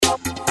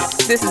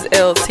this is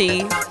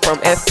LT from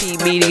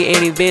FP Media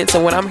and Events,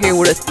 and when I'm here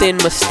with a thin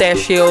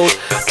mustachioed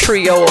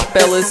trio of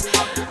fellas,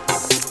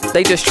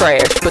 they just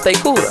trash, but they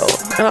cool though,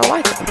 and I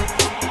like them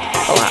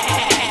a lot.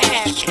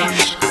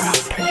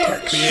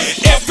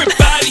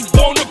 Everybody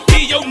wanna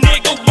be your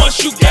nigga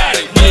once you got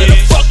it. Where the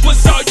fuck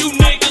was all you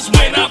niggas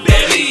when I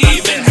barely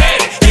even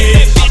had it?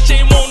 Yeah, bitch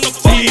ain't wanna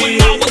fuck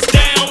when I was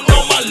down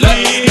on my luck.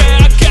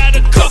 Now I got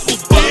a couple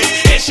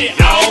bucks and shit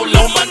all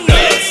on my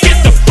nuts.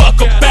 Get the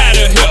fuck up out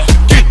of here.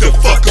 Get the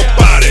fuck up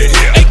out of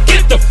here. Hey,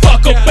 get the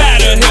fuck up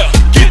out of here.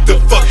 Get the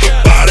fuck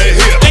up out of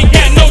here. Ain't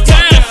got no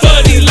time for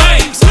these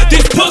lames.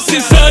 These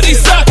pussies for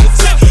these suckers.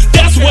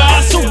 That's why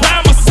I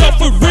surround myself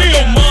with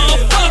real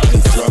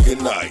motherfuckers. Drunken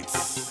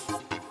nights.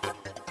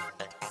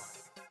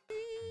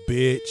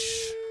 Bitch.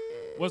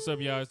 What's up,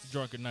 y'all? It's the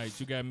Drunken Nights.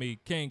 You got me,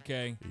 King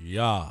K.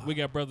 Yeah. We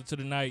got Brother to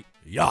the Night.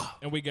 Yeah.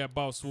 And we got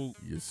Boss Swoop.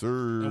 Yes,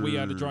 sir. And we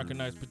are the Drunken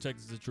Nights,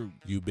 Protectors of the Truth.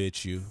 You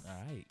bitch you. All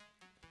right.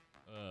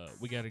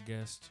 We got a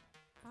guest,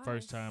 Hi.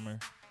 first timer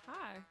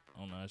Hi.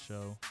 on our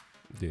show.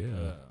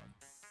 Yeah.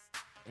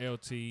 LT.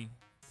 That's what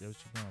you're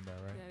talking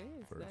about, right?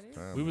 That is.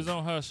 Time We was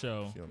on her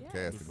show. She on the Yeah.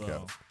 casting before.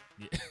 couch.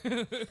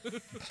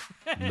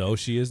 Yeah. No,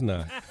 she is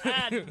not.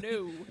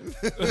 No.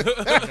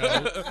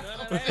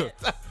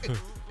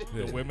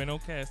 The women on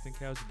casting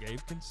couch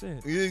gave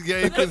consent. You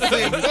gave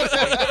consent.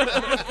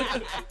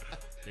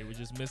 They were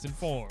just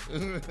misinformed.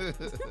 That's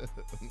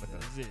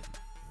it.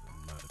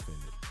 I'm not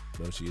offended.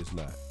 No, she is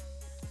not.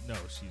 No,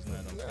 she's not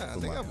on Nah,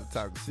 casting. nigga, I'm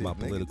talking shit. My nigga.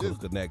 political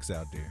Just- connects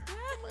out there.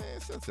 Man,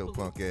 shut your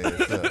punk ass up,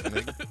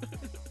 nigga.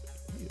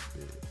 You a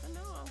bitch. I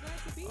know, I'm glad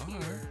to be All here.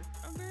 right.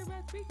 I'm very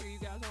glad to be here. You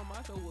guys on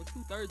my show, well,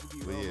 2/3 of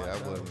you But on yeah, my I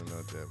show. wasn't on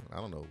that. I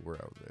don't know where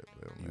I was at.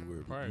 But You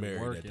were Probably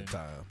married working. at the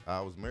time.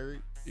 I was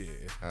married. Yeah.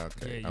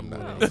 Okay, Yeah, I'm you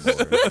not were.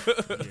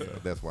 anymore. Yeah.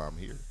 That's why I'm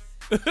here.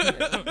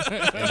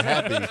 And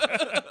happy.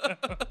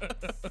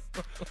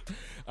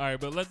 All right,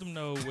 but let them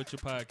know what your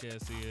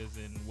podcast is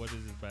and what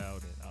it's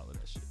about and all of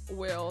that shit.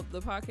 Well,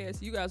 the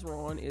podcast you guys were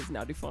on is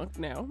now defunct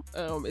now.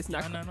 It's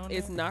not. No.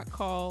 It's not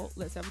called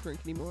Let's Have a Drink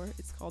anymore.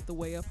 It's called The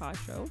Way Up High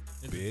Show.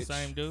 Is it the Bitch.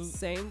 same dude?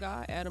 Same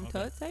guy, Adam Okay.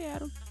 Tuts. Hey,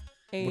 Adam.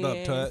 And What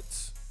up,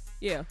 Tuts?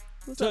 Yeah.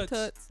 What's up,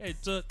 Tuts? Hey,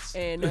 Tuts.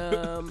 And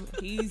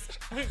he's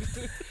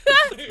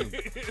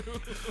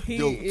he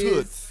Yo,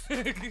 is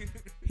Toots.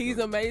 he's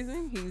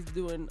amazing. He's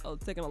doing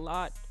taking a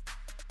lot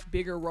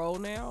bigger role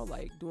now,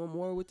 like doing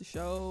more with the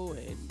show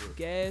and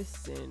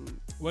guests and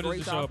What is great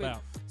the show topics.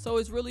 about? So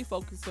it's really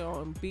focusing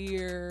on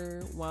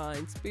beer,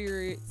 wine,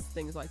 spirits,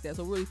 things like that.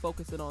 So really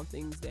focusing on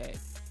things that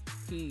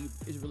he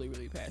is really,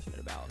 really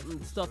passionate about.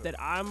 And stuff that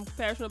I'm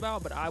passionate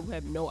about, but I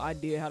have no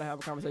idea how to have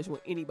a conversation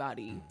with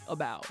anybody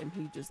about. And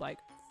he just like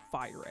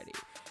fire at it.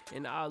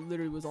 And I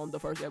literally was on the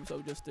first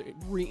episode just to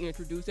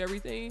reintroduce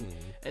everything.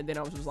 And then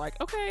I was just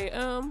like, okay,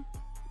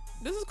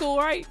 this is cool,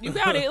 right? You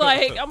got it.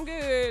 Like, I'm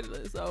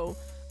good. So,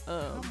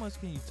 How much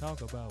can you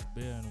talk about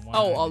beer and wine?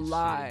 oh, a and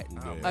lot. shit?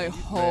 Yeah. A Man,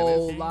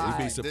 whole it's- lot. You'd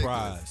be it's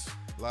surprised.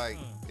 Like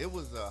it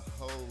was a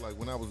whole like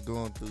when I was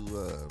going through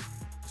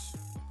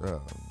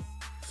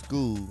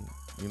school,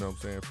 you know what I'm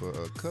saying, for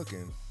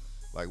cooking.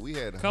 Like we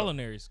had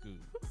Culinary school.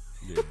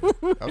 Yeah.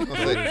 I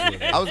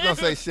was gonna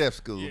say chef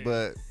school, Yeah.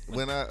 but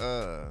when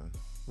I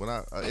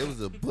it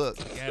was a book.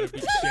 Gotta be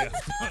chef.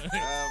 Oh my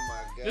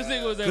god! This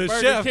nigga was at The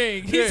Burger chef.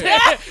 King. He Yeah.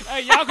 said,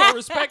 hey, y'all gonna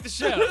respect the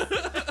chef.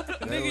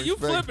 Nigga, you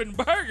respect- flipping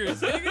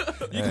burgers,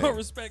 nigga. You Hey. gonna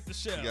respect the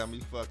chef. You got me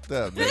fucked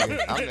up, nigga.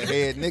 I'm the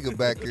head nigga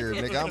back here,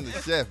 nigga. I'm the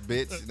chef,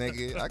 bitch,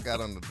 nigga. I got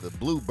on the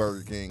blue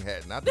Burger King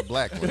hat, not the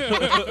black one,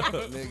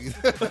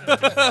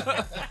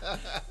 nigga.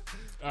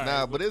 All right,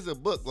 Nah, but it's a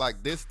book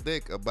like this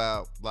thick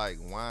about like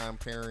wine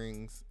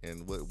pairings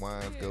and what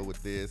wines go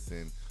with this,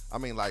 and I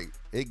mean like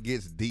it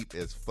gets deep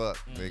as fuck,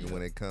 nigga,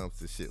 when it comes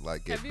to shit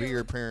like Have you beer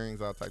ever-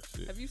 pairings, all types of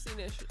shit. Have you seen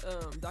that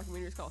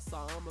documentary? It's called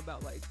Somm,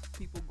 about like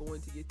people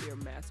going to get their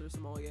master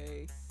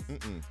sommelier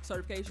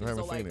certification. I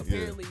haven't So like seen it, yeah.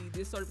 apparently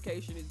this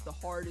certification is the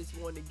hardest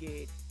one to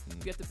get.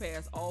 You have to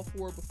pass all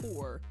 4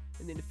 before,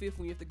 and then the 5th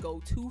one you have to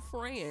go to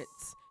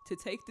France to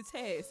take the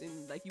test,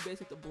 and like you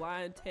basically have to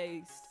blind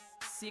taste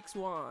 6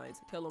 wines,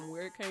 tell them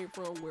where it came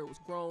from, where it was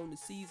grown, the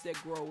seeds that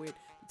grow it,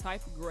 the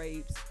type of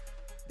grapes,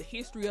 the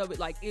history of it.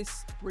 Like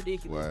it's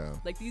ridiculous.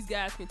 Wow. Like these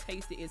guys can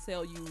taste it and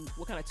tell you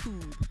what kind of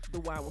tube the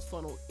wine was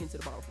funneled into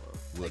the bottle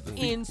from. Was the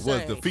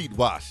insane. feet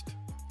washed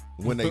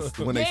when they Yeah,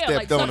 stepped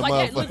like on the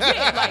stuff like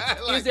that. motherfucker?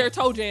 Legit, like, is there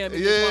toe jam in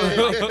Yeah. this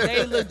wine? Like,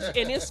 they legit,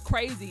 and it's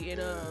crazy.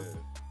 And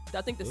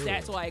I think the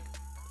stats are like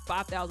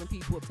 5,000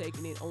 people have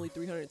taken it. Only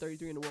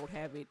 333 in the world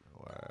have it.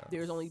 Wow.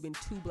 There's only been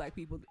 2 black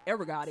people that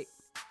ever got it.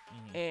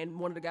 And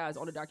one of the guys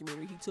on the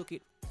documentary, he took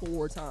it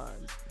 4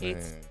 times.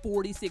 It's Man.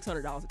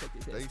 $4,600 to take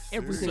this test They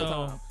every serious? single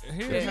So time.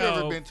 here's Have you how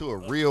ever been to a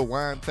real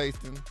wine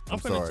tasting? I'm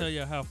sorry. gonna tell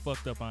you how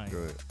fucked up I am. Go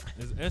ahead.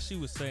 As she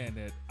was saying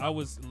that, I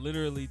was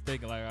literally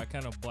thinking, like, I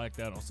kind of blacked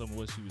out on some of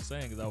what she was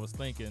saying, because I was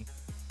thinking,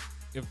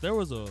 if there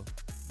was a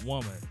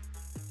woman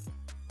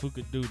who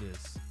could do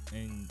this,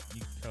 and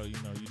you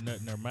nut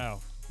in her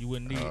mouth, you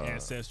wouldn't need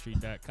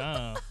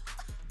Ancestry.com.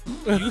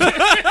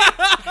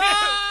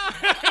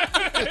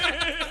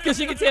 Because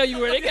she can tell you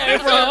where they came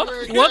from,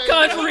 what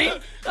country.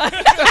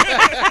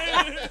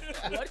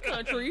 What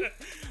country?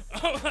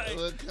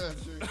 What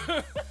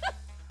country?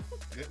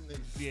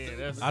 Yeah,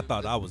 that's. I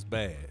thought I was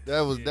bad.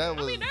 That was I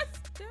mean,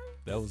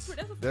 That was a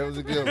good one.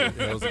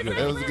 That was a good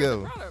That was a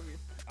good one. Proud of you.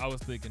 I was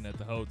thinking that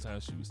the whole time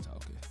she was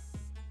talking.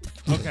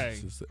 Okay,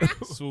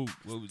 Swoop,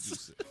 what would you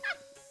say?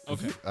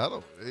 Okay, I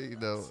don't,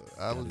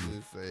 I was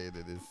just saying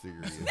that it's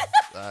serious.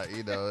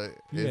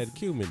 you had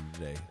cumin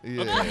today.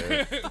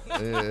 Yeah.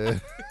 Yeah.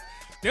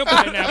 them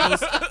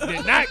pineapples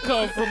did not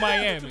come from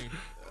Miami.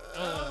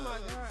 Oh my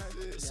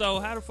God. So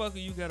how the fuck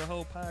you got a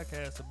whole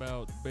podcast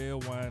about beer,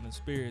 wine, and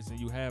spirits, and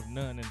you have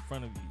none in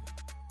front of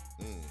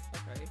you?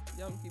 Okay,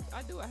 young people.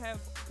 I do. I have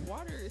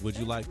water. is Would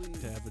you like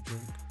technically- to have a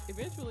drink?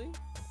 Eventually.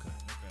 Okay.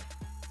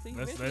 See,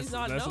 Let's eventually it's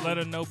not let's no. let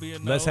her know be a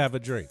no. Let's have a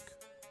drink.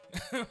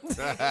 I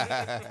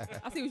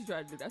see what you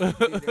tried to do. I see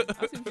what you did there.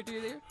 I see what you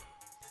did there.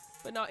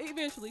 But no,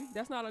 eventually,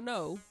 that's not a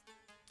no.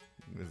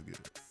 That's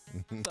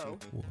good. So,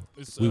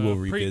 It's, We will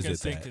revisit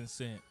pre-consent that.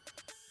 consent.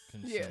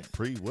 yes.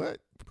 Pre what?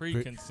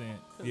 Pre-consent.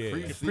 Yeah,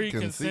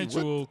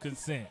 Pre-consensual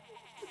consent.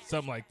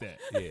 Something like that.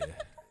 yeah.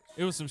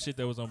 It was some shit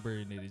that was on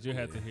Buried Knitted. You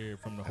had to hear it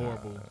from the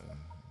horrible.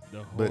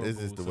 But it's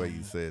just the way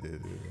you said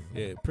it.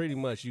 Yeah, pretty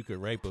much you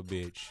could rape a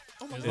bitch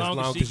As as long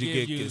long as as she you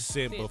give get you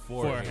consent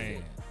beforehand.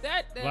 beforehand.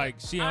 That Like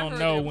she I don't heard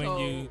know them when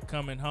told- you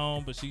coming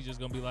home, but she just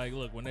gonna be like,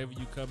 look, whenever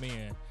you come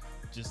in,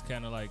 just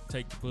kind of like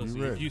take the pussy.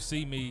 You If ready. you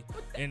see me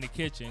in the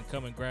kitchen,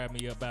 come and grab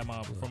me up by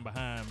my from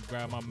behind,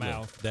 grab my Yeah,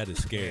 mouth. that is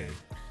scary.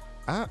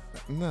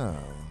 No.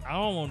 I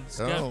don't want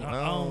to. I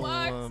don't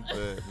What? want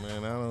that,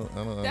 man.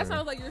 I don't. That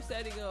sounds like you're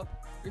setting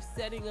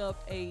up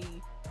a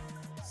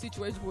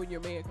situation when your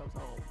man comes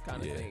home,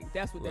 kind of Yeah. thing.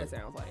 That's what that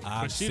sounds like.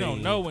 But she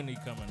don't know when he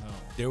coming home.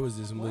 There was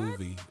this What?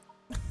 movie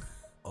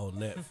on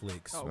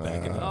Netflix Oh,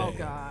 back in the oh day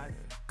God.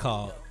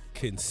 called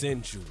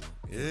Consensual.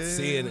 Yeah.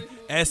 Sin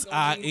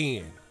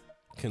S-I-N.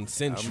 I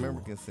Consensual.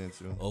 remember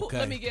consensual. Okay.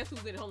 Let me guess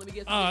who's in it. Hold on, let me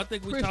guess. Oh, I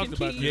think we Christian talked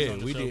about Keys. this Yeah, on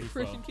the we show did.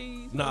 before. Christian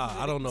Keys. Nah,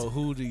 I don't know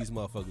who these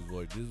motherfuckers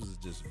were. This was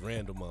just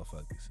random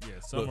motherfuckers. Yeah,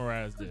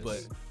 summarize this.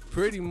 But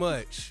pretty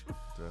much,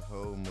 The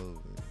whole movie.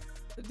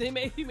 He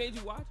made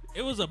you watch it.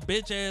 It was a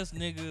bitch ass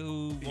nigga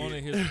who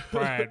wanted his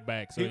pride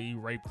back, so he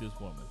raped this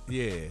woman.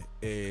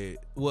 yeah.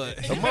 What?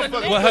 A motherfucker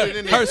Well, put it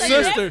in her his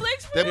ear. sister.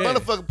 Netflix That Yeah.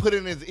 motherfucker put it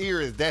in his ear.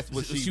 Is that's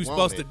what She she was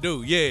wanted. supposed to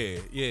do.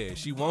 Yeah.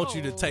 She wants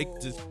you to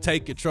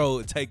take control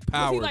and take Was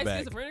power he like back.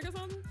 schizophrenic or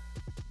something?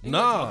 He Nah.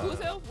 like, talk to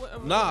himself?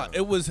 What- Nah,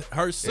 it was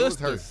her It was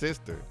sister. her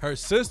sister. Her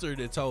sister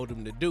that told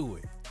him to do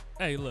it.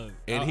 Hey, look,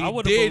 And I he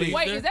would've did it. believed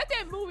Wait, her. is that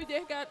movie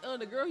that got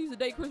the girl who used to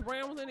date Chris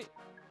Brown was in it?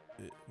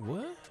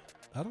 What?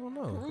 I don't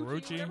know.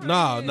 Karuchi? whatever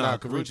Nah, it is. nah, Nah,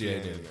 Karuchi Karuchi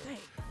ain't in ain't it. Dang.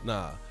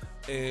 Nah.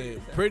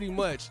 And pretty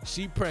much,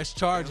 she pressed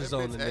charges That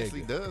on the bitch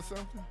actually nigga. does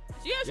something.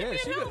 Yeah, she be in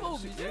hella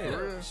does. movies. Yeah, Yeah.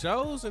 For real?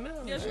 shows and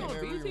everything. Yeah, she on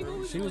Ain't BET never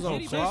movies. She was on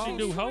She Claws. She do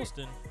do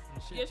hosting.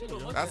 and shit Yeah, she too,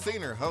 do right? I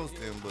seen her hosting,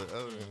 but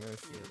other than that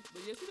shit,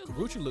 But yeah, she does.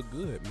 Karuchi looked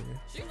good, man.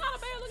 She's not a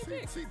bad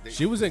looking chick.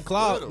 She was in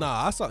Claws. little.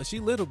 Nah, she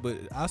little, but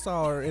I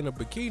saw her in a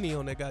bikini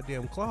on that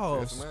goddamn Got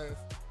Claws. some ass.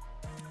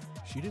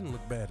 She didn't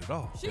look bad at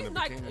all. She's in a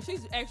like, bikini.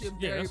 she's actually a Yeah,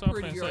 very that's what I'm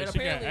pretty saying. girl. And She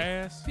got apparently,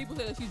 ass. people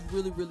say that she's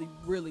really, really,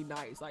 really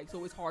nice. Like,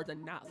 so it's hard to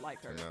not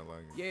like her. And I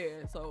like it.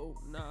 Yeah, so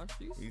nah,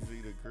 she's You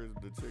see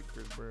the chick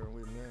Chris Brown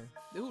with now?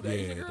 dude. The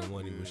Asian Yeah, girl. the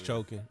one he was Yeah.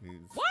 choking.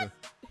 What?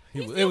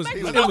 He, He it was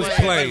still it makes was it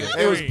playing. up.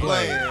 It was Hey.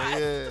 playing.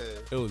 Yeah.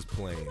 It was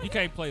playing. You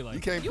can't play like You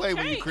that. can't play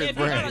when you can't, Chris and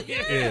you're Brown. not- yeah.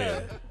 Yeah.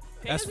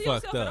 That's Fancy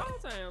fucked yourself at up. all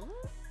times,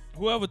 huh?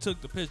 Whoever took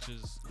the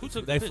pictures, who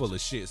took They the full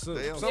pictures? of shit. So,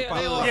 They on- some Yeah,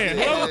 probably- they on- Yeah,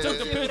 Yeah, whoever took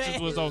the yeah.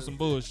 pictures was on some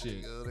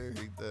bullshit. Oh, there he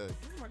thug.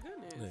 Oh my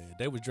goodness. Yeah,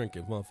 they was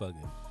drinking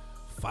motherfucking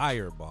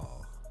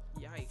Fireball.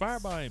 Yikes.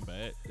 Fireball ain't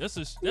bad. That's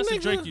a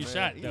drink you Man,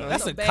 shot you though. know,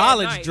 That's a bad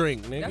college night.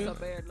 drink, That's a nigga.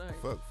 bad night.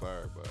 Fuck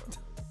Fireball.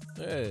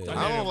 Yeah.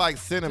 I don't like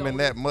cinnamon Don't-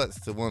 that much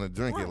to want to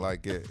drink it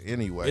like it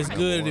anyway. It's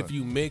number good one. if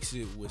you mix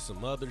it with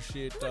some other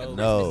shit though.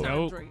 No. Christmas time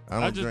Nope. drink. I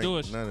don't I just drink do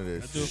it. none of I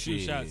this. do a few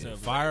Shit. shots of it.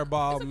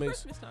 Fireball It's a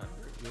mixed. Christmas time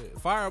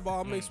drink.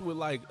 Fireball mixed with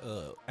like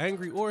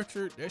Angry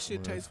Orchard. That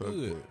shit Man, tastes fuck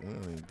good. that. We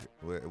don't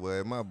even, well,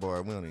 at my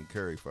bar, we don't even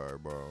carry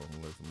Fireball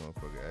unless the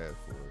motherfucker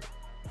asks for it.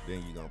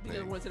 Then you gonna You pay.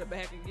 just went to the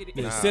back and get it.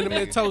 The Nah,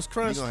 cinnamon nigga, toast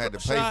crunch. You gonna have to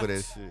pay for that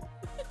shots. shit.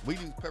 We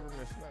use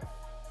peppermint schnapps.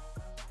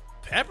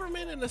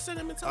 Peppermint and the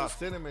cinnamon Oh, toast.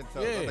 cinnamon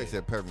toast. Yeah. I think they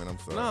said peppermint. I'm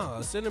sorry.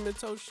 No, cinnamon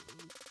toast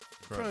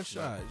crunch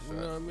shots. You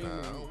know what I mean?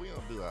 Nah, we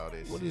don't do all that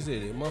shit. What is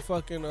it?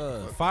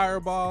 Motherfucking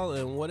Fireball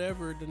and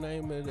whatever the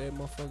name of that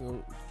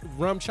motherfucking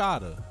rum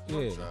chata.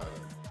 Yeah.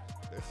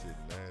 That shit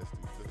nasty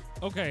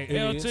too. Okay,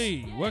 It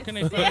LT, where can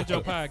they find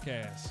your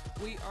podcast?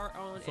 We are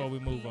on Before we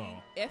move on.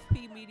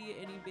 FP Media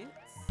and Events.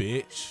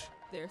 Bitch.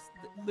 There's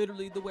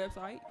literally the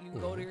website. You can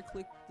go Mhm. there,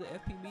 click the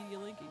FP Media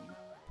link, and you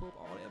pull up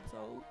all the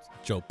episodes.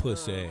 Joe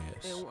pussy And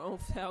ass. we're on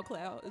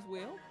SoundCloud as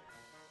well.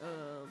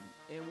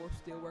 And we're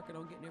still working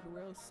on getting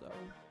everywhere else. So,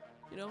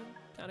 kind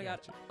of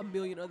got Gotcha. a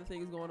million other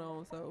things going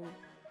on. So,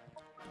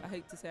 I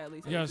hate to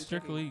sadly say Yeah, to check in.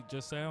 strictly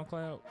just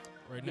SoundCloud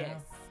right Yes,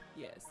 now.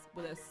 yes.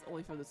 But that's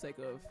only for the sake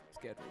of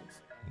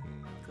schedules.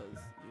 Mm.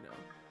 Because,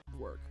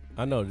 work.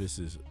 I know this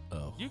is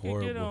You can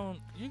horrible. get on.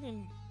 You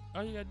can.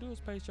 All you gotta do is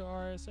paste your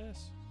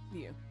RSS.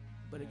 Yeah,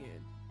 but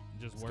again,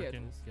 Just working.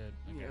 schedules. Good.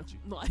 I Yeah, got you.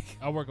 like.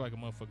 I work like a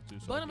motherfucker too.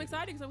 So But I I'm get it.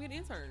 excited because I'm getting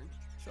an intern,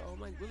 so I'm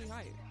like really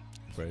hyped.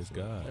 Praise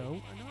God.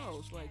 Dope. I know,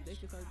 it's like they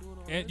should start doing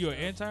all. And this you're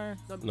an stuff. intern.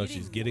 I'm No,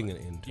 she's getting one.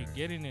 an intern. You're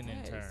getting an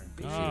Yes, intern.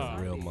 big She's Ah. a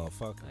excited. real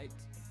motherfucker. Like,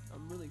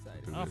 I'm really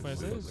excited. I'm finna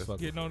say this is Fuck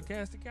getting with on the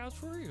casting couch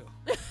for real.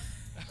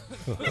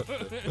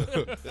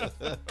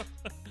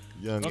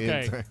 Young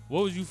Okay, intern.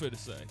 what was you finna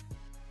say?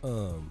 I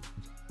don't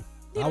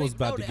was even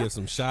about know to that. give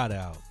some shout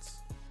outs.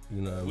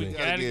 You know what I We mean?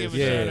 gotta give a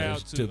Yeah, shout Yeah, out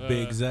to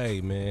Big uh, Zay,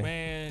 man.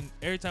 Man,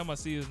 every time I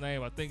see his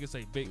name, I think it's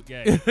a big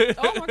gay.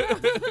 Oh my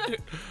god.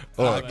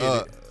 Or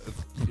get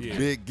Yeah.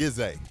 Big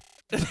Gizzy.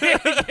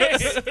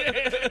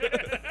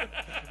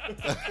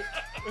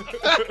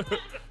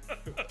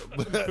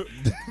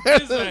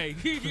 His name.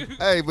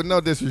 Hey, but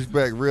no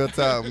disrespect, real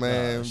talk,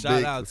 man.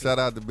 shout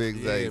out to Big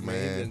Zay, Yeah,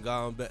 man. He done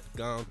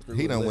gone through.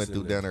 He and done went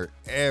through listened down there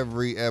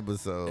every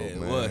episode,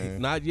 and- man. well,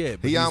 not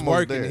yet, but He he's almost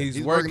working. there. He's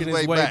He's working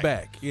his way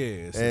back. Yeah.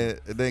 And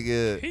the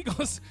nigga, He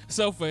goes.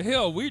 So for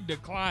him, we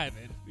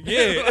declining.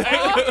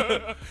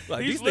 Yeah.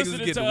 Like He's these niggas listening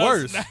getting to us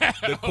worse. now.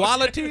 The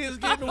quality is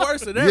getting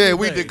worse than everything. yeah,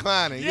 we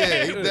declining.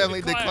 Yeah, he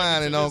definitely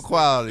declining declining to on this-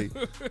 quality.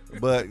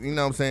 But you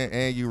know what I'm saying,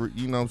 and you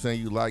know what I'm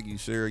saying, you like, you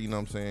share, you know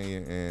what I'm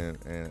saying,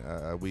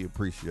 and we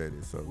appreciate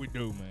it. So We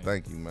do, man.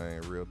 thank you,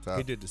 man. Real He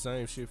talk. did the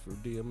same shit for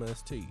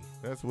DMST.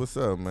 That's what's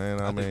up, man.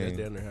 I I think mean, that's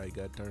down there how he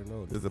got turned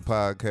on. this a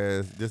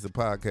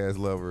podcast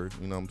lover.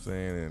 You know what I'm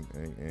saying,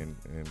 and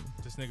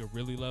This nigga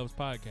really loves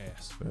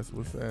podcasts. that's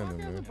what's happening,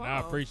 Podcasts are man. bomb. I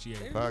appreciate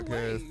They're it. the new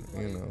Podcast, wave,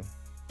 you like, know.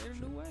 They're the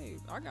new wave.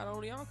 I got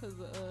on y'all because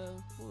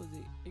what was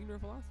it?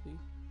 Ignorant philosophy.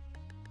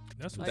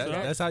 That's what's Like up.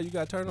 that. That's how you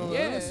got turned on.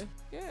 Yeah, us?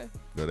 yeah.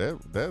 But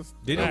that's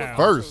Did that it? was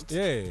first.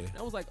 Yeah.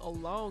 That was like a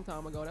long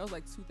time ago. That was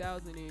like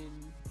 2000 and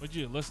But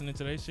you listening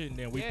to that shit and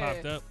then we yeah,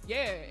 popped up. Yeah,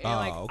 and Oh,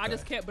 like okay. I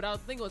just kept, but I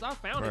think it was I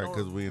found Right, it on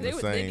 'cause we in they the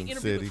would- they same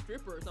interviewed city. a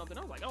stripper or something.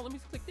 I was like, oh, let me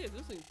click this.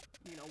 This is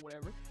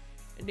whatever.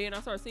 And then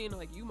I started seeing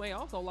like you may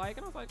also like,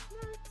 and I was like,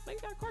 they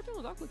got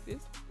cartoons. I'll click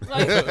this.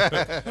 Like,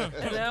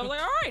 and then I was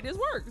like, all right, this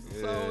works.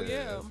 So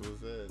yeah. That's what's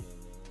happening, man.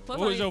 Plus,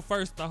 What I was mean- your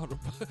first thought of?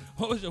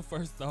 What was your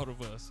first thought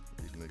of us?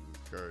 These niggas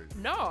is crazy.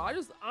 No, I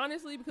just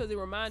honestly because it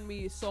reminded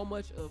me so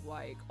much of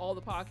like all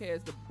the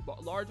podcasts, the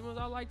large ones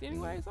I liked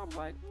anyway. So I was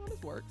like, oh,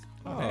 this works.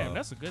 Oh, damn,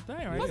 that's a good thing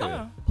right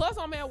Plus,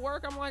 now. I'm at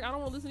work. I'm like, I don't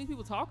want to listen to these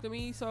people talk to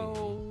me.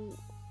 So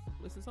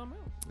listen to something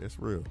else. That's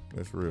real.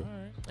 That's real. All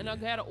right. And I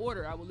had an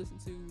order. I would listen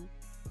to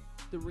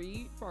the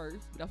read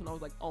first. But that's when I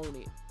was like on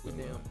it with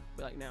them.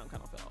 But like now I'm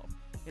kind of fell off.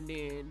 And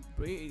then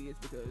Brilliant Idiots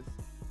because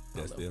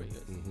That's I love them. Brilliant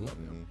Idiots. Mhm.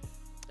 Love them.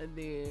 And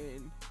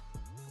then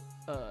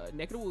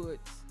Neck of the Woods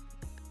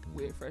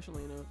with Fresh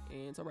Alina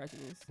and So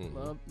Righteousness.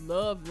 Mhm.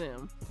 Love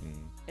them. Mm.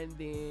 And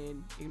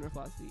then Ignorant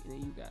Philosophy, and then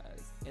you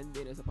guys, and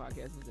then there's a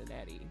podcast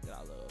Cincinnati that I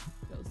love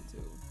that I listen to.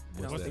 And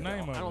I don't What's the think they're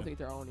name on- of I don't it? think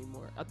they're on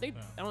anymore. I Oh.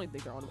 don't even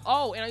think they're on.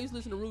 Oh, and I used to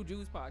listen to Rude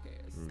Jews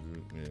podcast.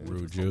 Yeah. which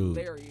Rude was Jews.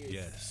 hilarious.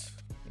 Yes.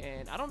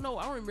 And I don't know.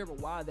 I don't remember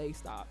why they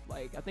stopped.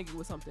 Like I think it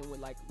was something with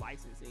like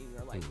licensing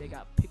or like they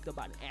got picked up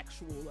by an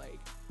actual like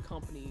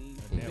company,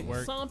 A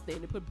network. something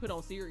to put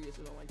on Sirius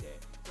or something like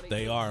that. So They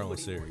couldn't are do on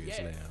it anymore. Sirius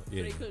Yeah. now. So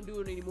Yeah. they couldn't do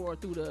it anymore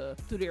through their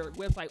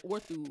website or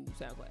through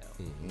SoundCloud.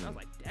 And I was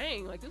like,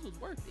 dang, like this was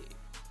worth it.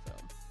 So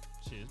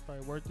Shit, it's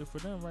probably worth it for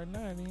them right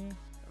now, then.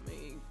 I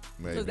mean,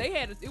 Maybe. because they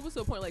had it was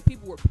to a point like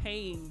people were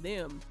paying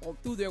them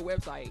through their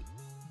website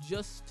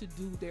just to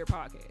do their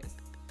podcast.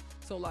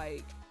 So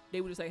like they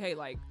would just say, hey,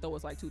 like throw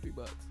us like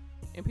 $2-3,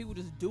 and people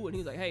just do it. And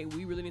he's like, hey,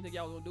 we really didn't think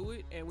y'all was gonna do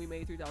it, and we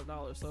made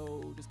 $3,000,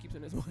 so just keep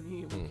sending us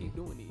money and we'll keep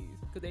doing these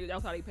because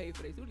that's how they paid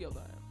for their studio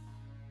time,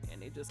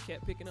 and it just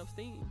kept picking up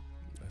steam.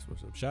 That's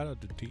what's up. Shout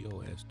out to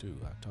TOS too.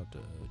 I talked to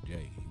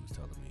Jay. He was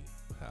telling me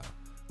how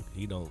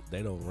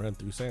they don't run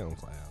through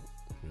SoundCloud.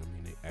 You know what I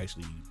mean? They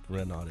actually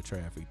run all the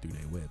traffic through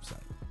their website.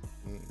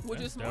 Which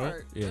That's is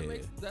smart. Yeah. That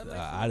makes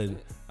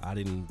I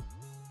didn't.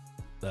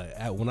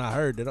 When I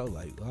heard that, I was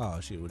like, "Oh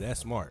shit, well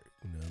that's smart."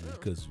 You know,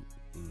 because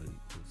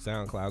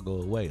SoundCloud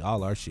go away,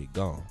 all our shit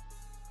gone.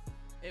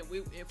 And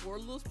for a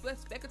little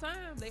speck of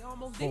time, they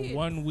almost For did.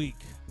 1 week.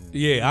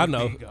 Yeah, I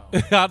know. There you go.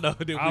 I know.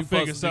 Then I'll we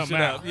figure posted this something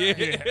shit out.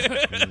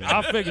 Yeah.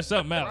 I'll figure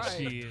something out. Right.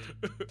 Shit.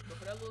 But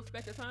for that little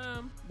speck of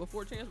time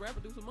before Chance Rapper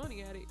do some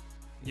money at it,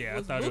 Yeah, it I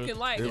was thought looking it was.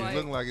 like It was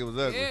looking like it was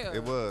ugly. Yeah.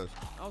 It was.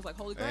 I was like,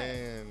 holy crap.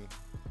 And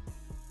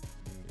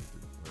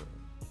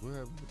what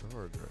happened with the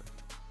hard drive?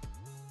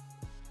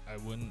 I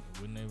wouldn't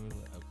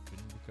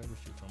recover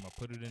shit from. I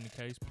put it in the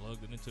case,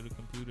 plugged it into the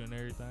computer and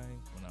everything.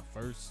 When I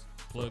first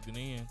plugged it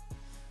in,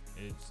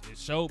 it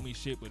showed me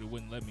shit, but it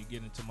wouldn't let me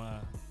get into my.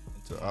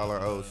 So my, all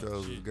our old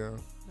shows shit. is gone.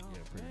 No, Yeah,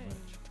 pretty dang. much.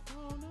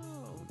 Oh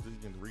no. So you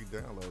can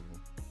re-download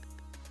them.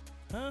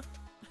 Huh?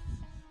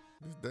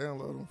 Just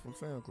download them from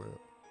SoundCloud.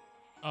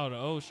 Oh, the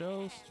old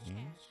shows?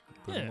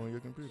 Put Yeah. them on your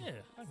computer. Yeah,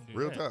 I can do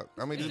Real that. talk.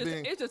 I mean, It's just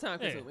being. just time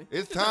Yeah. consuming.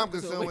 It's time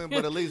consuming,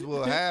 but at least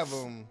we'll have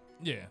them.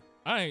 Yeah.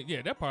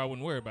 That part I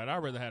wouldn't worry about. I'd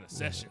rather have the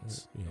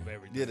sessions of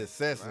everything. Yeah, the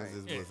sessions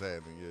Right. is what's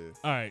happening. Yeah.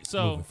 All right,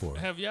 so Moving forward.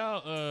 have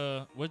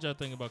y'all what y'all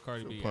think about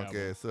Cardi B Punk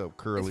album? ass up,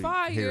 curly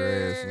It's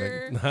hair ass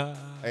fire. nigga.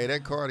 Hey,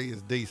 that Cardi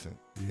is decent.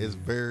 It's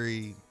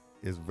very,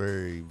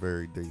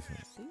 very decent.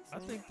 I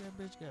think that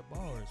bitch got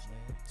bars,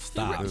 man.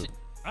 Stop. Dude.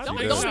 I Don't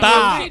think don't so.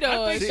 Stop. She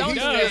does. He, Don't he do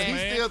still, that. he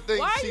man. still thinks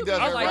Why she you-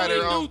 doesn't I like write her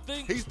really own. do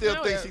think- He still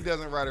No, thinks yeah. she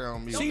doesn't write her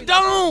own music. She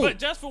don't. But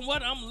just from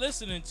what I'm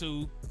listening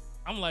to,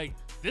 I'm like,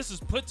 this is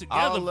put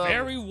All together of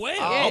very it.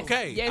 well. Yes.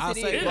 Okay, Yes, I'll it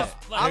say is. that.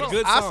 Like, I, They're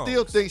good I songs.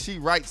 still think she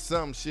writes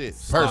some shit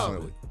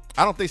personally.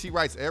 I don't think she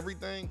writes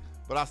everything,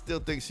 but I still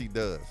think she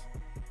does.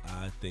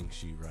 I think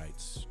she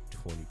writes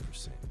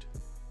 20%.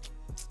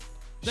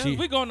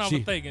 We going off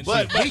of thinking.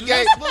 But shit. he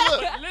gave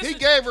look, he listen-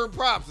 gave her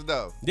props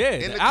though. Yeah,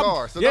 in the I'm-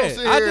 car. So yeah, don't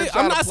sit I here did- and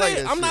try I'm to not play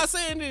saying that I'm not shit.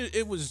 saying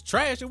it was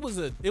trash. It was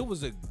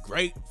a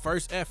great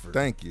first effort.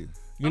 Thank you.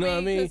 You know what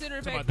I mean?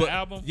 Considering the Talking fact about that the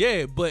album.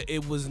 Yeah, but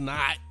it was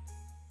not.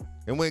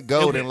 It went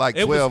gold in like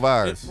it was- 12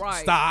 hours.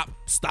 Right.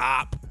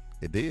 Stop.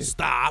 It did.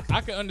 Stop. I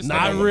can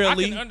understand. Not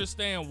really. I can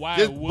understand why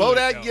Just it would.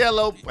 Bodak though.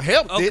 Yellow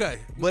helped Okay. it,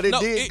 but it No,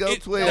 did go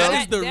 12.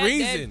 that is the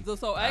reason.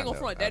 So I ain't gonna I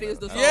front. know, That I is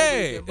the know. sole Yeah.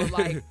 reason. But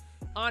like,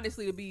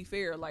 honestly, to be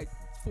fair, like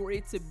for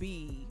it to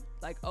be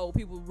like, oh,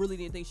 people really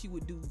didn't think she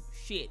would do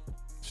shit.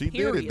 She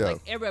Period. did it though.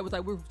 Like everybody was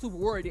like, we're super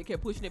worried. They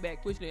kept pushing it back.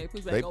 Oh, They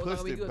it's not pushed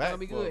gonna be it good. It's not back gonna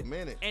be for a good.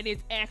 minute. And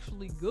it's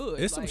actually good.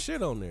 There's some Like,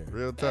 shit on there.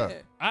 Real tough.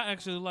 yeah. I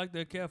actually like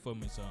that "Care for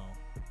Me" song.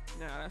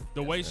 Nah,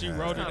 The way she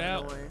wrote it kinda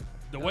out, annoying.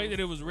 the way that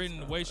it was written,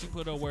 the way she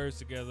put her words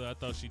together, I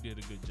thought she did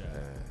a good job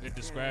at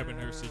describing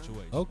her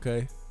situation.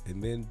 Okay,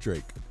 and then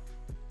Drake.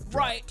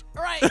 Right.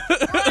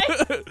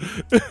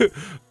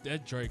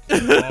 That Drake is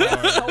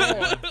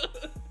hard.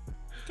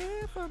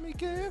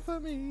 Care for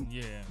me.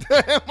 Yeah,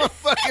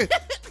 Motherfucker.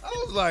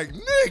 I was like,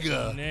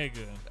 nigga.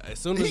 nigga. As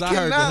soon He as I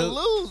heard the cannot hook,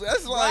 lose.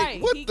 That's like,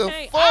 Right. what He the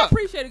can't- I fuck?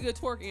 appreciate a good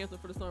twerk answer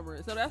for the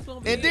summer. So that's what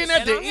I'm And saying. then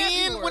at the I'm happy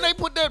end, for when it. they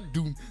put that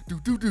do,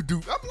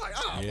 I'm like,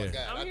 oh my Yeah.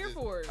 God. I'm here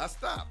for it. I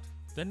stopped.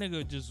 That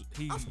nigga just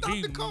he I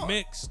stopped the car.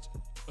 mixed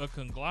a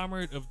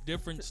conglomerate of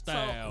different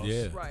styles.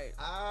 Yeah. Right.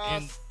 I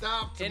And-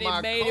 stopped to And my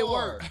it made it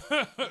car.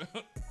 work.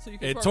 So you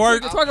can And twerk. twerk. You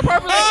can twerk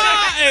appropriately.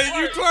 and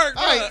you twerk.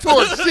 I ain't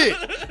twerk shit.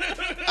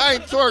 I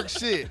ain't twerk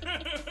shit.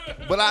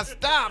 But I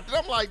stopped, and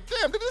I'm like,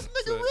 damn, did this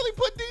nigga really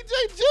put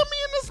DJ Jimmy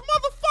in this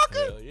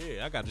motherfucker? Hell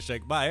yeah, I got to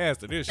shake my ass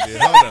to this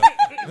shit. Hold up.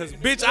 'Cause,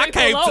 bitch, I Let me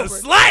came pull to over.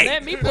 slay.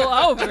 Let me pull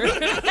over.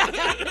 Fuck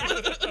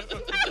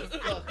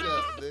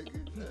up,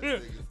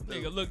 nigga.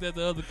 Nigga looked at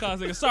the other cars.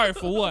 Nigga, sorry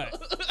for what?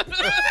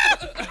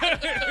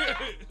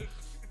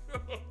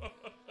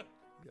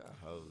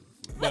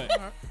 But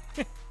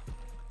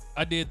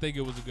I did think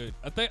it was a good.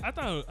 I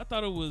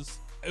thought it was.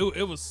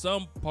 It was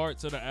some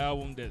parts of the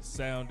album that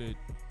sounded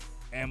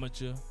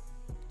amateur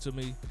to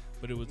me,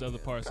 but it was other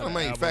parts of Kinda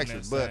the album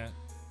manufactured, that but sound.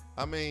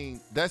 I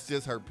mean, that's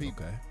just her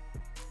people. Okay.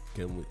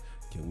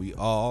 Can we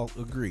all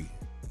agree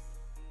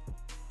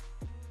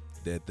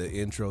that the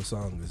intro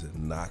song is a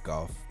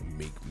knockoff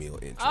Meek Mill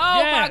intro? Oh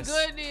Yes. my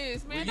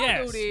goodness, man! Yes.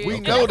 Don't do this. We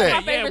That's know one of that. My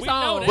Yeah, favorite we know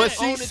song that. But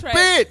on she the track.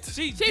 spit.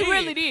 She She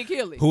really did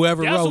kill it.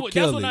 Whoever That's wrote what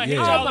killed I it. hit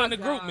Yeah. y'all Oh in the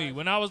my group God. me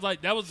when I was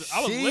like, I was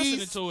She listening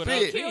to it. spit. I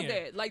was Killed in.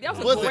 that. Like that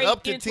was, Was a it great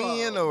up to intro.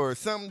 10 or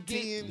something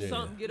Get 10?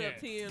 something? Get up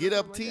Yeah. 10. Get or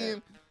up something 10?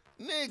 like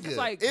Nigga, It's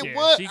like- it Yeah,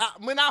 was. she-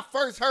 When I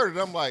first heard it,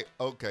 I'm like,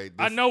 okay, this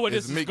I know where is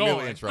this is Meek Mill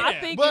going. intro. that. Yeah. I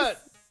think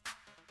But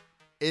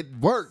it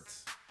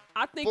works.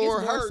 I think for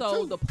it's more her,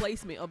 so too. the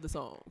placement of the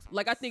songs.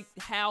 Like I think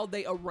how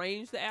they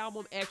arranged the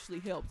album actually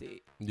helped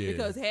it. Yeah.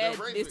 Because had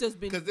it's just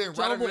been Because then right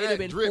jumbled, after it'd have that,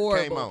 been Drip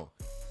horrible. came on.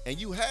 And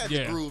you had to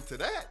Yeah. groove to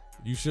that.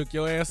 You shook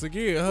your ass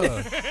again,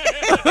 huh?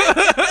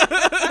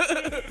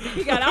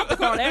 He got out the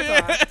car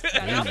that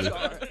time. Got out the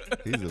car.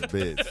 He's a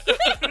bitch.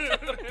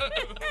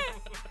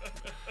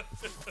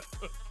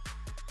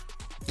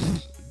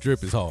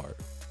 Drip is hard.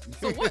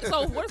 So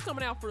what's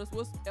coming out for us?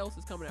 What else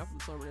is coming out for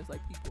the summer that's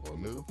like people are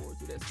looking forward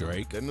to? That's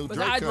Drake. That new Drake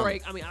Besides coming.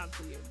 Drake, I mean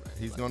obviously everybody.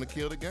 He's like, going to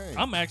kill the game.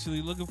 I'm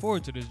actually looking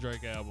forward to this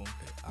Drake album.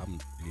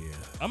 Yeah.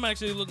 I'm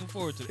actually looking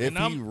forward to it. If And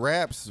he I'm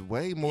raps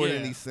way more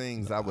than Yeah. he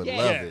sings, I would Yes.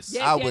 love Yes. it.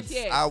 Yes, I yes, would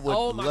yes. I would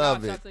Oh my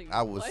love gosh, I it. think-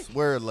 I would like-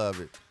 swear love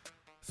it.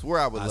 Swear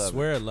I would I love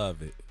swear I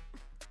love it.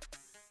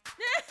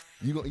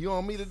 it. You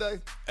on me today?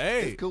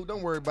 Hey. It's cool.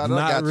 Don't worry about it. I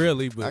Not got you.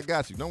 really, but- I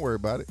got you. Don't worry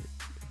about it.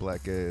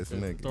 Black ass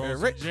nigga. throw Man,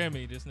 some Rick-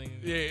 Jimmy, this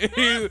nigga. Yeah.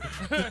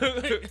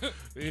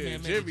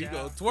 Man, Jimmy make a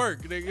go job.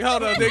 twerk, nigga.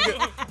 Hold up,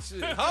 nigga.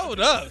 Shit, hold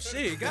up.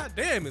 Shit, god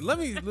damn it.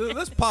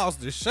 Let's pause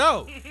the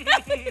show.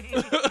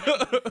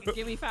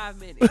 give me 5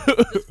 minutes.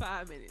 Just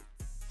 5 minutes.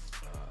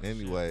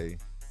 Anyway,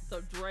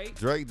 So Drake.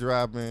 Drake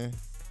dropping.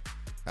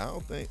 I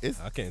don't think it's.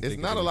 I can't It's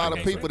think not of a lot of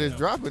anything people right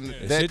that's now. dropping Yeah.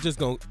 That shit that. just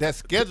gonna That's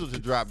scheduled to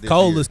drop this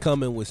Cole year. is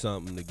coming with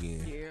something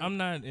again. Yeah. I'm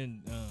not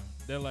in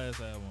that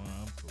last album.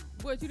 I'm cool.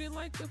 What you didn't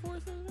like the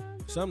Forest Hills?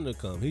 Something to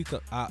come. He come.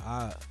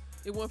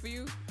 It went for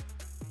you.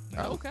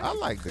 I, Okay. I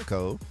like the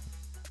Cole,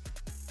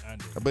 I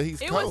did. but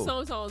he's It cold. was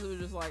some songs. It was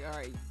just like, all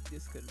right,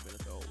 this could have been a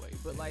throwaway.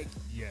 But like,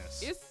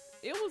 Yes.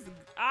 it was.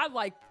 I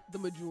like the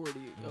majority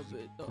It of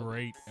was it. a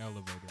great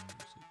elevator music.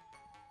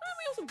 I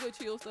mean, it was some good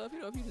chill stuff.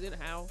 You know, if you was in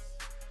a house,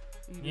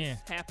 You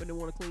just happen to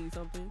want to clean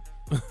something.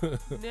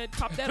 And then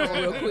pop that on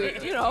real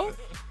quick, you know.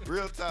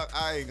 Real talk,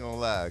 I ain't gonna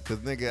lie, cause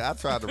nigga, I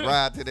tried to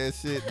ride to that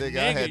shit, nigga.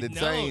 I had to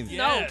change it.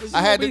 No, 'cause you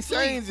I had will to be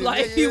change asleep. it,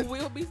 Like nigga. you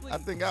will be asleep. I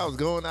think I was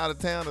going out of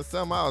town or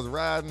something. I was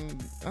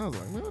riding. I was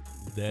like, man,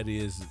 That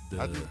is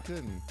I just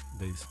couldn't.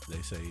 they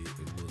say it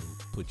will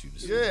put you to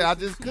sleep. Yeah, I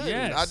just couldn't.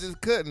 Yes. I just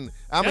couldn't.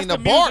 I That's mean, the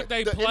the bar music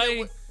they the- and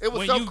play it was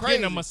when so you crazy.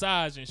 getting a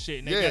massage and shit.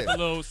 And they Yeah. got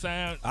the little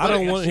sound. I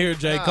don't want to hear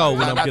J. Cole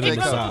when Nah, I'm not getting a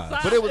J. Cole.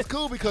 massage. But it was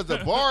cool because the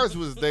bars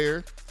was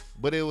there,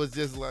 but it was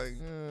just like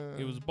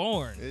It was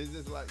boring. It's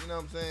just like, you know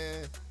what I'm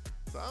saying.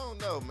 So I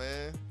don't know,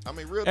 man. I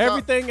mean, real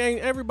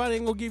Everybody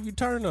ain't gonna give you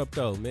turn up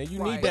though, man. You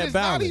Right. need But that it's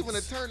balance. not even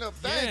a turn up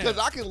thing Yeah. because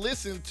I can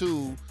listen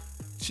to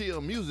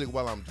chill music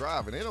while I'm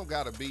driving. It don't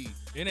gotta be.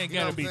 It ain't You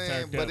know gotta what be I'm saying?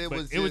 turned But up, it but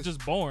was it was just-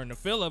 just boring. The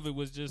feel of it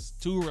was just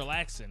too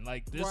relaxing.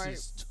 Like this Right.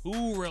 is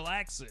too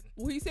relaxing.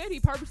 Well, he said he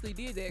purposely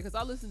did that because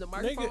I listened to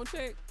Microphone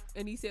Check,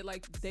 and he said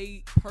like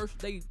they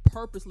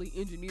purposely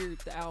engineered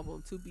the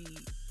album to be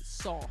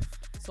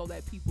soft so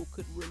that people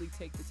could really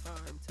take the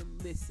time to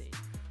listen.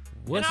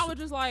 And I was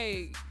just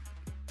like,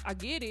 I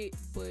get it,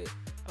 but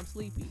I'm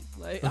sleepy.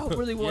 Like I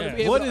really want to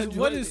be able to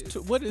enjoy this.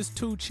 what is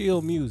too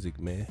chill music,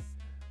 man?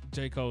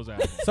 J. Cole's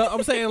album. So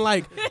I'm saying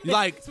like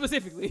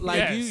Specifically, like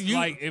Yes, you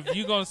like if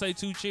you're gonna say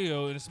too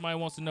chill and somebody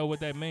wants to know what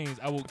that means,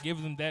 I will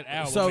give them that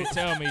album So- and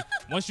tell me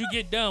once you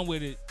get done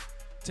with it,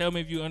 tell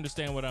me if you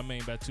understand what I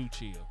mean by too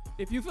chill.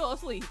 if you fell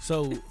asleep,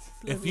 so Let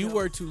if me you know.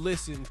 were to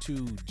listen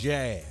to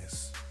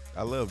jazz,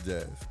 I love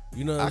jazz.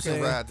 you know what I I'm can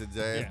saying? ride to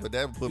jazz, Yeah. but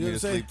that would put You know me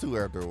to what I'm sleep too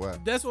after a while.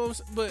 That's what I'm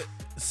saying. But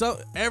so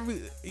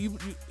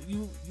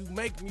you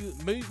make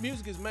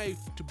music is made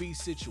to be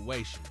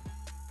situational.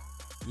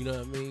 You know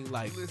what I mean?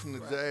 Like You listen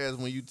to jazz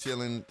when you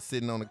chilling,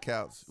 sitting on the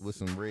couch with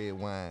some red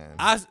wine.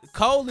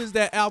 Cole is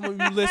that album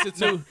you listen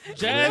to.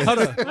 Jazz. Hold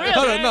on,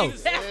 no.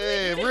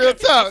 Yeah, real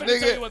talk, Let me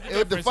tell you what nigga. the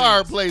With the difference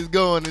fireplace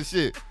going and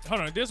shit.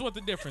 Hold on, this is what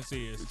the difference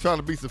is. Trying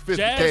to be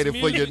sophisticated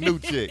for your music- new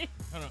chick.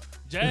 Hold on.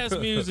 Jazz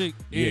music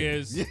Yeah.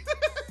 is,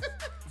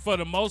 for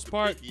the most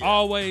part, Yeah.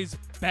 always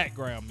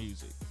background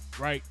music,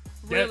 right?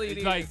 Really it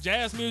is. Like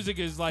jazz music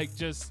is like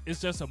it's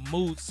just a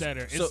mood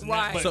setter. It's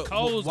not, but so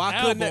Cole's why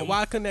album,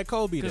 couldn't that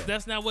Cole be because that?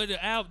 that's not what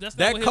the album. That's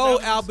not That what his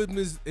Cole album album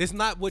is. It's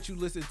not what you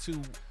listen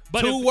to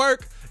But to if-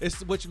 work.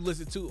 It's what you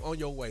listen to on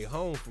your way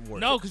home from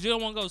work. No, because you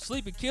don't want to go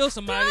sleep and kill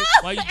somebody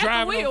while you're At the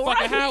driving on wheel, the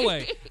fucking right?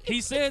 highway.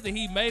 He said that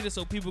he made it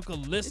so people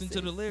could listen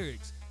to the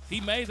lyrics. He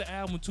made the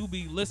album to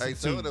be listened Hey,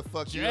 so to. it'll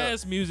fuck you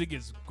Jazz music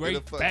is great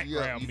It'll fuck you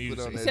up. background You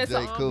put on music. that sets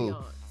an J. Cole.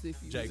 ambiance.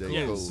 If you J. J.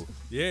 Yes. Cole.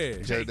 Yeah,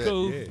 You J. heard that?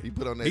 Cole. Yeah. He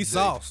put on that He's J.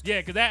 sauced. Yeah,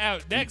 because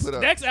that put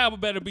on- next album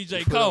better be J.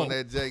 He put Cole. on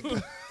that J.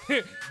 Cole.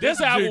 This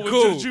album was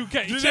Cool.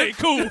 just J.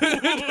 Cool. Put on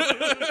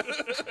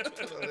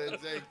that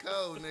J.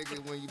 Cole,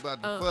 nigga, when you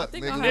about to I fuck,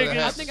 think nigga. I what have- Nigga, I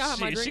happened? think I have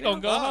my shit, drink she gonna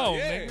now. go home,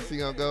 yeah. nigga. She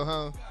gonna go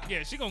home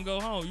Yeah, she gonna go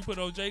home. You put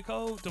on J.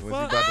 Cole, the when she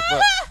fuck? about to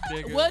fuck.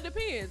 Nigga. Well, it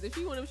depends. If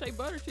she one of them Shea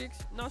Butter chicks,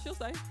 no, she'll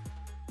stay.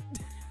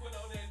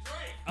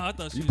 Oh, I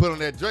thought she You put on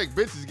that Drake,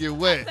 bitches get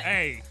wet.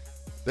 Hey,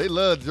 They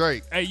love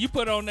Drake. hey, you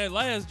put on that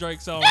last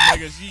Drake song,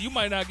 nigga. You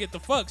might not get the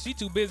fuck. She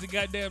too busy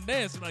goddamn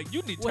dancing. Like,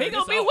 you need to Well, he turn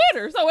gonna this be off.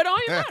 with her, so it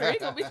don't even matter. He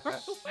gonna be with her.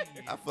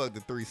 I fucked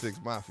the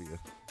 3-6 Mafia.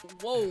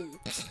 Whoa.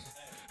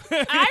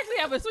 I actually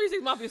have a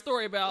 3-6 Mafia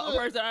story about a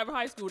person out of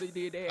high school that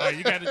did that. Hey,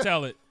 you got to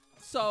tell it.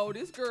 So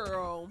this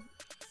girl,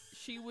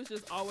 she was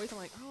just always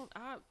like,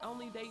 I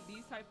only date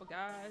these type of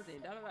guys,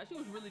 and da da da. She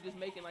was really just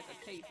making like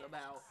a case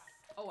about,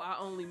 oh, I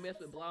only mess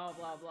with blah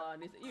blah blah,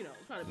 and this, you know,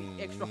 trying to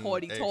be extra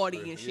hoity toity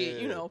extra, and shit,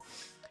 yeah. you know.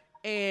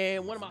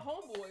 And one of my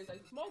homeboys I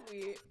used to smoke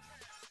with,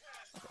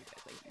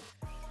 thank you.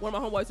 One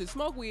of my homeboys I used to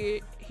smoke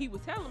with, he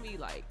was telling me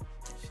like,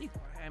 she's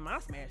behind my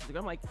smash.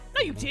 I'm like,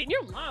 no, you didn't.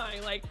 You're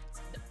lying. Like,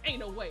 ain't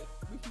no way.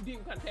 But you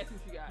didn't. What kind of tattoo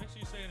she got? Make sure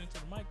you say it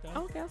into the mic,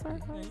 though. Okay, I'm sorry.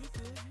 Yeah, you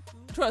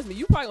good. Trust me,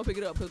 you probably gonna pick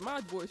it up because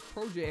my voice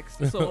projects.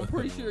 So I'm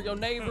pretty sure your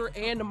neighbor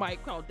and the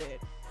mic caught that.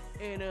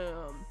 And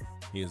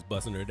He is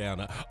busting her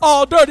down.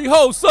 All dirty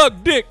hoes suck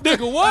dick,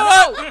 nigga.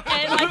 What? no,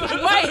 and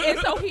like right, and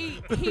so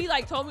he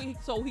like told me.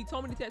 So he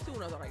told me the tattoo,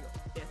 and I was like,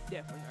 that's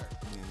definitely her.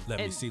 Let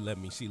me And-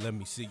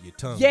 see your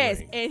tongue. Yes,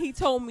 ring. and he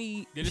told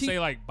me. Did it say,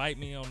 like, bite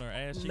me on her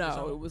ass cheek or No,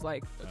 something? it was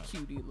like a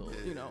cutie little,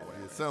 you know, Yeah,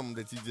 whatever. something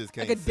that you just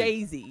can't Like a see.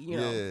 daisy, you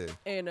know. Yeah.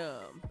 And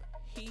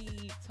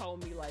he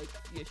told me like,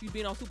 yeah, she's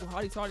being all super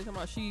hotty talking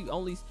about she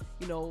only,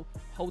 you know,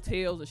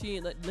 hotels, or she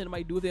ain't letting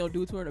anybody do what they don't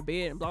do to her in the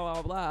bed and blah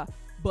blah blah.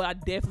 But I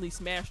definitely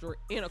smashed her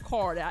in a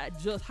car that I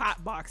just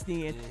hotboxed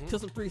in to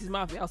some 3-6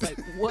 Mafia. I was like,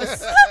 what?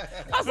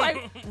 I was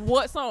like,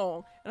 what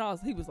song? And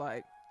he was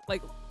like at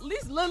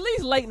least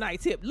late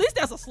night tip. At least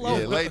that's a slow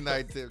Yeah, one. late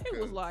night tip. He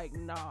girl. was like,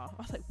 nah. I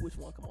was like, which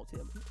one? Come on, tell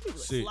me. He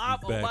was Sit like,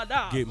 slop back, on my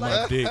dog. get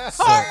Like, my dick I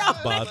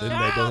sucked by was the like,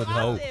 neighborhood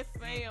I hoe. said,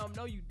 fam,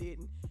 no, you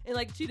didn't. And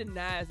like, she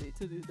denies it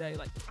to this day.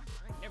 Like,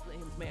 I ain't never let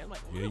him was mad. I'm like,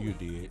 Yeah, really? you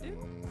did.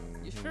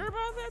 You sure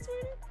about that,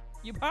 sweetie?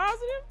 You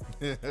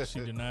positive? She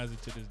denies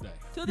it to this day.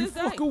 To You this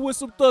day. fucking with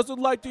some thugs that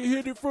like to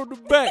hit it from the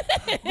back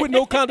with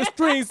no kind of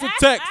strings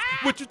attached.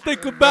 What you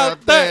think about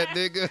that?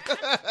 nigga.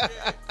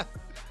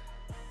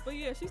 But But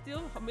yeah, she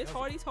still Miss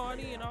Hardy's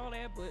Hardy and all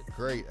that, but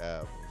Great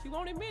album. she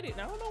won't admit it. And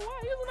I don't know why.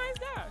 He was a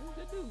nice guy. He was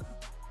a good dude.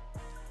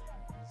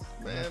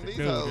 Man, these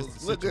Dude, hoes. it's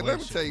the Look good. Let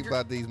me situation. tell you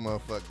about these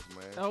motherfuckers,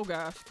 man. Oh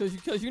gosh,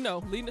 because you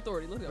know, leading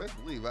authority. Look up. Best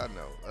believe I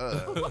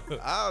know.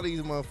 All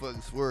these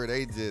motherfuckers swear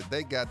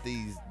they got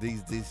these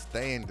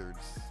standards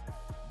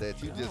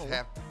that you just No.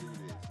 have to do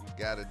this. You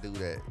gotta do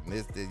that. And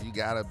this you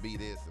gotta be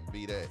this and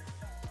be that.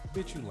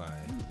 Bitch, you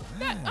lying.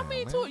 I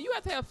mean, too, you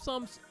have to have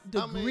some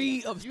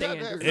degree of you have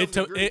to have standards.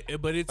 some degree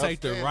But it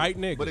take the standard, right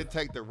nigga. But it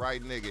take the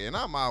right nigga. And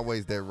I'm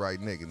always that right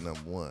nigga,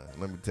 number one.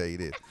 Let me tell you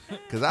this.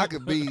 Because I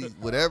could be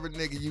whatever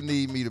nigga you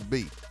need me to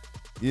be.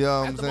 You know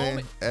what I'm the saying?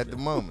 moment. At the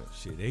moment.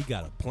 Shit, they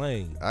got a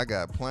plane. I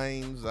got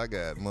planes. I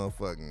got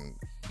motherfucking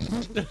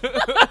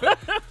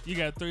You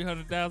got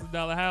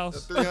 $300,000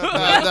 house. $300,000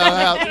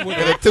 house with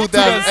a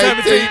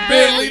 2018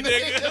 Bentley.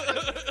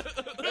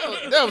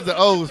 That was the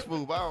old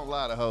spoof. I don't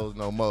lie to hoes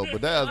no more.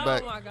 But that was Oh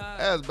back. my God.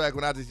 That was back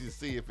when I just used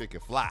to see if it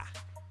could fly.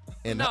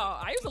 And No,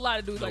 I used to lie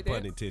to dudes No like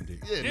pun that. intended.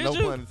 yeah, Did no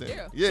you? pun intended.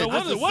 Yeah. Yeah. So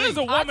just to what is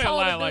see. a woman told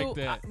lie the like dude-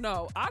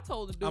 that? I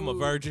told the dude. I'm a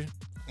virgin.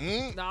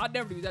 Mm? No, I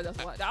never do that.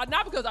 That's a lie.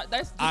 Not because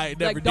that's I like,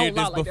 never don't did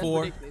lie this like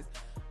before. That's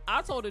ridiculous.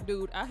 I told the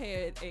dude I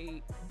had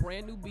a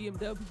brand new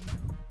BMW.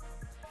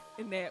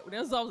 And that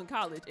was I was in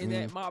college, and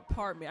that my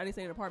apartment, I didn't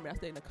stay in an apartment, I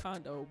stayed in a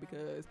condo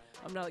because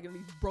I'm not like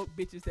these broke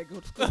bitches that go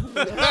to school.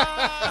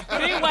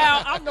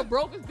 Meanwhile, I'm the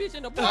brokest bitch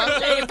in the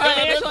apartment, and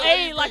financial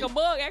aid like a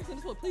bug asking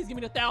this book, please give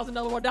me the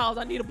 $1,000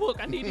 I need a book,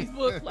 I need these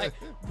books. Like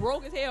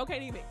broke as hell,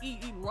 can't even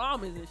eating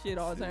ramens and shit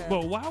all the time.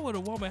 But why would a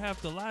woman have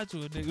to lie to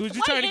a nigga? Was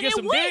you Wait, trying to and get it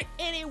some went, dick?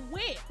 And it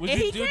went, Was and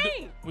you he do-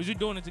 came. Was you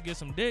doing it to get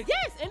some dick?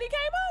 Yes, and he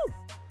came home.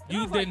 And I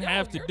You was like, didn't yo,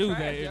 have to you're do trash,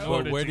 that in yo.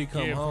 order But where'd to he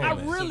come give home her I at?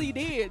 that. really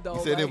did though. He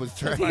said it like, was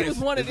trash. He was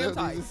one of Is them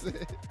that what types. you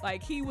said?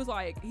 Like he was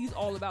like he's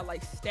all about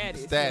like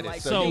status. Status, And,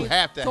 like, so you things.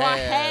 have to So I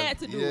have- had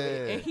to do it,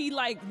 yeah. and he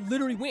like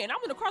literally went. And I'm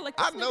in the car like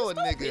this I know a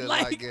stupid. nigga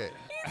like that.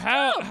 he's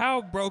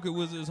How broke it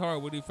was his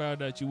heart when he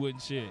found out you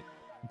wouldn't shit?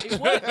 It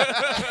wasn't,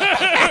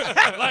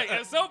 Like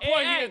at some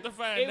point he had to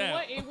find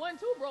out. it wasn't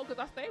too broke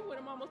because I stayed with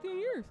him almost 10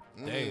 years.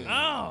 Mm.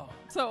 Oh,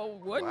 So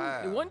it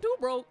Wow. wasn't too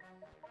broke.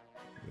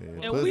 Yeah,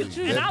 And we-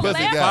 pussy. and That I pussy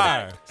laughed got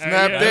Fire.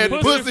 snap Yeah, that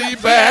pussy- pussy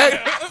back.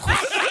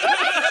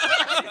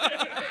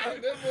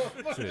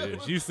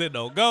 Shit, you sitting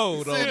on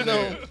gold on Sitting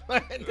there.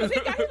 on- Because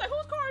he's like, whose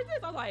car is this?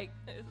 I was like,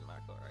 this is my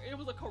car. It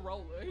was a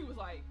Corolla. He was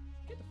like,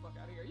 get the fuck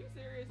out of here. Are you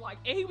serious? Like,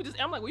 and he was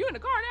just, I'm like, well, you in the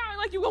car now?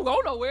 Like, you gonna go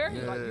nowhere?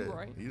 He's like, you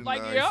right. He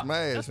Like, done yeah.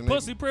 smashed, that's nigga.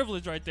 pussy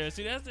privilege right there.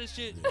 See, that's the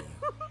shit.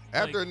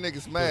 After a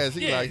nigga smash,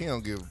 he Yeah. like he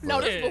don't give a fuck.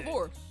 No, this Yeah. is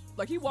before.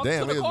 Like, he walked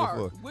Damn, to it the was car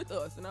before. with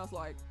us, and I was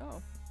like,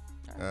 oh.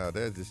 Oh,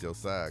 that's just your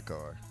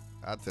sidecar.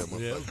 I tell my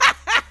Yeah.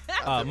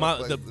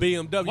 fuck. The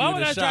BMW Why in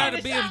would the I shop.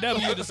 drive the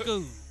BMW to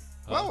school?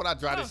 Why would I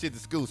drive this shit to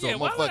school so Yeah,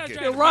 why would I motherfucker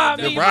drive To rob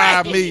to me,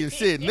 ride right? me and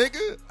shit,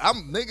 nigga?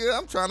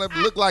 I'm trying to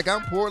look like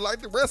I'm poor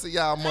like the rest of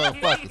y'all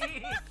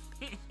motherfuckers.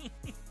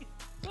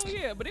 Oh,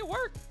 yeah, but it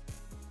worked.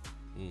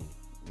 Mm.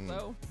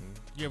 So,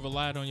 You ever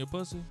lied on your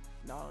pussy?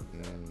 no, I don't do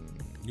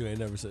that. You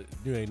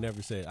ain't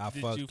never said I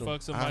Did fucked you him.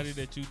 fuck somebody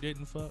that you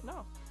didn't fuck?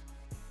 No.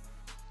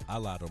 I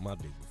lied on my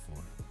dick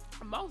before.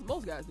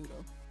 Most guys do,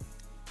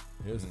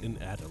 though. It was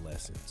in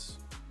adolescence.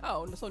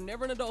 Oh, so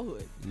never in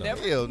adulthood. No.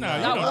 Never. Hell No, no.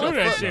 you Not don't do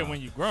that motherfucker. shit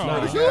when you grown.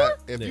 No, If you you- sure?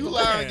 If you Nigga.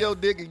 lie on Yeah. your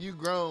dick and you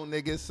grown,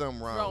 nigga, it's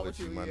something wrong with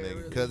you, my yeah, nigga.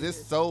 really Because is.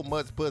 it's so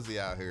much pussy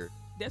out here.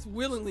 That's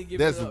willingly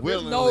giving That's it up.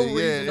 willingly, There's no reason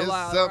yeah. to It's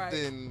lie.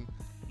 something.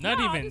 Not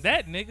No, even it's-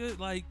 that, nigga.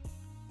 Like,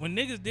 when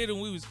niggas did it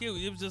when we was kids,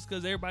 it was just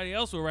because everybody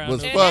else was around.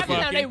 Was us And fucking. half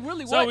the time they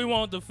really So we wasn't.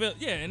 wanted to feel,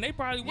 yeah, and they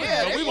probably wasn't.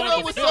 Yeah, but and we you wanted know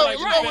to what's feel so like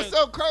you we know felt- what's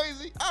so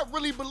crazy? I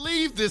really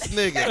believed this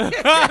nigga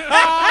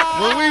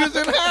when we was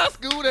in high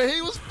school that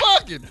he was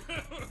fucking.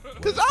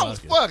 Cause I was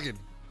fucking.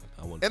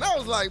 I wasn't And I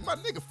was fucking like, my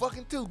nigga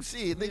fucking too.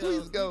 Shit, nigga, we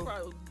used to You go.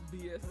 probably was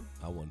BSing. nothing.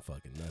 I wasn't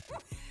fucking nothing.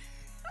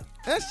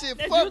 That shit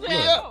That's fucked usually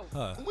me how it up.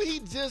 goes. Huh. He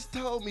just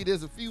told me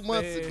this a few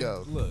months Man,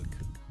 ago. Look.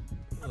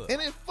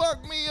 And it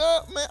fucked me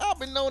up, man. I've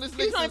been knowing this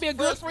nigga He's trying to be a since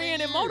good freshman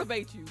friend and year.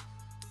 motivate you.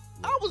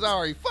 I was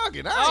already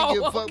fucking. I Oh, didn't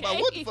give a fuck about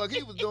what the okay. fuck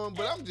he was doing,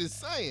 but I'm just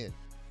saying.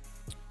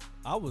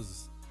 I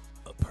was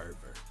a pervert.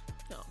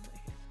 Oh,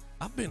 man.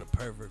 I've been a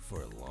pervert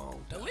for a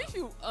long time. At least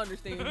you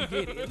understand you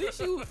get it. At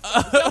least you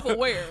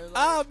self-aware. Like,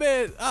 Ah,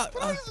 man. But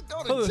I used to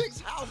go to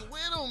Chick's house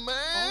with him,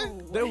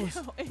 man. oh, there wow.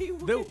 was- He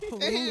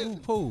was-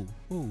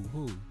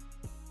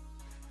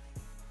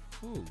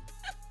 Who?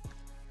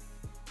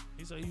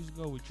 He said he used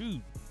to go with you,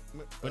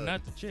 but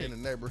not the chick. In the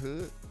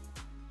neighborhood.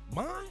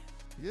 Mine?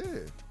 Yeah.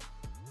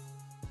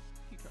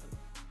 He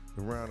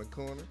trying Around the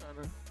corner.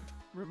 to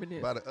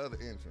reminisce. By the other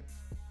entrance.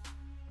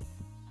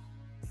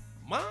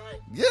 Mine?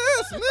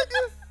 Yes,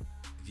 nigga.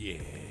 Yeah.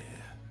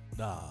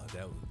 Nah,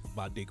 that was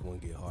my dick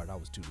wouldn't get hard. I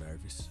was too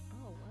nervous.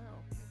 Oh, wow.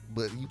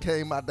 But you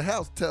came out the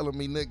house telling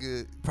me,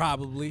 nigga,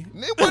 Probably.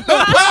 it wasn't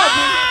no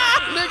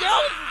problem.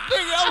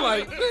 I'm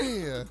like,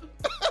 damn.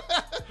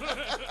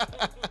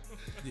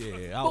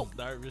 Yeah, I was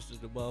nervous as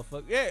the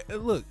motherfucker. Yeah,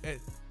 and look,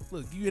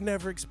 you ain't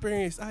never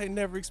experienced. I ain't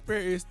never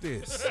experienced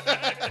this. Nah,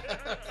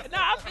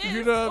 I feel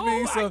You know what I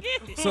mean? Ooh, I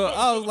get it. So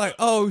I was like,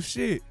 oh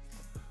shit.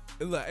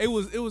 Like, it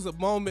was a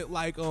moment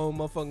like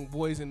motherfucking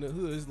Boys in the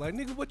Hood. It's like,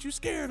 nigga, what you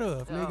scared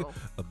of, nigga? Oh.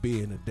 Of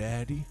being a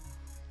daddy.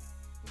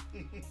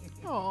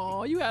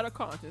 Oh, you had a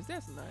conscience.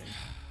 That's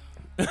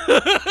nice.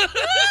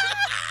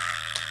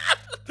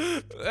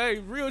 Hey,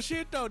 real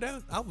shit though.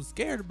 I was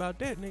scared about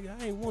that, nigga.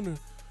 I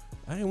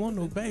ain't want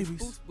no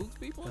babies. Boots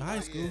people. In high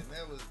school. Yeah,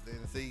 that was,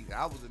 see,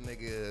 I was a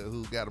nigga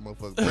who got a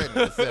motherfucker pregnant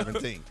at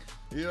 17.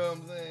 You know what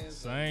I'm saying?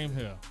 Same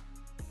here.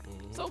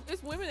 So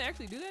it's women that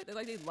actually do that?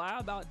 They lie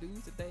about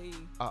dudes that they.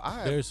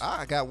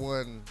 I got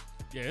one.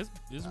 Yeah,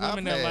 it's I've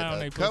women that lie on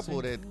had their a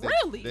couple pussy.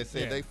 Really? that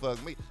said Yeah. they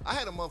fucked me. I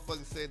had a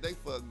motherfucker said they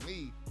fucked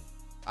me.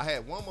 I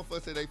had one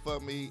motherfucker say they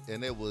fucked me,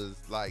 and it was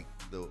like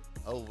the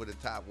over the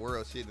top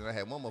world shit. And I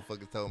had one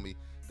motherfucker told me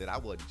that I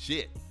wasn't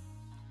shit,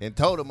 and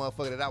told a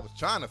motherfucker that I was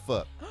trying to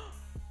fuck.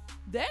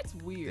 That's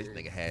weird. This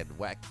nigga had the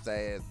wackest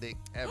ass dick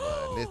ever,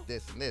 and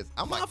this and this.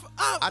 I'm like,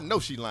 I I know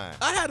she lying.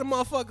 had a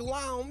motherfucker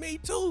lie on me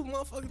too.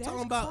 Motherfucker That's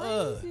talking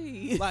about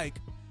crazy. like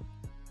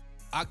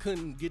I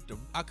couldn't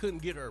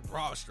get her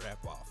bra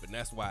strap off, and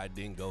that's why it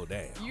didn't go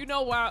down. You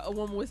know why a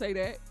woman would say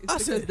that? It's I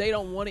because said- they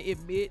don't want to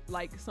admit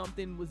like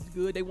something was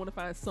good. They want to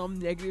find some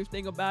negative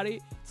thing about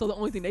it. So the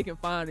only thing they can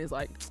find is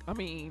like, I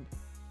mean,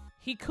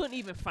 he couldn't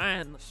even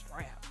find the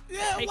strap.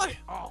 Yeah, Take like it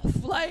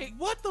off. Like,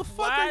 what the fuck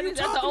why are you is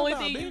that talking the only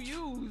about, thing bitch?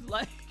 you use?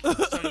 Like,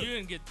 So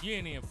you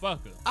didn't even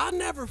fuck her.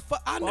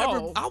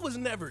 Whoa. I was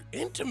never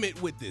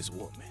intimate with this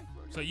woman.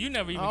 So you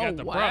never even Oh, got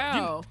the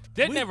wow.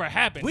 That We- never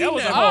happened. We That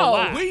was never, a whole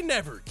lie. we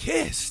never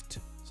kissed.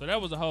 So that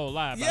was a whole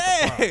lie about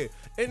the bra. Yeah,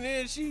 and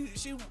then she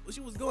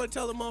was going to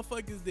tell the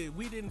motherfuckers that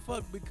we didn't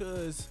fuck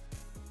because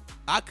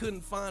I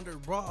couldn't find her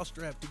bra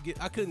strap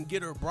I couldn't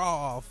get her bra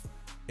off,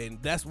 and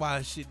that's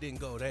why shit didn't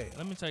go down.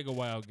 Let me take a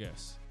wild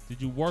guess.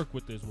 Did you work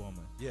with this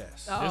woman?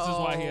 Yes. Oh. This is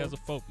why he has a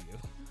phobia.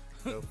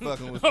 So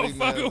fucking with I'm females,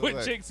 fucking with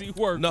what? chicks he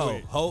worked No,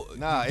 with.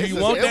 Nah, do it's you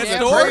a, want it's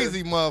that a story?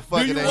 crazy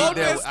motherfucker Do you that want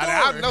he that dealt.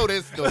 I story? know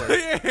this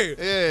story.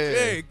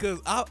 yeah, because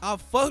I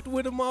fucked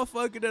with a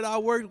motherfucker that I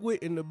worked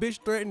with, and the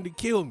bitch threatened to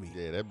kill me.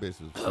 Yeah, that bitch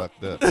was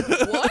fucked up.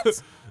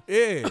 what?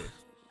 Yeah,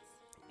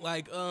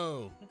 like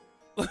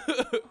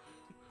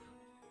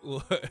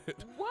what?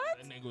 What?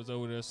 That nigga was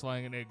over there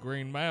slanging that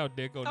green mile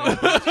dick on Oh,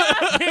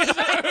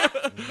 that.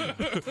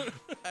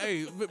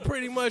 Hey, but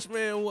pretty much,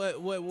 man, what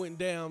went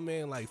down,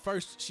 man? Like,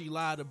 first she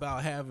lied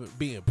about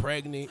being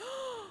pregnant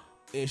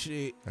and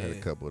shit. I had a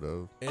and- couple of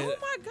those. and- Oh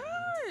my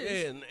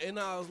gosh. And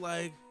I was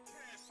like,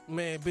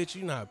 man, bitch,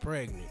 you not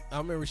pregnant. I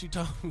remember she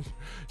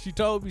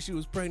told me she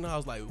was pregnant. I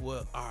was like,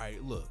 well, all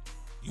right, look,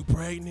 you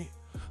pregnant?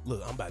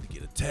 Look, I'm about to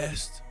get a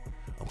test.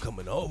 I'm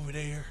coming over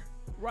there,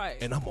 Right.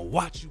 and I'm gonna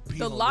watch you pee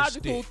The on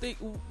logical this stick.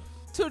 thing,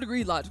 to a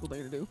degree, logical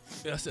thing to do.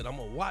 I said, I'm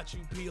gonna watch you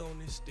pee on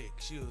this stick.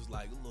 She was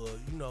like, look,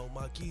 you know,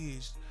 my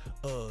kids,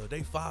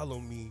 they follow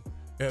me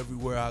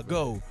everywhere I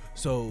go.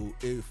 So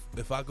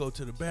if I go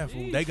to the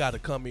bathroom, they gotta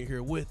come in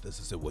here with us.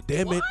 I said, well,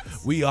 damn it,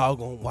 we all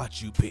gonna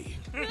watch you pee.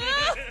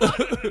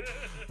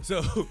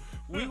 So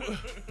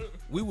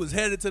we was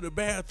headed to the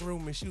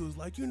bathroom, and she was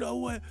like, you know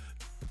what?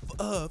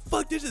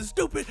 Fuck, this is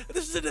stupid.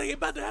 This is ain't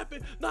about to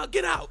happen. Nah,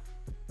 get out.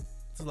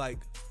 It's like,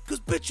 cause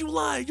bitch, you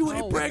lying. You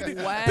ain't Oh, pregnant.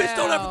 wow. Bitch,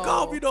 don't ever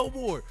call me no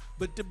more.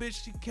 But the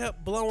bitch, she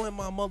kept blowing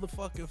my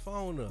motherfucking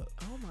phone up.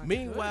 Oh my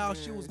Meanwhile,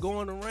 she was goodness.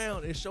 going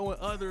around and showing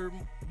other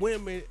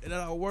women that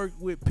I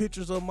worked with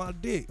pictures of my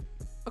dick.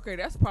 Okay,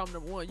 that's problem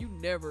number one. You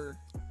never,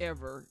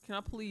 ever, can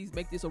I please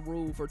make this a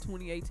rule for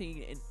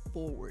 2018 and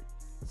forward?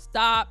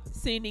 Stop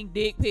sending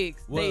dick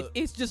pics. Well,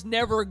 It's just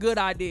never a good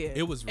idea.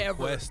 It was ever.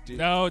 requested.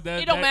 No, It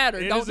don't matter.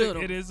 it Don't is do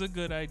them. It is a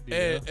good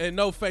idea. And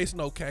no face,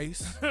 no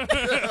case. You know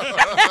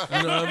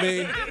what I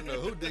mean? I don't know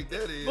who dick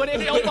that is. But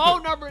if your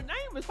phone number and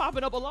name is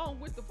popping up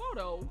along with the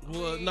photo, I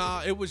Well, mean,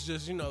 nah, it was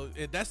just, you know,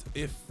 that's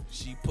if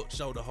she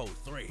showed the whole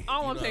thread.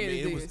 All You I'm know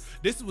saying what I mean? is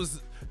This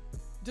was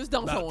just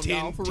don't show about them,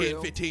 y'all, for 10,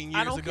 real. 15 I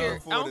years don't ago. care.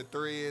 Before the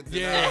threads and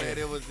Yeah. all that,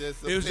 it was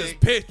just a It was pic. just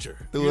picture.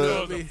 Through You a- know It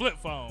what was I a mean? flip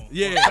phone.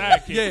 Yeah,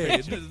 Sidekick yeah,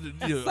 picture.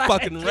 the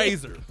fucking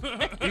razor.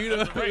 You know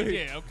what I Right, mean?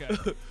 yeah,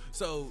 okay.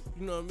 So,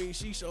 you know what I mean?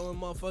 She showing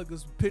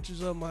motherfuckers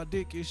pictures of my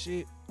dick and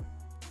shit.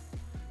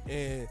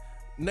 And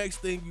next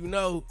thing you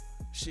know,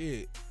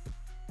 shit.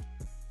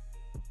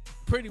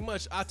 Pretty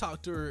much I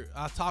talked to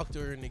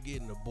her into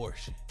getting an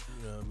abortion.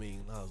 You know what I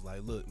mean? I was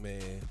like, look,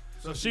 man.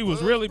 So she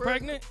was really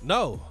pregnant?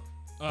 No.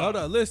 Hold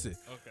on, listen.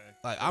 Okay.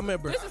 Like I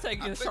remember This is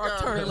taking I a think sharp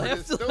I turn remember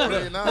left. this story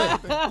and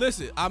everything.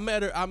 listen, I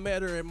met her at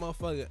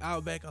motherfucking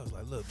Outback. I was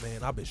like, look,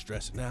 man, I've been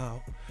stressing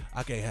out.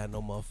 I can't have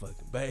no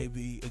motherfucking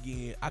baby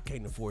again. I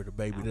can't afford the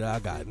baby that I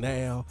got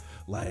now.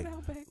 Like,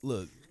 Outback.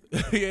 look,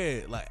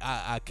 yeah, like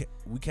I can't,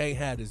 we can't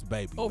have this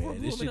baby, Over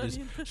man. This shit blooming is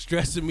onion.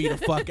 stressing me the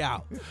fuck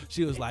out.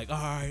 She was like, all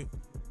right.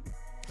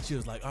 She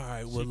was like, all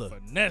right, well, She look.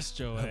 finessed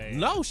your ass.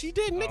 No, she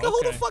didn't, nigga. Oh,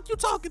 Who the okay. fuck you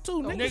talking to,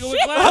 nigga? Nigga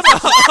with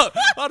glasses.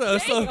 Hold on.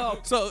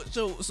 Damn.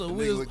 So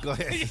we Nigga was, with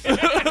glasses.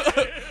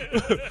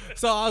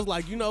 so I was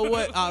like, you know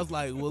what? I was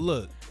like, well,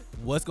 look,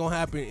 what's gonna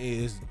happen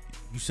is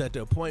you set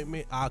the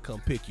appointment. I'll come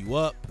pick you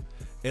up,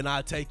 and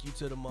I'll take you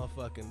to the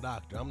motherfucking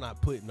doctor. I'm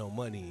not putting no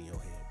money in your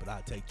hand, but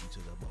I'll take you to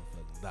the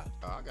motherfucking doctor.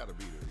 Oh, I gotta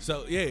be there.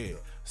 So yeah,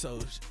 so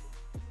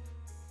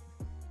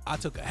I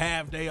took a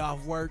half day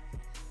off work,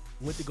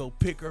 went to go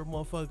pick her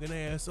motherfucking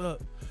ass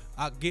up.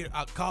 I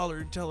call her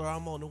and tell her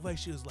I'm on the way.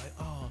 She was like,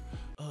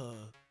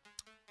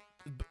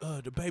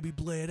 the baby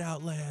bled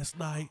out last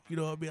night. You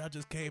know what I mean? I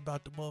just came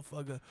out the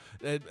motherfucker.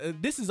 And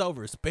this is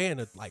over a span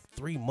of like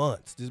 3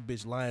 months. This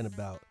bitch lying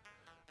about,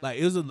 like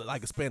it was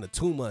like a span of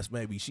 2 months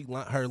maybe.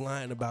 Her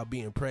lying about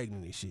being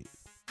pregnant and shit.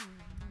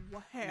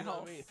 Wow. You know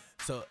what I mean?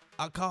 So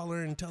I call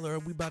her and tell her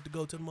we about to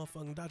go to the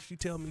motherfucking doctor. She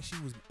tell me she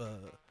was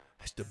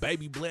the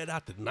baby bled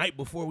out the night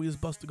before we was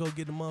supposed to go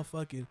get the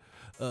motherfucking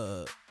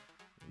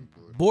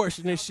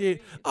abortion and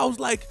shit. I was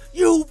like,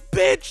 you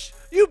bitch,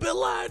 you been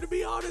lying to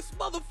me all this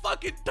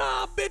motherfucking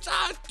time, bitch.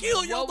 I'll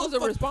kill you. What was her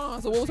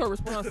response? Or what was her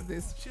response to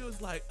this? She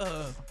was like,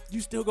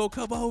 you still gonna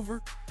come over?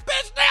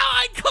 Bitch, now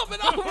I ain't coming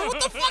over.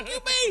 What the fuck you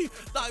mean?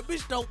 Like,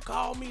 bitch, don't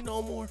call me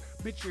no more.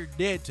 Bitch, you're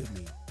dead to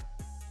me.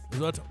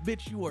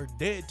 Bitch, you are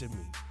dead to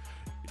me.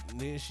 And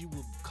then she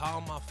would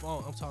call my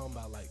phone. I'm talking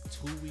about like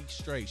 2 weeks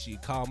straight.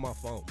 She'd call my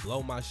phone,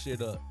 blow my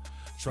shit up,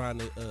 trying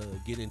to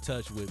get in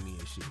touch with me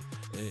and shit.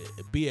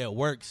 Be at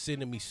work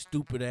sending me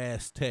stupid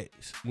ass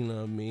texts. You know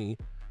what I mean?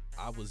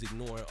 I was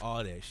ignoring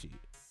all that shit.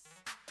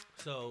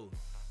 So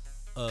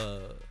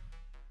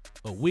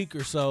a week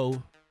or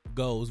so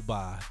goes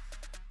by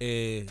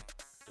and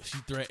she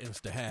threatens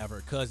to have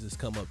her cousins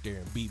come up there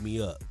and beat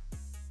me up.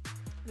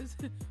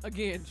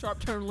 Again, sharp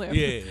turn left.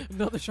 Yeah.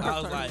 Another sharp turn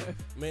I was like,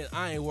 left. man,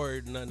 I ain't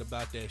worried nothing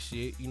about that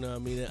shit. You know what I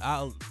mean?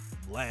 I'll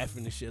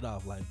laughing the shit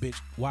off like, bitch,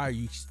 why are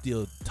you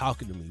still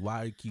talking to me?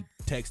 Why do you keep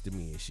texting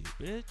me and shit?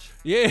 Bitch.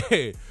 Yeah.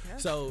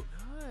 That's So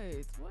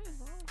nuts. What is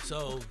wrong with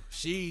so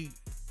she's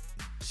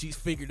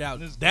figured out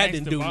This that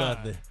didn't do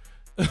gangsta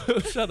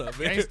nothing. Shut up,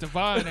 man. Gangsta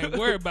Vine ain't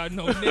worried about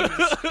no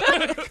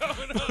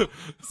niggas.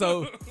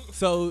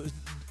 So,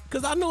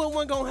 cause I knew it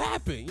wasn't gonna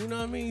happen, you know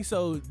what I mean?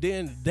 So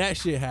then that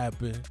shit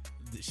happened.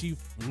 She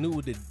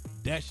knew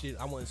that shit,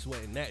 I wasn't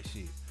sweating that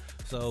shit.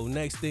 So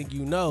next thing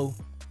you know,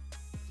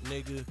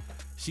 nigga,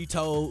 she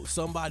told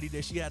somebody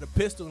that she had a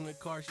pistol in the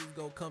car. She was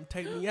gonna come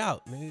take me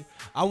out, nigga.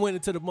 I went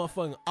into the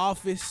motherfucking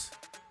office,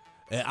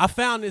 and I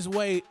found this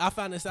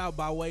out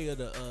by way of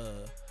the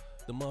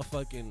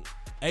motherfucking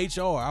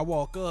HR. I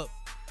walk up,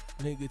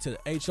 nigga, to the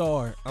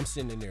HR. I'm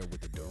sitting in there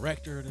with the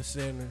director of the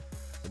center,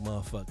 the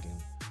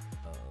motherfucking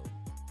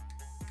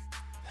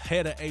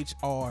head of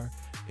HR,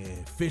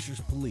 and Fisher's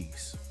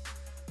Police,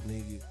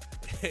 nigga.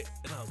 And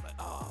I was like,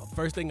 oh,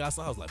 first thing I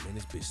saw, I was like, man,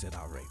 this bitch said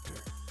I raped her.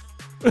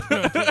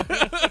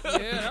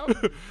 Yeah,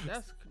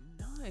 that's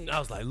nice. I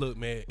was like, look,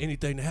 man,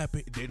 anything that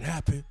happened, it didn't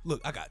happen.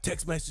 Look, I got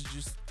text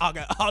messages. I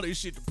got all this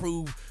shit to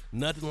prove.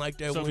 Nothing like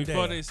that So went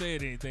before down. they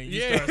said anything, you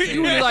Yeah. start saying,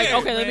 You were that like, shit,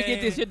 okay, let me get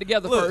man. this shit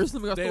together Look, first.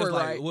 Let me get they the was story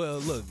like, right. well,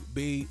 look,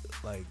 B,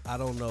 like, I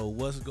don't know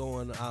what's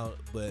going on,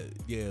 but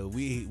yeah,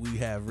 we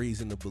have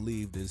reason to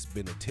believe it's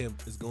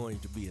going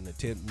to be an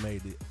attempt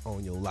made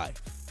on your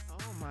life.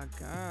 Oh my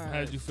god.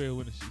 How'd you feel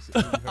when she said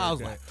you heard I was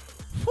that? like,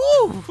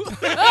 whew.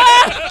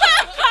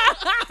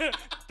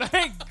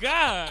 Thank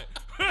God.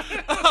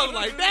 I was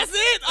like, that's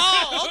it?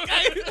 Oh,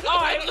 okay. All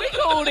right, we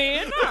cool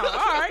then. No, all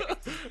right.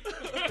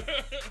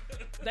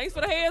 Thanks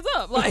for the heads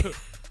up. Like,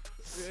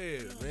 Yeah,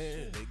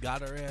 man, they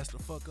got her ass the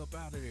fuck up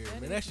out of there,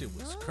 That man. That is shit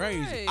was nice.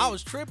 crazy. I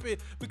was tripping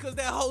because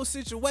that whole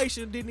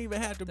situation didn't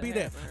even have to be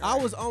that. happened, I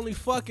right. was only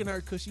fucking her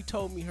because she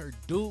told me her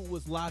dude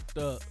was locked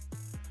up.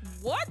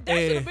 what? That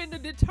should have been the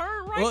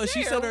deterrent right Well, there.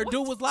 she said her What?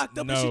 dude was locked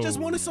up and she just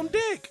No. wanted some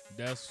dick.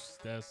 That's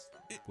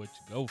what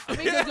you go for. I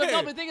mean,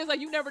 the thing is,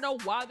 like, you never know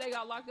why they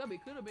got locked up.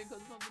 It could have been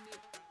because of something that.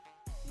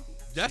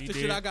 That's She the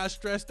did. shit I got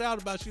stressed out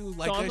about. She was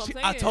like So that that's shit.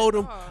 what I'm I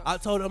saying.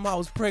 told him I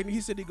was pregnant.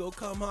 He said he gonna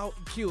come out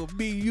and kill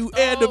me, you,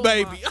 and the Oh,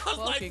 baby. my I was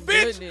like, fucking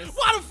bitch, goodness.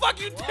 why the fuck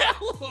you What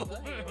tell the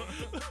him?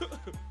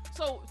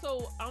 hell?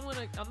 So I'm not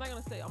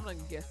gonna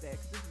guess that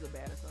because this is a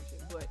bad assumption,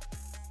 but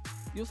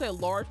you'll say a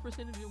large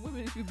percentage of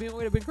women that you've been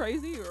with have been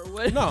crazy or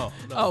what? No,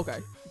 Oh, okay.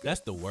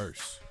 that's the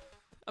worst.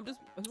 I just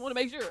want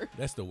to make sure.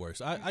 That's the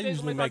worst. I said usually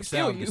somebody make tried to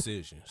kill sound you.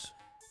 decisions.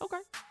 Okay.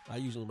 I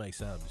usually make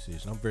sound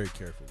decisions. I'm very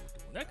careful with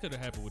them. That could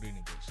have happened with any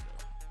bitch though.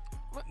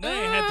 They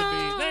ain't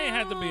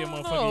had to be a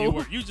motherfucker you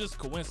work. You just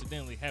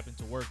coincidentally happened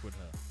to work with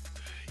her.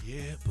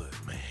 Yeah, but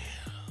man,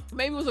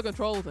 Maybe it was a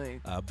control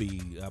thing, I'll be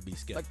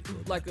skeptical.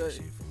 like about that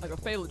shit from a that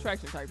fatal point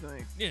attraction type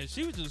thing. Yeah,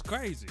 she was just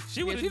crazy.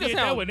 She would she have just did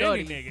that sound with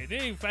nutty. any nigga.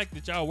 It ain't the fact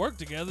that y'all work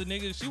together,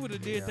 nigga. She would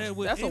have did that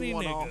with That's a any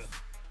one-off.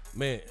 nigga.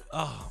 Man,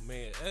 oh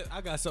man,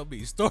 I got so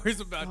many stories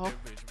about Oh.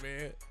 that bitch,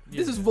 man.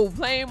 This is the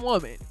same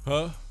woman,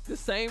 Huh? the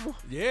same one.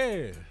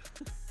 Yeah.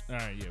 All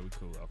right, yeah, we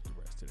cool off the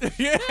rest of this.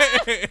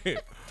 Yeah.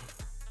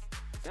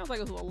 Sounds like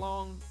it was a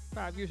long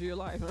 5 years of your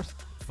life.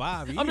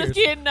 5 years. I'm just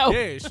kidding, no.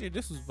 Yeah, shit.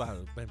 This was about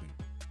maybe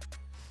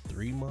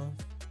 3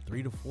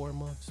 to 4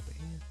 months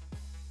span.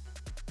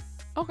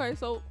 Okay,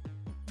 so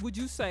would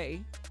you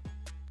say,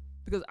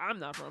 because I'm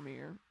not from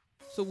here,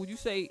 so would you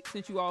say,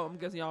 since I'm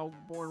guessing y'all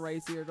born and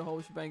raised here, the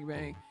whole shebang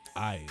bang.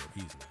 I am.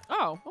 He's not.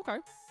 Oh, okay.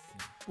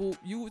 Well,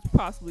 you would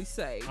possibly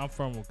say, I'm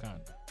from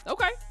Wakanda.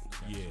 okay,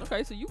 Yeah.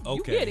 okay, so you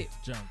Okay. get it.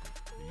 Jungle.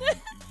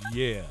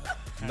 Yeah.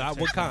 Not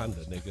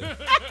Wakanda, nigga.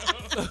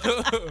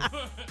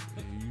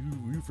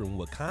 you You from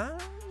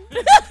Wakanda?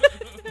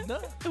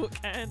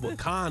 What kind of?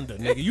 Wakanda,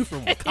 nigga. You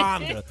from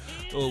Wakanda.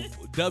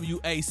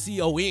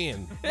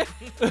 WACON.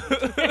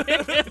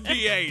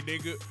 DA,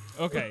 nigga.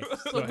 Okay.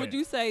 So would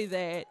you say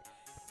that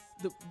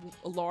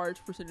a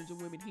large percentage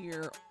of women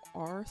here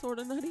are sort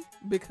of nutty?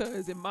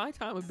 Because in my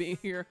time of being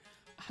here,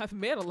 I've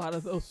met a lot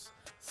of those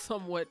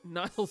somewhat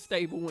not so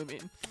stable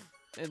women,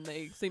 and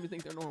they seem to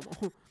think they're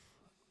normal.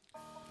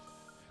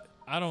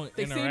 I don't.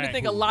 They seem to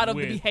think a lot of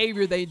the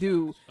behavior they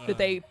do that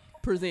they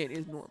present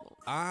is normal.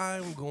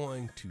 I'm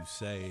going to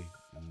say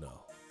no.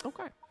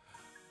 Okay.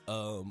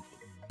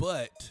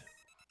 But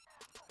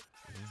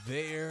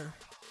there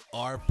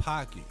are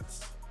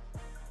pockets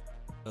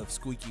of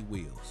squeaky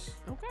wheels.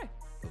 Okay.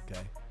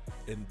 Okay.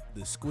 And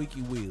the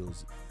squeaky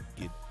wheels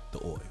get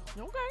the oil.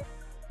 Okay.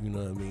 You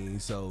know what I mean?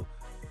 So,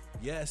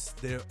 yes,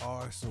 there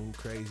are some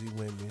crazy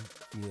women,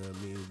 you know what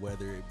I mean?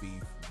 Whether you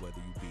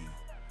be,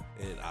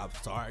 and I'm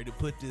sorry to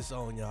put this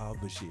on y'all,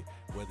 but shit,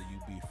 whether you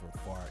be from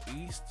far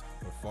east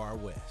or far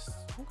west,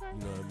 Okay.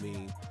 you know what I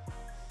mean?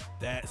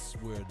 That's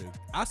where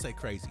I say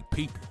crazy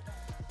people.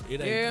 It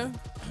ain't.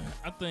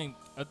 Yeah.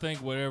 I think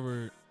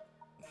whatever.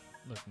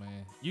 Look,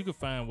 man, you can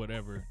find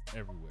whatever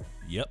everywhere.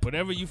 Yep.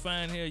 Whatever you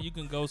find here, you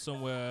can go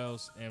somewhere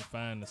else and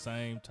find the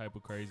same type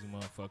of crazy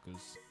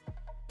motherfuckers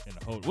in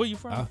the whole. Where you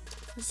from?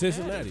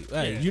 Cincinnati.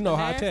 Hey, Yeah. you know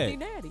high Nasty tag.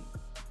 Natty.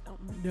 I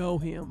don't know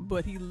him,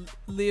 but he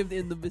lived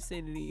in the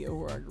vicinity of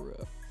where I grew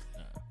up.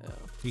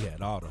 He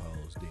had all the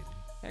hoes, didn't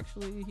he?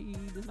 Actually, he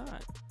does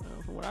not.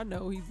 From what I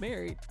know, he's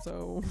married.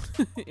 So,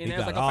 and He that's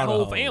got like all a the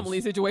whole hoes.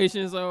 family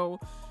situation. So,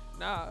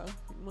 nah,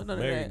 none of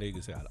Married that.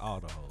 niggas got all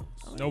the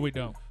hoes. No, we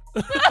don't.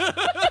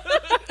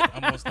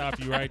 I'm gonna stop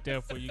you right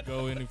there before you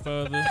go any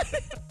further.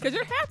 Because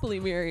you're happily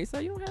married, so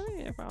you don't have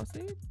any info.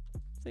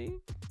 See?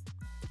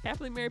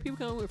 Happily married people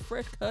come with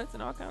fresh cuts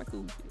and all kind of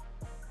cool shit.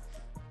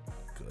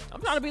 Good.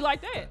 I'm trying to be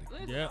like that.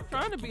 Listen, Yeah. I'm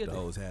trying to be Keep a the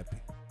hoes happy.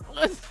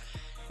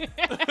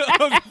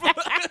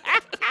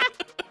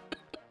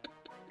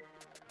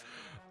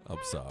 I'm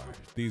sorry.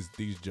 These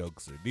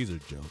jokes are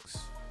jokes.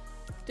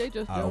 They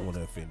just I don't don't. want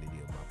to offend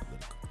any of my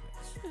political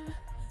friends.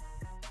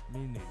 Me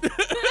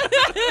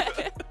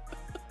neither.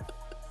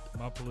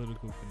 My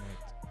political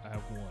connect. I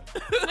have one.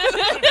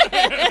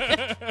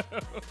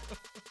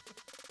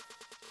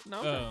 No,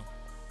 okay.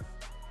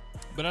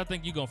 But I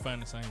think you're gonna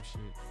find the same shit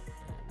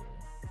everywhere.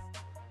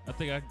 I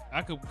think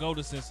I could go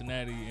to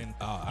Cincinnati and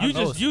I you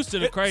know just used to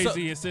the it- crazy so-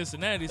 in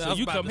Cincinnati, I so was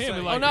you about come to here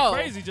and be say. like Oh, no. the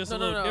crazy just No, a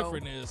no, little no.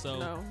 different is so.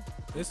 No.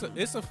 It's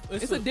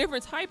It's a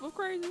different type of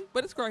crazy,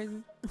 but it's crazy.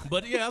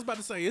 But yeah, I was about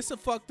to say it's a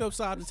fucked up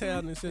side of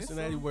town in It's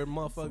Cincinnati some- where some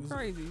motherfuckers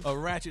crazy. a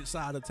ratchet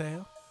side of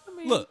town. I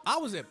mean, Look, I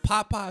was at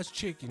Popeye's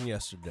Chicken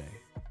yesterday,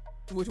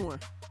 which one?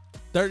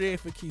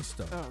 38th and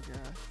Keystone, Oh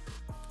god.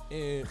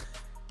 and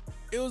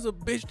it was a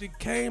bitch that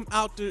came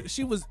out there.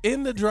 She was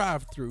in the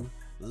drive-thru,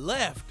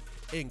 left,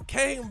 and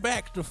came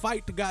back to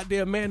fight the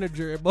goddamn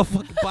manager at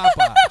motherfucking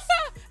Popeyes.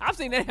 I've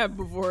seen that happen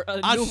before.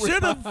 I numerous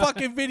should have times.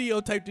 fucking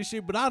videotaped this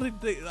shit, but I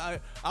didn't think.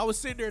 I was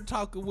sitting there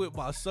talking with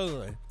my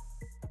son,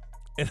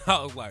 and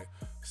I was like,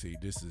 "See,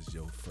 this is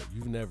your.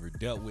 You've never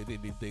dealt with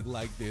anything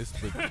like this,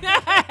 but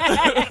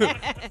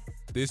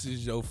this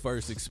is your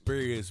first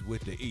experience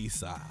with the East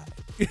Side."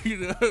 You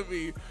know what I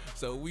mean?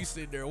 So we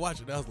sitting there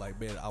watching. I was like,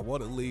 "Man, I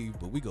want to leave,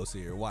 but we go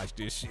sit here and watch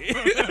this shit."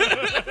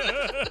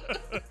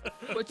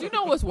 But you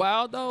know what's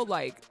wild though?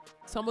 Like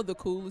some of the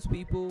coolest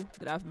people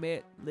that I've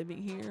met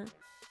living here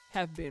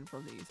have been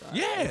from the East Side.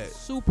 Yeah. Like,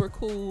 super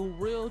cool,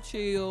 real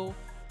chill,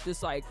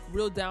 just like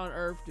real down to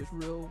earth, just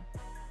real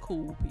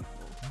cool people.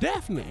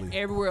 Definitely.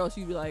 Everywhere else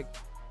you'd be like,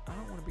 I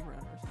don't want to be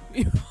around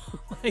those people.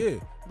 Like, Yeah.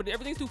 But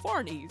everything's too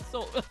far in the East,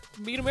 so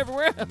meet them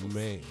everywhere else.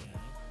 Man,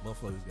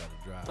 motherfuckers got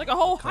to drive Like a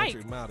whole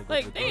country hike. mile to go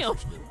Like to the damn,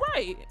 grocery store.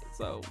 right?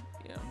 So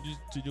yeah,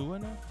 To do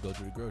what now? Go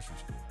to the grocery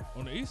store.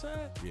 On the east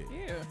side? Yeah.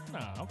 yeah.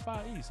 Nah, I'm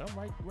far east. I'm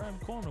right around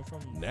the corner from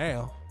you.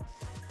 Now,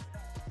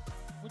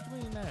 What you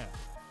mean now?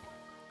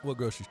 what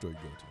grocery store you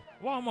go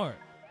to? Walmart.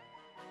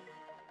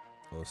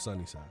 Or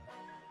Sunnyside?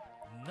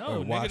 No, Or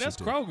nigga,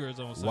 that's Washington. Kroger's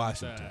on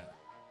Washington. Sunnyside.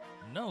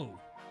 No.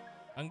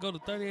 I can go to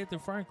 38th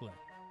and Franklin.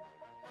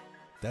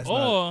 That's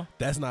Or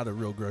that's not a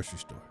real grocery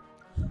store.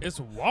 it's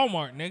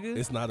Walmart, nigga.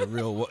 It's not a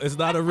real. It's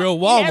not a real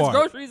It has Walmart.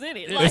 groceries in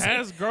it. It Like,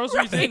 has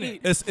groceries in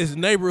it. It's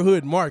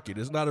neighborhood market.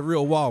 It's not a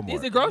real Walmart.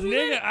 is it groceries in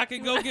Nigga, it? I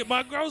can go get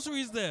my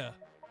groceries there.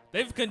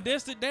 They've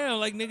condensed it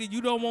down. Like, nigga,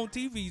 you don't want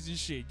TVs and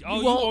shit. All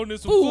you want want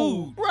is some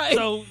food, food. right.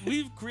 So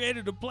we've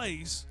created a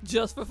place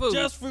Just for food.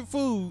 just for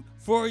food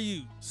for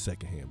you.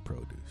 Secondhand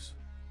produce.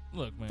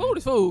 Look, man. food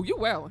is food. You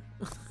wowing.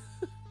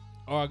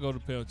 Or I go to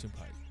Pelton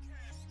Pike.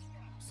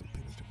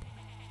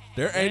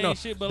 There ain't no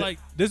shit, but like,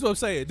 This is what I'm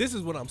saying. This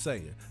is what I'm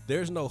saying.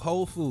 There's no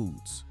Whole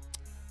Foods.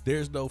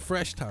 There's no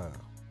Fresh Time.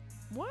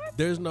 What?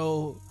 There's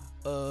no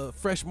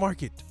Fresh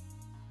Market.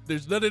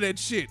 There's none of that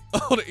shit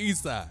on the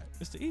east side.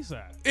 it's the east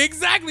side.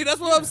 Exactly. That's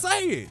what I'm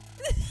saying.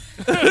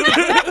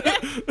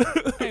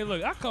 Hey,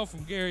 look, I come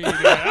from Gary,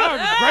 Indiana.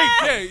 I'm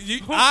great. Yeah,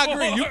 I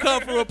agree. You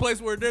come from a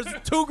place where there's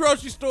 2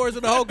 grocery stores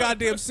in the whole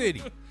goddamn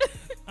city.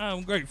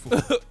 I'm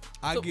grateful.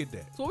 I get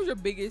that. So what was your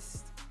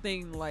biggest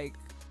thing like,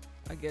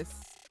 I guess,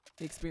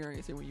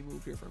 experiencing when you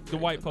moved here from The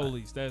white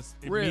police. That's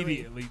Really?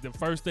 immediately the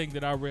first thing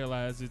that I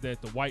realized is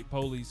that the white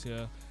police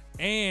here,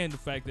 and the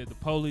fact that the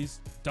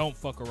police don't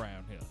fuck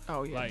around here.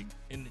 Oh yeah. Like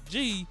in the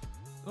G,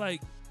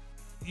 like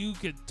you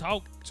could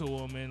talk to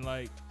them and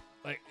like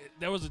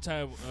there was a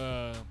time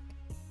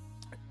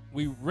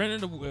we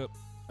rented a whip.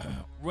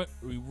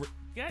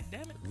 God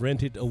damn it.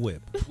 Rented a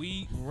whip.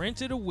 We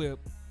rented a whip,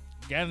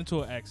 got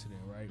into an accident,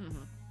 right?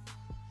 Mhm.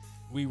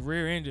 We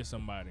rear-ended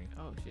somebody,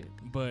 Oh shit.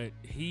 but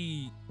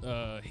he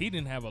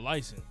didn't have a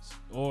license,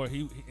 or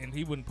he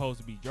wasn't supposed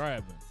to be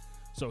driving,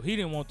 so he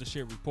didn't want the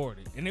shit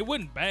reported. And it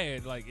wasn't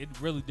bad, like it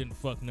really didn't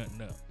fuck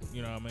nothing up.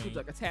 You know what I mean? It was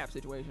like a tap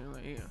situation.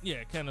 Like, yeah.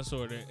 Yeah, kind of,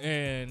 sort of.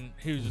 And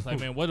he was just like,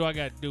 man, what do I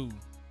got to do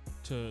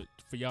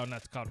for y'all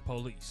not to call the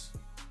police?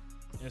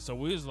 And so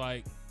we was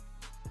like,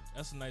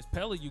 that's a nice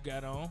pelly you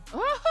got on.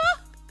 Uh-huh.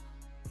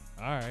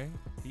 All right.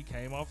 He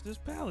came off this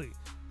pelly.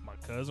 My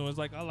cousin was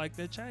like, I like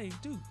that chain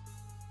too.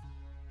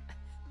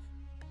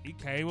 He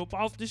came up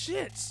off the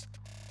shits.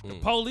 The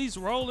police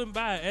rolling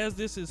by as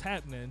this is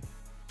happening.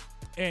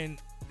 And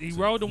he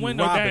rolled the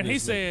window down. He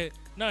said,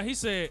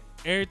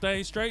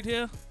 everything straight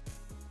here?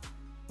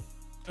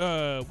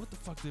 What the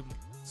fuck did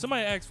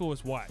somebody asked for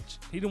his watch?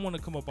 He didn't want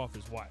to come up off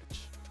his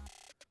watch.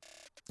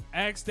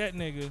 Asked that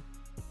nigga,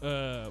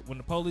 when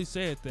the police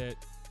said that,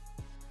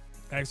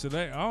 asked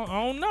that, I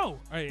don't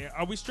know. Hey,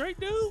 are we straight,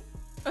 dude?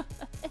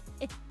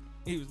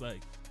 He was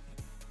like,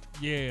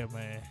 yeah,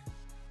 man.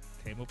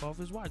 Came up off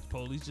his watch.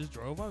 Police just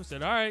drove up and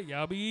said, all right,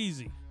 y'all be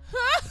easy.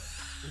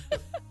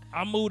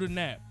 I moved a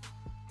nap.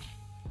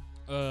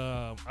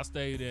 I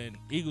stayed in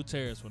Eagle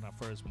Terrace when I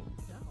first moved.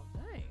 Oh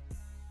dang.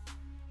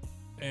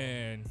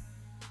 And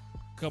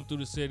come through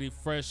the city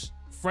fresh,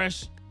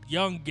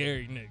 young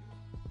Gary nigga.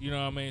 You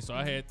know what I mean? So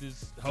I had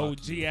this whole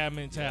GI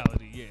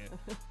mentality.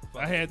 Yeah.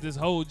 I had this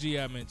whole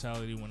GI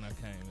mentality when I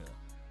came here.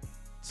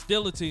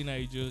 Still a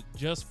teenager,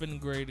 just finna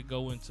grade to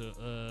go into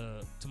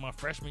to my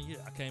freshman year.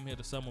 I came here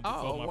the summer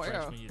before my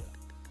freshman year.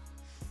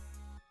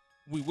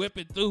 We whip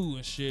it through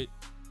and shit.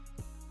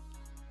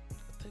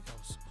 I think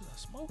was I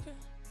smoking?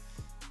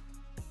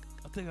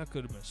 I think I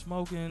could have been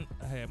smoking.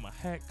 I had my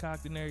hat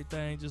cocked and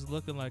everything, just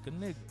looking like a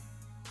nigga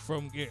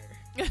from Gary.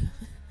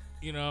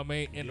 You know what I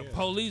mean? And the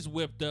police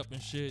whipped up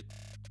and shit,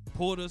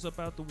 pulled us up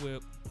out the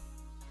whip.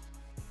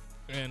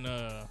 And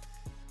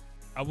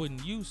I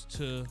wasn't used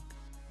to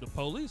the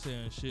police here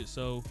and shit,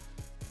 so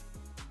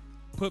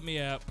pulled me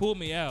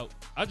out.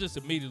 I just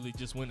immediately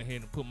just went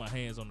ahead and put my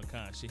hands on the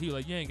car and shit. He was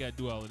like, you ain't gotta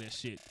do all of that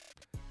shit.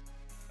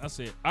 I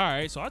said, all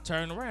right. So I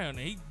turned around and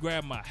he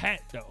grabbed my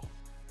hat though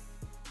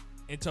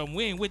and told me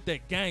we ain't with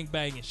that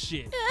gangbanging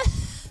shit.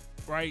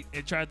 Right?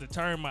 And tried to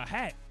turn my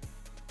hat.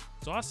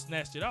 So I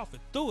snatched it off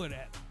and threw it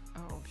at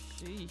him. Oh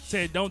sheesh.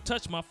 Said, don't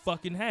touch my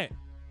fucking hat.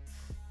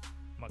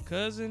 My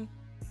cousin,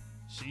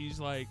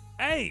 she's like,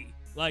 hey,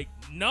 like,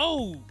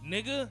 no,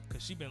 nigga,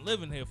 because she been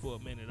living here for a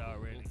minute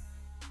already.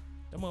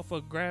 That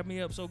motherfucker grabbed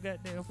me up so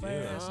goddamn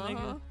fast,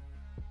 nigga.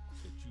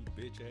 Said, you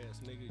bitch ass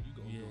nigga, you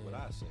gonna do what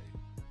I say.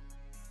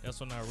 That's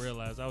when I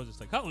realized, I was just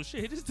like, oh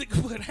shit, this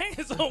nigga put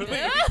hands on me.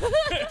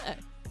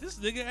 This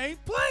nigga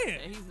ain't playing.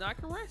 And he's not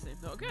caressing.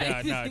 Okay.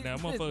 Nah,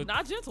 motherfucker.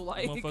 Not gentle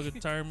like.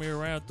 Motherfucker turned me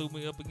around, threw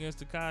me up against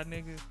the car,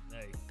 nigga.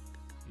 Hey,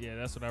 yeah,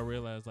 that's when I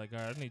realized, like, all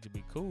right, I need to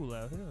be cool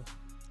out here.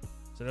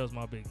 So that was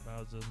my first.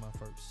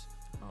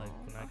 Like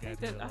when I got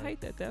here, I hate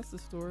that. That's the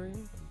story.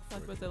 I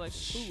was about to say like the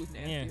food was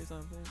nasty or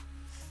something.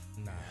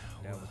 Nah,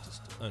 that was the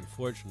story.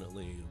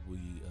 Unfortunately,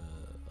 we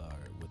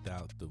are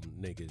without the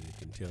nigga that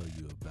can tell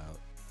you about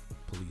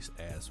police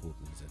ass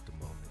whoopings at the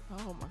moment.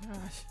 Oh my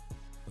gosh.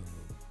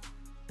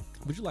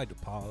 Would you like to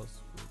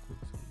pause real quick?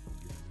 So we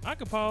can get I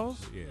can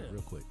pause. yeah,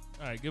 real quick.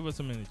 All right, give us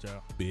a minute,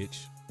 y'all.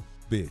 Bitch.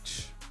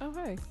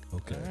 Okay.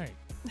 Okay. All right.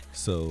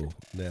 So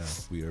now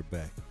we are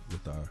back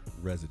with our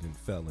resident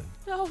felon.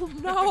 Oh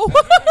no.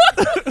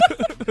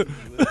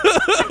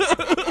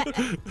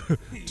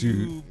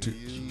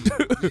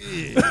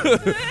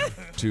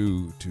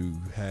 to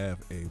have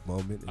a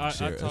moment and I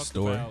share a talked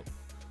story. about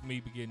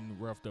me getting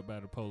roughed up by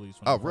the police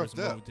when I first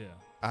roughed up. moved here.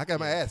 I got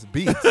my ass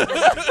beat.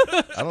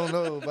 I don't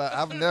know, but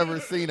I've never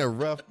seen a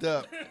roughed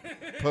up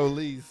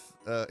police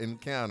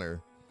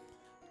encounter.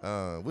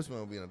 Which one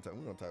are we gonna talk?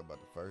 We're gonna talk about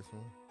the first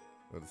one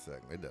or the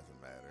second. It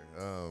doesn't matter.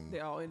 They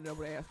all ended up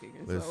asking.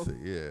 Let's So. see.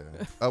 Yeah.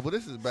 Well,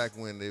 this is back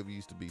when there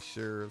used to be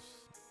sheriffs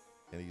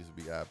and it used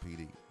to be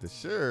IPD. The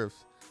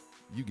sheriffs,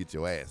 you get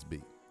your ass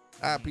beat.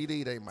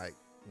 IPD, they might,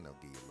 give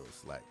you a little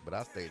slack. But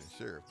I stayed in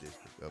sheriff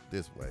district up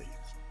this way.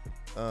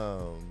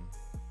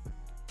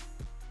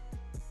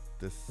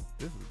 This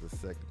is the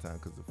second time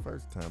because the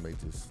first time they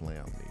just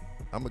slammed me.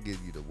 I'm gonna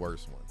give you the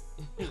worst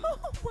one,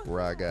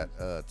 where I got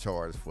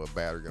charged for a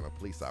battery on a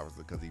police officer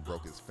because he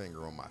broke his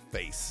finger on my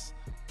face.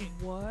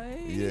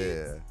 What?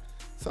 Yeah.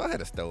 So I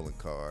had a stolen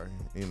car.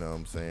 You know what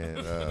I'm saying?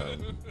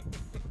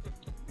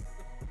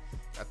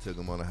 I took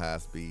him on a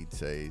high-speed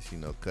chase.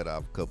 Cut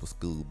off a couple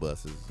school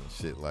buses and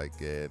shit like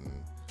that,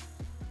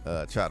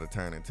 and try to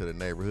turn into the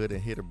neighborhood and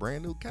hit a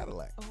brand new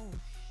Cadillac. Oh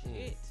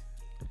shit.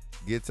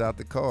 Gets out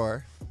the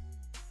car.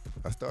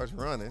 I starts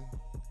running,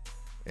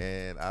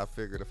 and I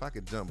figured if I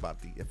could jump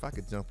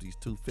these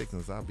 2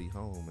 fixings, I'll be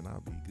home and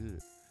I'll be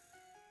good.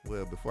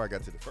 Well, before I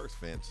got to the first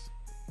fence,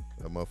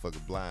 a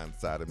motherfucker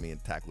blindsided me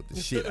and tackled the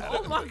shit out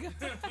of me. Oh my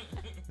god.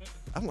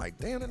 I'm like,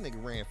 damn, that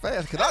nigga ran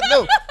fast. Cause I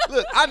know,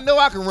 look, I know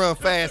I can run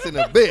fast in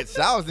a bitch.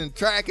 I was in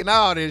track and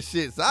all this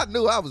shit, so I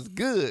knew I was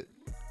good.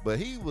 But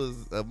he was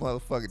a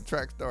motherfucking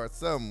track star or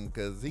something,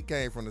 cause he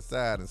came from the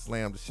side and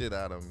slammed the shit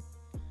out of him.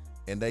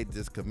 And they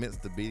just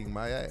commenced to beating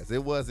my ass.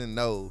 It wasn't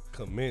no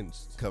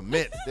Commenced.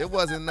 It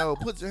wasn't no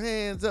put your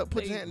hands up,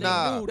 put your hands.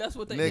 Nah, knew that's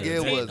what they nigga,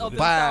 did. it was Of the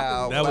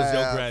wow. That was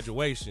your wow.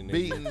 graduation. Nigga.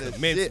 Beating the shit.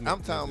 Commencement,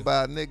 I'm talking nigga.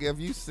 about, nigga, have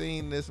you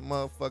seen this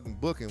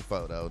motherfucking booking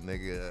photo,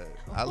 nigga?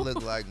 I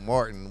look like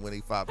Martin when he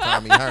fought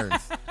Tommy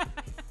Hearns.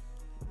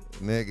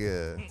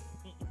 Nigga,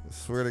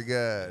 swear to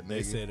God, nigga.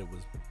 They said it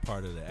was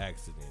part of the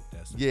accident.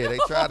 That's Yeah, they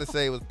tried to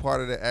say it was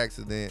part of the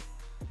accident,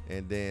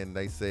 and then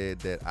they said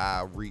that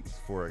I reached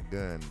for a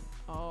gun.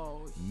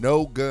 Oh.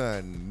 No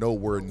gun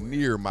nowhere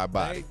near my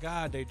body. Thank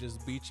God they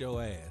just beat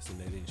your ass and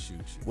they didn't shoot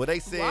you. Well, they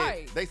said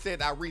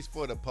Right. I reached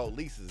for the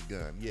police's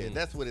gun. Yeah,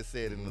 that's what it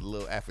said in the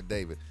little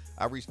affidavit.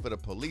 I reached for the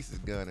police's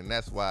gun, and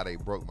that's why they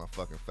broke my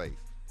fucking face.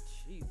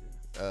 Jesus.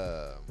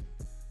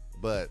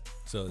 But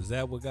So is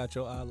that what got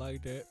your eye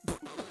like that?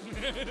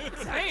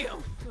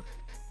 Damn.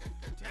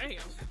 Damn.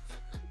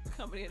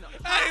 Coming in.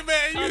 Hey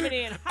man, Coming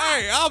in hot.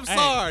 Hey, I'm Hey,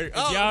 sorry. If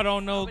y'all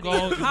don't know, Coming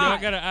go. in If y'all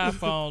hot. got an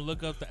iPhone,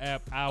 look up the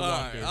app. I All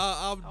right, Wonder.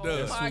 I'm Oh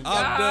done. my I'm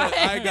God.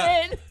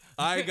 done.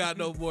 I ain't got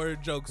no more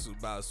jokes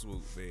about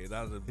Swoop,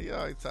 man. he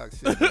always talk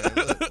shit, man.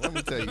 Look, let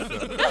me tell you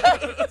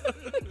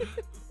something.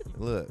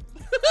 Look,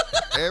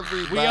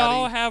 everybody. We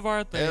all have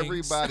our things.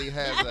 Everybody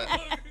has a.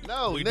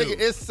 No, We nigga,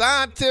 do. it's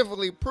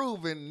scientifically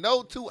proven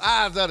no 2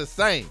 eyes are the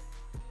same.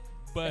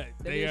 but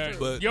That they is are. true.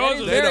 But Yours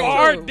That is very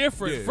are true.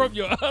 different Yeah. from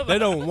your other. they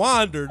don't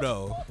wander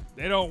though.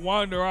 They don't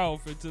wander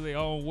off into their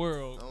own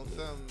world. On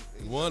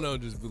something. One of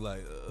them just be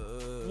like,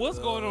 What's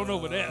going on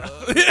over there?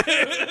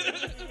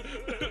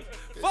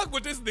 Fuck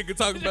what this nigga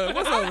talking about.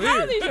 What's How over are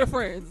here? these your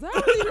friends? How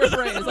are these your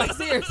friends? Like,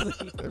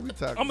 seriously. Every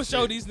time. I'm gonna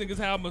show these niggas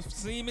how I'm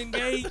seem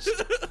engaged,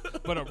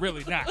 but I'm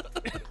really not.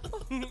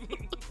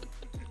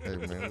 Hey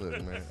man,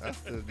 look, man. I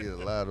still get a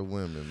lot of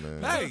women,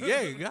 man. Hey,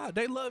 yeah, God,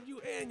 they love you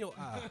and your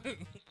eye.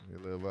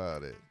 They love all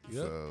that.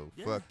 Yep. So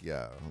fuck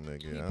y'all,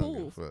 nigga. He I don't give a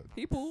pools. fuck.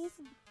 He pools.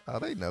 Oh,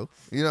 they know.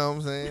 You know what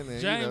I'm saying? And,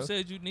 James you know,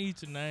 said you need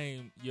to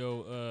name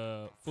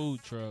your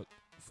food truck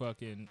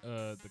fucking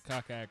the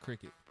cockeyed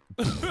cricket.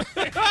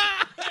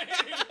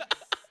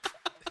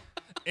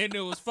 And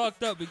it was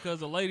fucked up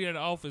because a lady in the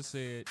office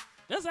said,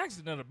 that's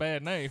actually not a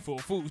bad name for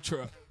a food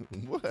truck.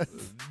 what?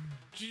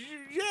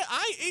 Yeah,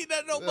 I ain't eating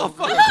that no No,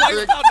 motherfucking cricket,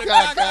 place called the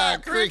cockeyed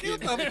cockeyed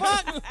cricket. cricket. The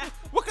fuck?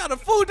 What kind of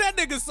food that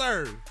nigga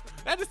serve?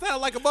 That just sound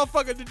like a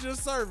motherfucker that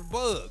just served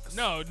bugs.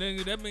 No,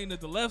 nigga, that means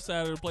that the left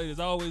side of the plate is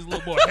always a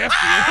little more heftier.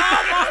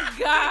 Oh my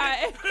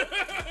God.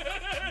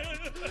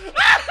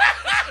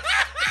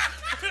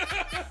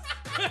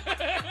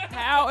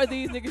 How are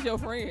these niggas your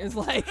friends?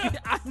 Like,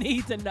 I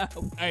need to know.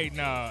 Hey,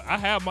 nah, I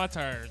have my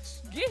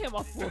turns. Get him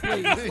off the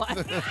floor, please.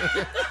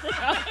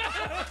 Like,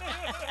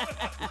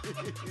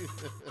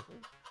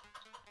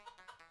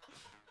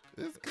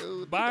 It's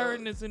cool.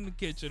 Byron is in the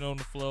kitchen on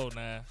the floor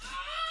now.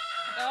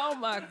 oh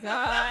my God.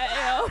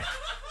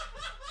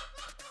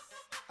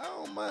 I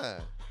don't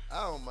mind.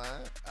 I don't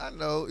mind. I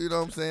know. You know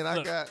what I'm saying? I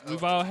Look, got.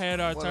 we've all had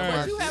our one of my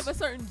turns. You have a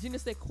certain je ne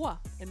sais quoi,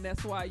 and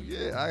that's why you.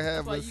 Yeah, I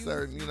have that's why a you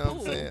certain. You know what I'm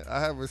pool. saying? I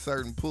have a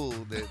certain pool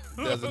that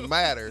doesn't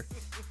matter.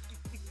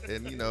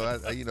 And you know,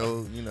 you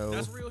know,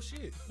 That's real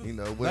shit.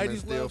 women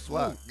Ladies still love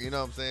flock. Swoop. You know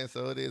what I'm saying?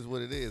 So it is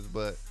what it is.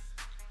 But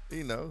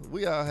you know,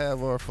 we all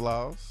have our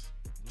flaws.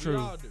 True. We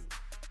all do.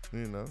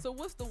 You know. So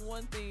what's the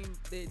one thing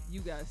that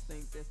you guys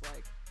think that's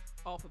like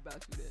off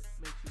about you that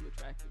makes you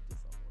attractive to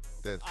someone else?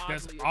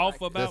 That's Oddly off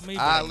attractive. about That's me,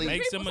 but oddly- it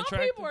makes them Some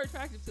attractive. people are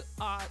attracted to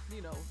odd,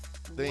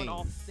 Things.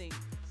 one-off things.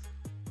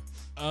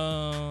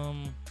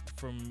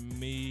 For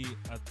me,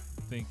 I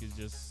think it's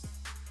just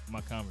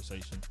my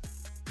conversation.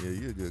 Yeah,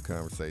 you're a good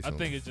conversation. I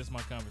think it's just my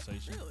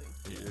conversation. Really?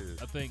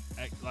 Yeah. I think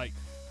like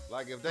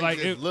like if they like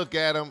just if- look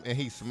at him and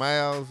he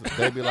smiles,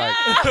 they be like,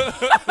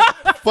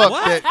 fuck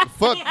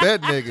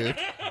that nigga.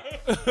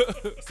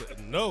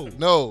 No.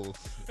 No.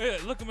 yeah,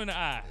 look him in the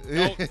eye.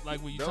 Don't,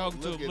 like when you Don't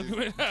talking to look him, at look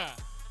him in the eye.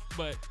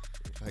 But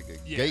Like a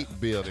Yeah. gate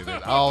building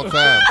at all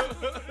times.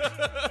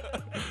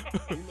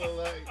 You know,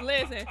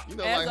 Listen.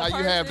 like how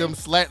you have them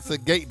slats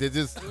of gate that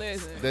just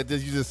Listen.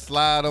 you just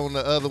slide on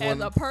the other As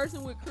one. a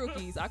person with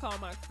crookies, I call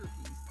my crookies.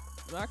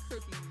 My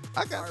crookies.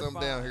 I got are some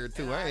down fine. here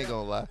too. And I ain't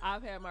gonna lie.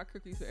 I've had my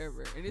crookies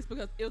forever, and it's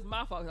because it was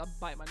my fault 'cause I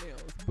bite my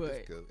nails. But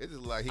It's cool. It's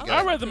just like he I got.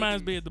 I'd rather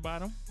mine be at the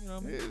bottom. You know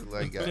what I mean? It's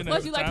like he got. Then plus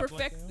at you the like top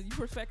perfect that. you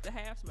perfect the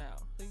half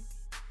smile. See?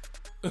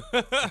 Hey,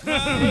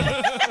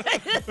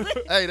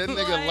 that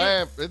nigga Like-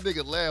 laugh. That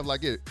nigga laugh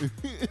like it.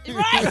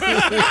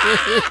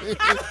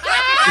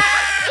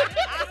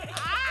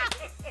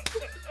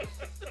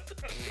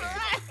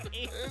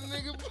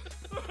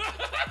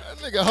 That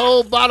nigga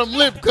whole bottom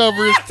lip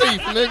cover his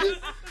teeth, nigga.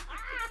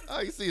 I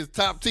All you see his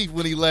top teeth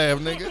when he laugh,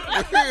 nigga.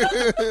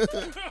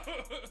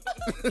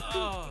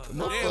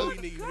 Now we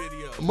need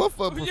video.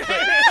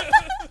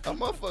 A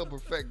motherfucker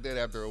perfect that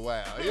after a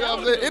while. You know what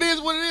I'm saying? It is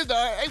what it is,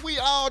 dog. Hey, we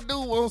all do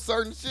on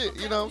certain shit.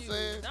 You know what I'm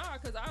saying? Nah,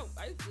 because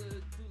I used to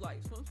do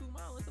like swimsuit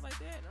model and stuff like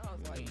that. And I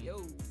was like, yo,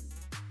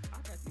 I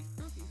got these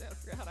cookies. I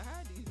forgot how to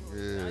hide these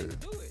ones. Yeah. I used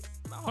to do it.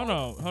 Hold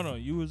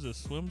on. You was a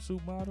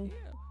swimsuit model? Yeah.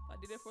 I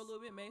did it for a little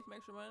bit, made some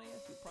extra money.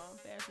 I did prom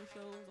fashion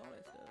shows, all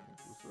that stuff.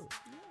 Yeah.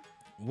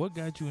 What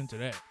got you into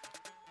that?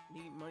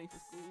 Need money for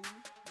school,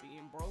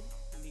 being broke,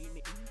 needing to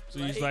eat. So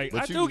he's like,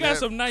 But I you do got got-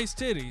 some nice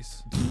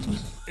titties.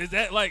 Is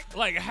that like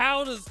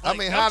how does? I Like,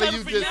 mean, I'm how do trying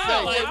you to just figure say?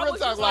 out, like, Yeah, I real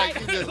was talk, just like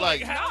like- you just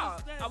like. how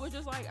is Nah, that? I was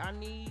just like, I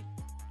need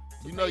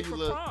to You know pay you for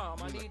look. prom.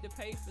 I you need to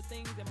pay for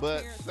things that my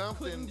But parents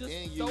something couldn't just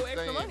in you throw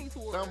extra money saying,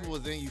 towards. something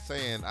was in you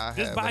saying, I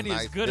This have body a is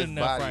nice, good this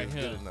enough body right is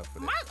here. good enough for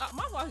that.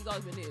 My philosophy's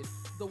always been this: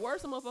 the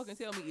worst a motherfucker can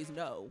tell me is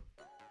no,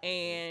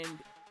 and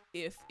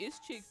if it's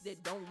chicks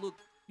that don't look,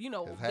 you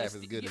know, It's half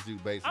as good as you,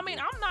 basically. I mean,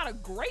 I'm not a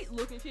great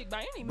looking chick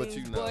by any But means,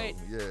 you know, but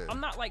yeah.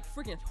 I'm not like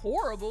freaking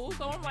horrible.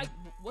 So I'm like,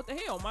 what the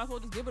hell? Might as well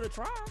just give it a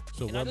try.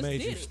 So And I what just made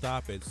did you it.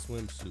 stop at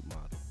swimsuit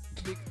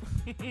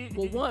model?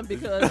 Well, one,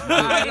 because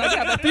I like to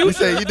have a future. You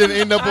say you didn't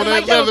end up I on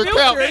like that your leather future,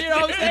 couch. you know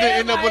what I'm You saying? didn't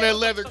end up on Like- that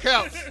leather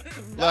couch.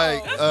 No.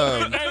 Like,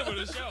 Name of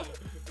the show.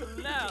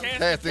 No.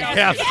 casting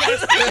couch.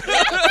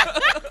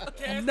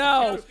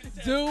 No,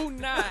 do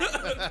not.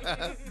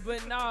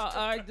 But no,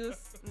 I just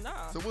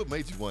nah. So what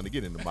made you want to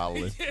get into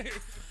modeling?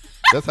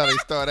 That's how they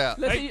start out.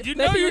 Let's Hey, see, you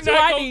let's know see you're your two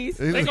not gonna- IDs.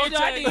 They Let's gonna see your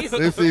tell you. IDs.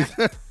 This is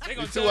They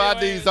gonna two tell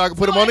your IDs ass, so I can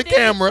put them on the IDs.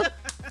 camera.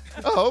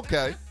 Oh,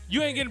 okay.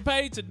 You ain't getting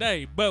paid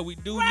today, but we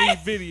do need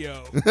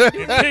video and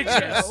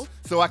pictures.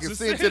 So I can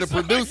send to the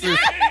producers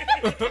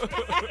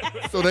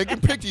so they can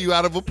picture you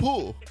out of a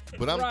pool.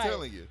 But I'm Right.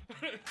 telling you,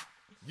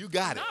 you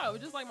got it. No, it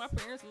was just like my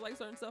parents was like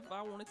certain stuff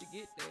I wanted to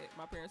get that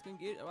my parents couldn't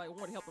get. Like I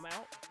wanted to help them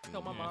out,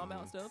 help my mom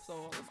out and stuff.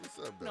 So That's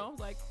what's up, you know, I though. was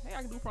like, hey,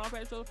 I can do prom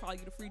fashion shows, probably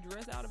get a free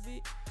dress out of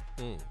it.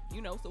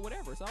 You know, so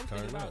whatever. So I was Turn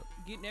thinking about up.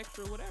 getting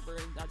extra, whatever,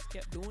 and I just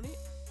kept doing it.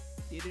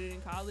 Did it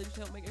in college to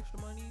help make extra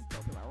money,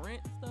 help pay my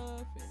rent and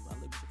stuff. And I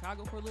lived in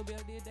Chicago for a little bit.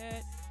 I did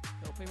that.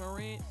 Help pay my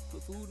rent,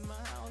 put food in my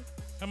house.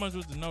 How much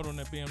was the note on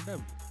that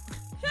BMW?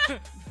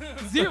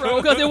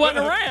 Zero because it wasn't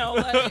around.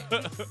 Like,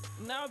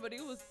 no, but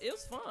it was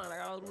fun. I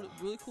got all really,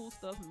 really cool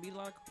stuff and meet a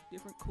lot of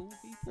different cool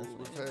people. That's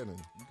what's and-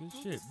 happening.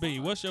 Good shit. B,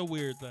 what's your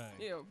weird thing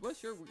Yeah,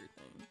 what's your weird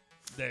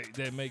thing?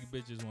 that make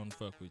bitches want to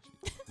fuck with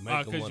you? Make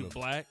 'em Because wanna- you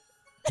black?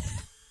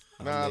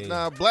 I mean,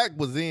 Nah, Black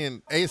was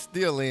in. It's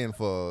still in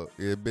for.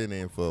 It been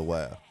in for a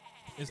while.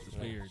 It's the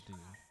beard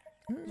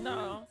thing.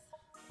 No.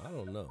 I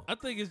don't know. I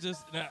think it's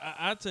just.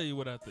 I'll tell you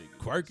what I think.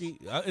 Quirky?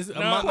 I'm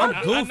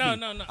I- goofy.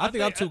 No. I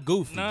think I'm too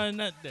goofy. No,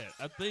 not that.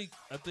 I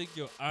think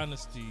your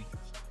honesty.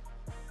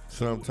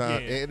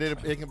 Sometimes Yeah.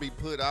 it can be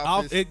put off.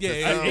 Off- this- it- yeah, to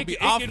it- some- it be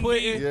can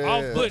off-putting. Yeah.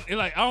 Off-putting.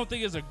 Like I don't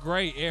think it's a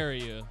gray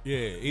area. Yeah,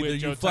 either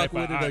With you your fuck type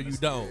with of it or you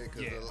honesty. don't. Yeah,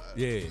 'cause Yeah. a lot,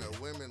 Yeah. you know,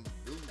 women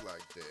do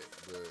like that,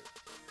 but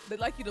They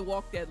like you to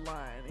walk that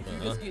line. If you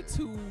just get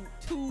too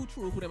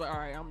truthful, they're like, all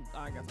right,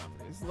 I ain't got time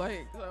for this.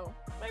 Like, so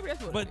maybe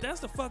that's what. But it is. that's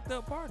the fucked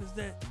up part is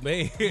that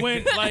Man.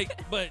 when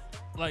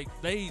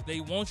they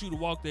want you to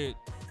walk that.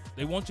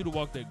 They want you to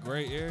walk that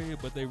gray area,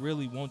 but they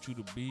really want you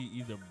to be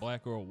either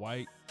black or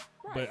white.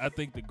 Right. But I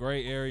think the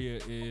gray area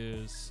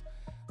is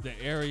the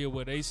area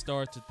where they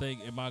start to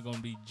think, am I going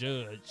to be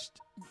judged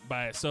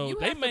by it? So You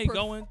they have to may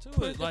go into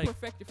it like,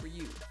 perfect it for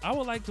you. I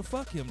would like to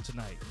fuck him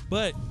tonight.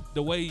 But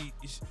the way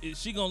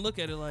she going to look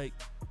at it like,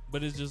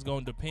 but it's just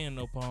going to depend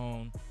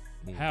upon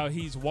how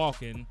he's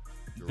walking.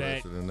 The That,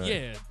 rest of the night.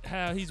 yeah,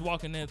 how he's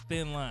walking that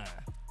thin line.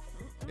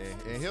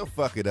 and he'll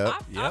fuck it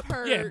up. I've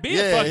heard. Yeah, be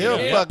a Yeah, fucking he'll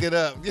up. fuck it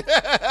up.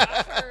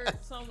 I've heard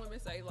some women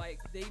say like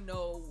they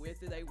know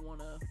whether they want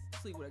to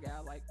sleep with a guy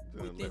like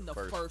within the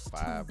first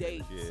 2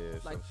 days, Yeah,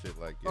 like some shit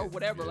like that. or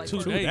whatever, like 2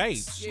 first-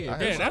 dates. Yeah. Yeah, I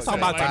heard that's some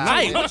talking say about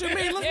like tonight. 5 What you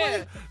mean? Let's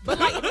Yeah, but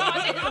like no,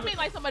 I mean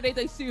like somebody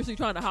they seriously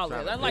trying to holler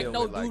at. Trying to Not like build no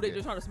with dude like they that.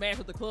 just trying to smash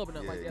at the club and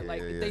nothing like that. Yeah,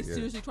 Like yeah, if they yeah.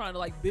 seriously trying to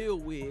like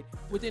build with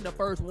within the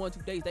first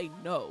 1-2 days, they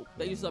know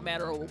that it's just a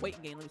matter of a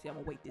waiting game. Let me see, I'm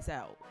gonna wait this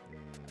out.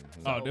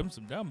 Oh, them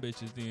some dumb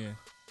bitches then.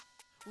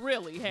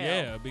 Really? Hell.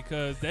 Yeah,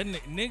 because that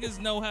niggas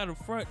know how to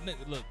front.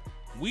 Look,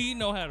 we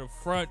know how to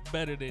front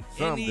better than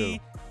Some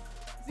any.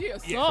 Yeah,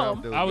 Yeah,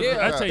 some. do. I was.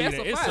 Yeah, I tell you that's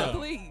that a it's fact, some.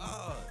 please.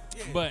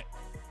 Yeah. But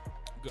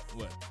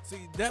what? See,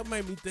 that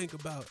made me think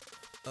about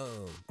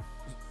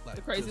like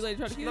The crazy lady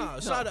tried to kill you? Nah,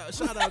 No. shout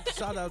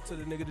out to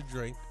the nigga to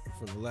drink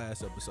from the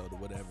last episode or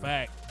whatever.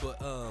 Fact.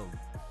 But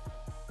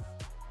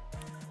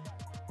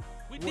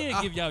We Well, did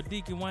I- give y'all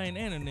Deacon Wayne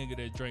and a nigga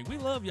that drink. We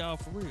love y'all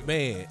for real.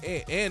 man,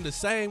 and the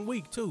same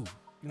week too.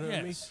 You know what I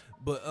mean? Yes.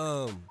 But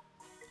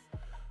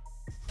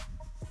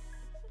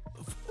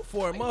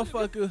for a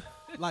motherfucker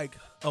like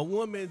a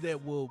woman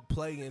that will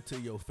play into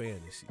your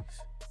fantasies.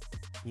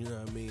 You know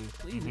what I mean?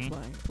 Please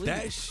explain. Please.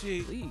 That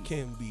shit Please.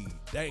 can be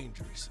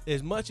dangerous.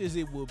 As much as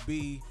it will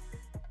be,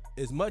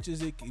 as much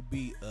as it could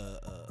be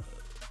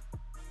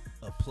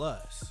a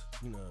plus,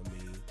 you know what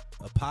I mean,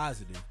 a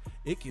positive,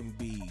 it can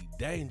be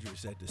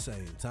dangerous at the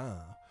same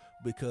time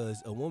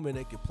because a woman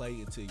that can play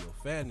into your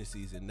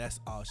fantasies and that's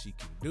all she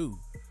can do.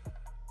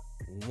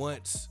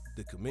 Once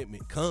the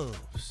commitment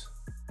comes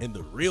and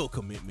the real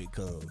commitment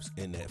comes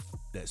and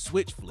that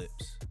switch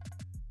flips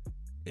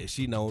and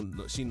she no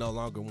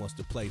longer wants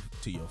to play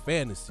to your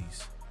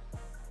fantasies.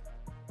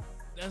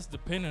 That's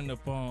dependent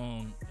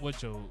upon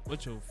what your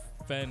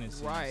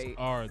fantasies Right.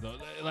 are though.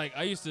 Like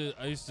I used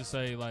to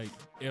say, like,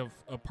 if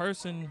a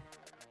person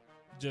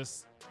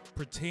just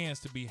pretends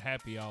to be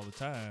happy all the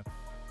time,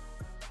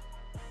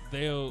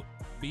 they'll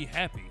be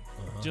happy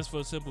just for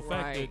the simple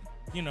fact Right.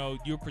 that, you know,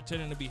 you're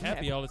pretending to be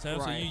happy all the time,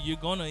 Right. so you're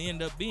gonna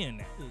end up being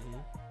that.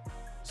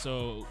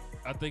 So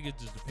I think it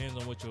just depends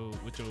on what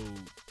your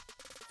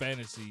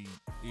fantasy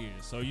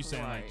is. So you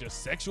saying like Right.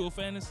 just sexual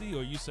fantasy,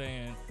 or you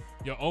saying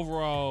your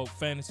overall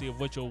fantasy of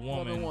what your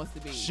woman wants to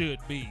be. should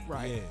be?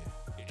 Right.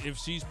 If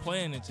she's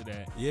playing into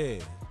that, Yeah.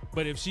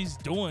 but if she's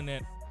doing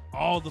that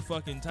all the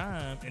fucking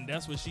time and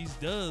that's what she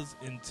does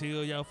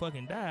until y'all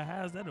fucking die,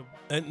 how's that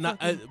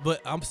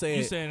But I'm saying,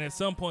 you saying at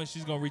some point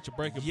she's gonna reach a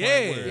breaking Yeah.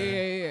 point Yeah, where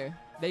yeah, yeah.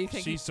 They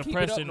think she's keep it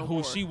up suppressing no who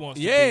more. she wants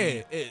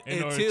yeah, to be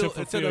in order until to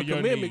fulfill the your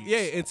commitment,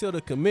 needs. until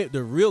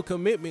the real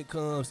commitment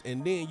comes,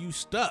 and then you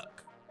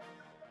stuck.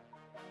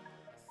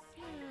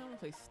 Yeah, I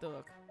don't say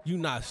stuck. You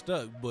not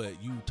stuck,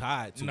 but you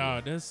tied to No,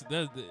 it. that's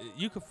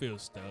you could feel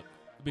stuck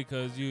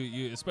because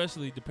you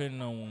especially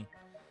depending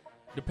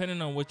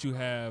on what you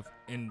have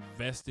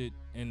invested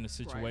in the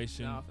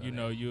situation. No, I feel You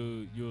know,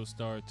 you'll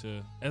start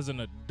to, as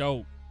an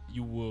adult,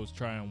 you will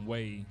try and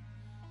weigh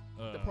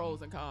The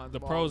pros and cons. the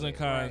of all pros of and it,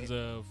 cons right.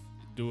 of,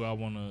 do I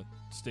want to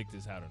stick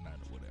this out or not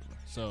or whatever.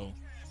 So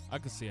I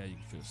can see how you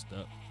can feel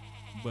stuck,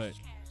 but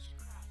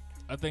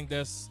I think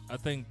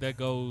that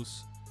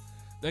goes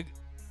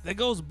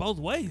both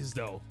ways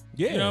though.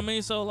 Yeah. You know what I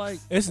mean? So like,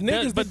 It's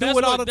niggas but that do that's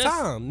it all what- the that's-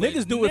 time. but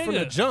Niggas do it from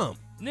the nigga, jump.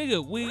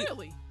 Nigga,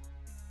 Really?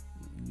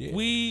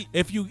 Yeah.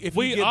 If you give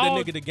all-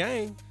 the nigga the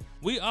game,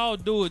 we all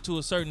do it to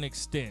a certain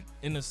extent,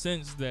 in the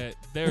sense that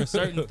there are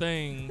certain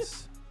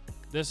things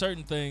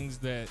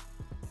that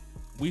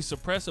we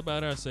suppress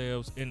about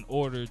ourselves in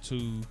order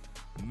to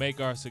make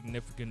our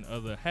significant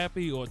other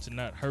happy or to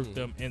not hurt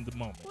them in the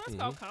moment. Well, that's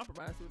called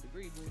compromise to a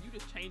degree. When you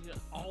just changing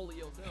all of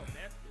yourself,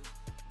 that's just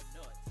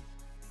nuts.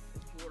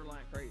 It's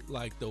borderline crazy.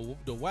 like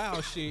the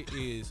wild shit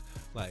is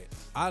like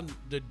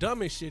the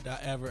dumbest shit I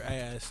ever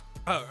asked,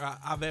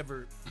 I've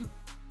ever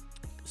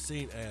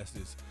seen asked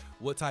is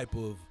what type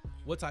of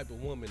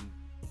woman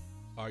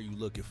are you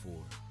looking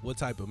for? What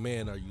type of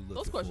man are you looking for?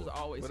 Those questions are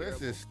always But that's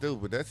terrible. just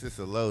stupid. That's just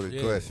a loaded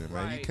Yeah. question,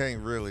 man. You Right.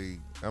 can't really.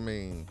 I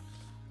mean,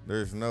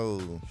 there's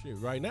no. Shit,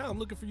 right now I'm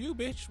looking for you,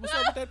 bitch. What's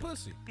up with that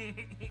pussy?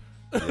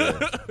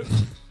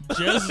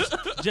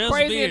 Just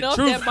Crazy being enough,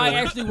 truthful. that might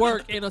actually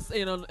work in a weird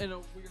case.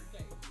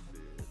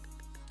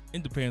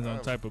 It depends on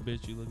the type of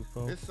bitch you looking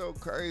for. It's so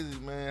crazy,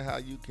 man, how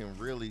you can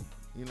really,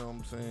 you know what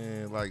I'm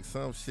saying? Like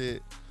some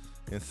shit,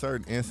 in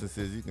certain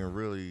instances, you can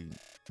really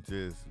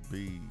just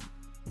be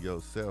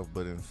yourself,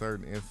 but in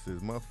certain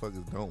instances,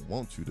 motherfuckers don't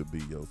want you to be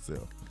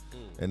yourself.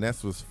 And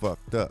that's what's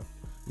fucked up.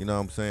 You know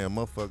what I'm saying?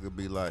 Motherfucker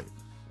be like,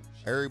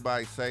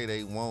 everybody say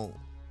they want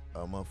a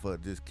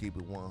motherfucker just keep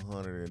it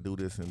 100 and do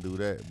this and do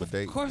that, but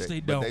they, Of course they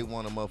but don't. they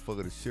want a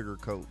motherfucker to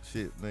sugarcoat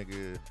shit,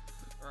 nigga.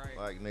 Right.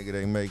 Like, nigga,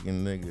 they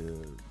making,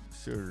 nigga,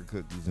 sugar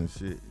cookies and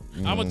shit.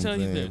 You know I'ma what I'm tell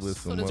you saying? this. With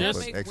So some does that Just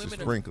motherfucking make extra women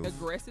sprinkles.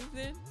 aggressive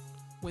then?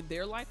 When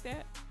they're like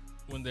that?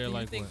 When they're Do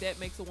like you think what? that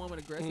makes a woman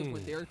aggressive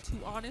when they're too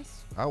honest?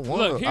 I Look,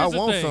 want here's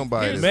the thing.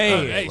 somebody Here's- that's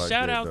Man. hey, like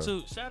shout that, out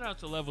though.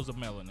 to Levels of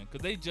Melanin,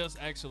 because they just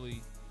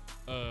actually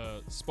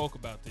spoke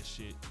about this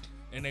shit,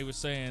 and they were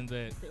saying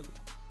that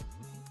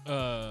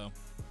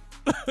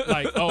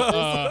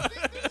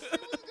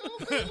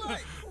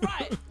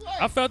Right.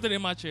 I felt it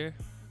in my chair,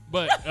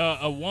 but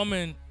a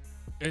woman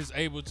is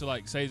able to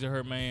like say to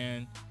her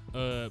man,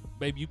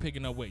 baby, you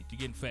picking up weight, you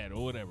getting fat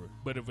or whatever.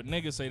 But if a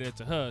nigga say that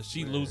to her,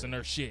 she losing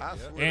her shit. I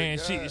swear to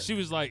And God. she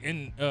was like,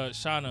 and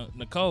Shauna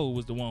Nicole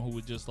was the one who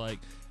was just like,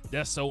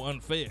 that's so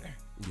unfair.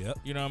 Yep.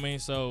 You know what I mean?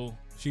 So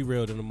She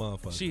real than a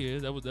motherfucker. she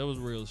is. That was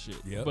real shit.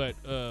 Yep. But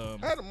I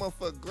had a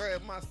motherfucker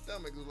grab my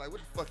stomach. Was like,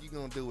 what the fuck you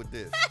gonna do with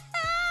this?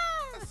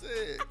 I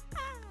said,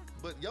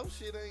 but your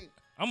shit ain't.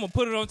 I'm gonna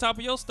put it on top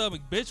of your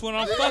stomach, bitch, when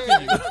I'm Yeah,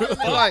 fucking you. feel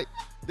me? Like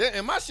that,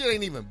 and my shit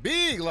ain't even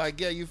big. Like,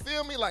 yeah, you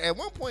feel me? Like at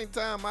one point in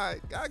time, I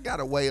got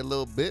away a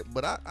little bit,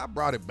 but I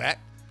brought it back.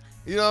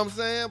 You know what I'm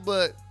saying?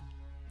 But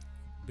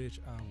Bitch,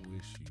 I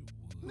wish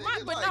you would. Right,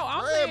 nigga, but like, no, I'm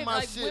grab saying my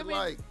like shit, women.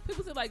 like,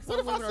 People say like what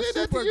some if I women are said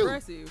that super to you?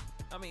 aggressive.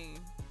 I mean,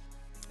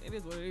 it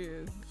is what it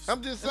is.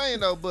 I'm just saying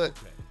though, but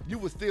you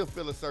would still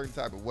feel a certain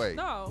type of way.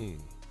 No,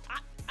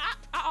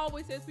 I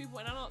always say to people,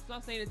 and I'm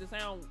not saying it to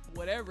sound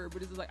whatever, but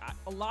it's just like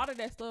a lot of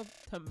that stuff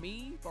to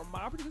me, for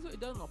my particular, it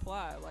doesn't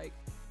apply. Like,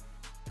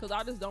 cause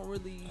I just don't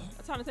really.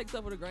 I try to take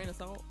stuff with a grain of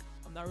salt.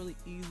 I'm not really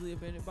easily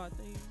offended by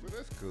things. But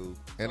that's cool.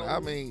 And So, I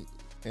mean,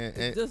 and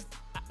It's just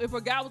if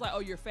a guy was like, "Oh,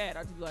 you're fat,"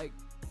 I'd just be like,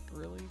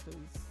 "Really?" Because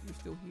you're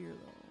still here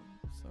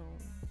though.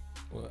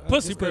 So Well,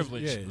 Pussy just 'cause-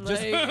 privilege.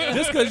 Yeah,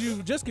 just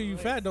because you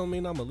fat don't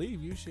mean I'm gonna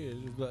leave you. Shit,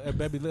 hey,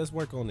 baby, let's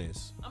work on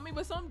this. I mean,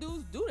 but some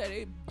dudes do that.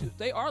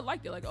 They are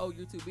like that. Like, oh,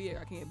 you're too big.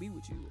 I can't be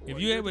with you. Or If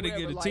you're able to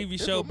whatever, get a like, TV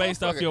If show a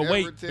based off motherfucker your ever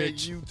weight, tell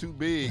bitch. you too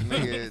big,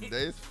 nigga,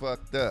 that's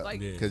fucked up. Like-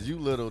 Yeah. Cause you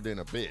little than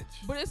a bitch.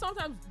 But it's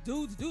sometimes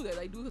dudes do that.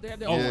 They do because they have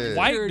their Oh, own Yeah.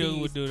 white insecurities.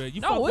 dude would do that.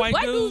 You No, fuck it's white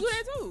black dudes? dudes do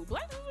that too.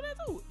 Black dudes do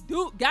that too.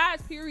 Dude,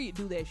 guys, period,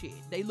 do that shit.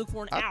 They look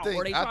for an out,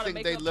 or they try to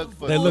make they up look some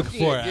for They look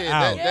bullshit. for an yeah,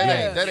 out.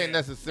 That Yeah. ain't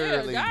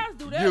necessarily Yeah, guys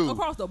do that you.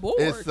 across the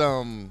board. It's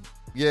something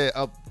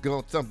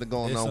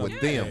going It's on some-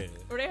 with them. yeah.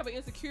 Or they have an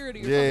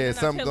insecurity. Or Yeah,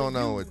 something something going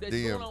on you with that's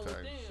them going on with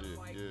type them. shit,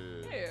 Like,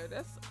 yeah.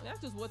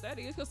 that's just what that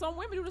is. Because some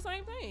women do the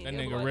same thing. That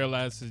They'll be nigga like,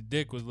 realized his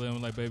dick was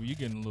living like, baby, you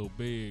getting a little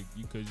big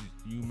because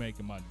you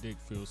making my dick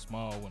feel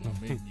small when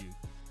I'm in you.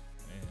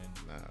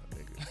 And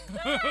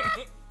Nah,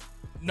 nigga.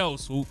 no,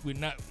 Swoop, we're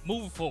not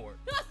moving forward.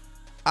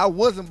 I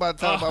wasn't about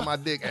to talk about my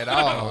dick at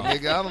all,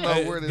 nigga. I don't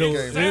know where this Dude,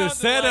 came from. It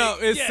set up.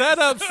 like- It yes. set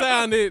up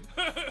sounded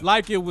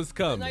like it was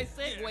coming. nice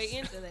segue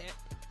into that.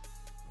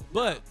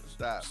 But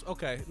Stop.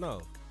 okay,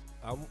 no,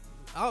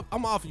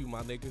 I'm off you,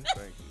 my nigga.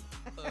 Thank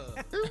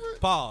you.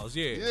 Pause.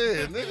 Yeah.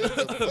 Yeah, nigga.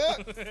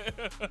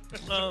 What the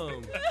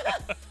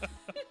fuck?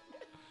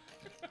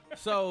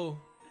 So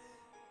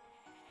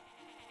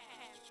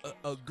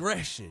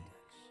aggression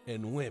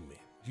in women.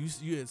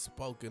 You had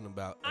spoken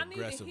about I need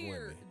to aggressive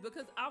hear women.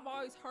 because I've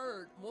always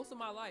heard most of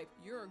my life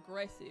you're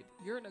aggressive.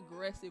 You're an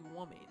aggressive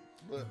woman.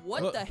 But-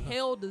 What the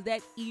hell does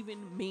that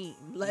even mean?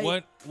 Like,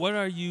 What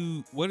are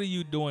you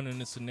doing in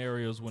the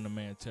scenarios when a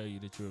man tell you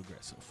that you're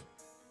aggressive?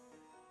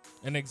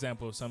 An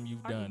example of something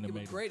you've I done can that give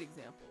made a great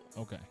example.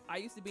 Okay. I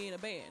used to be in a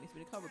band. I used to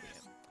be in a cover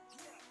band.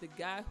 The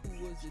guy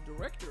who was the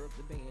director of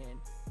the band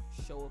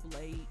show up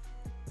late.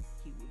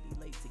 He would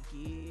be late to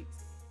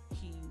gigs.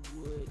 He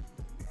would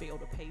fail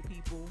to pay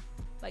people.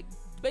 Like,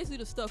 basically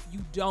the stuff you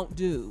don't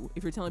do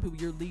if you're telling people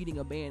you're leading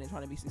a band and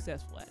trying to be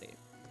successful at it.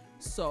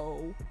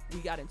 So we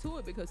got into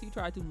it because he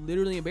tried to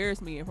literally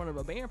embarrass me in front of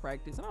a band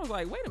practice. And I was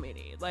like, wait a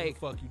minute. Like,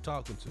 Who the fuck you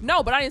talking to?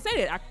 no, but I didn't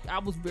say that. I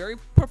was very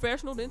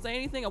professional, didn't say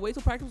anything. I waited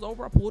till practice was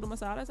over. I pulled him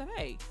aside. I said,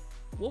 hey,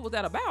 what was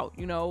that about?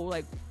 You know,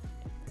 like,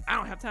 I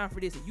don't have time for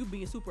this. And you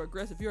being super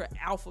aggressive. You're an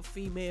alpha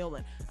female.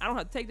 And I don't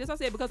have to take this. I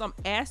said, because I'm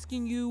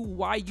asking you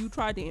why you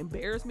tried to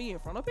embarrass me in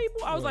front of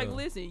people. I was like,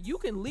 listen, you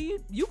can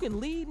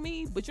lead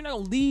me, but you're not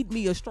going to lead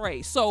me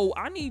astray. So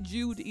I need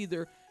you to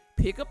either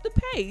pick up the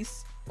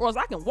pace or else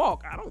I can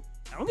walk. I don't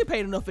get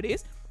paid enough for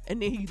this.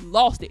 And then he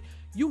lost it.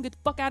 You can get the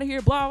fuck out of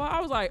here, blah, blah. I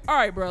was like, all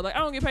right, bro. Like, I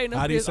don't get paid enough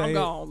How for do you this. I'm say it?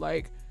 gone.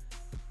 Like,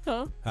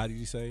 huh? How did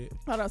you say it?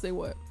 How did I say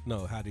what?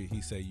 No, how did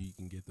he say you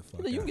can get the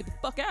fuck You out? can get the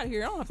fuck out of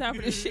here. I don't have time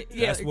for this shit.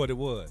 Yeah. That's what it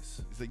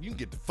was. He said, you can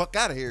get the fuck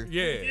out of here.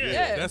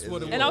 Yeah. That's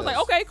what it was. And I was like,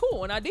 okay,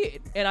 cool. And I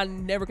did. And I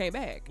never came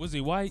back. Was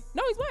he white?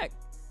 No, he's black.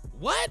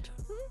 What?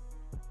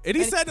 And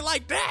he said it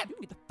like that. You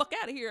can get the fuck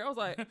out of here. I was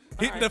like,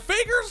 He, all right. The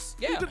fingers?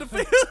 Yeah. He did the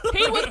fingers?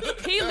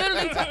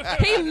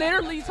 he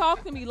literally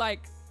talked to me like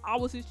I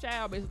was his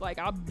child. It's like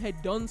I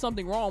had done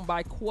something wrong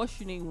by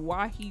questioning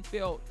why he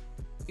felt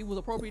it was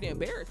appropriate to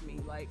embarrass me.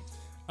 Like,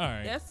 All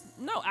right.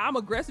 I'm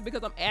aggressive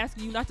because I'm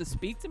asking you not to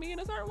speak to me in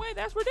a certain way.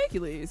 That's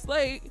ridiculous.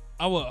 Like,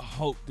 I would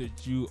hope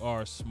that you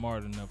are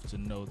smart enough to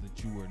know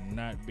that you were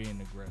not being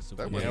aggressive.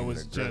 That That, wasn't was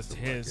even just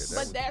aggressive like his. that.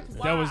 but that's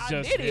why that was I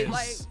just did it. his.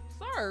 Like,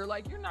 sir,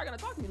 like you're not gonna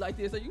talk to me like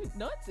this. Are you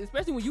nuts?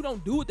 Especially when you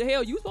don't do what the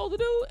hell you supposed to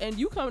do, and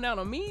you coming down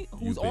on me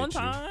who's You on bitch you.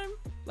 time.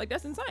 Like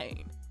that's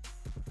insane.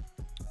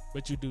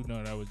 But you do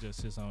know that was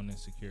just his own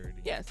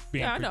insecurity. Yes.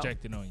 Being Yeah, I know.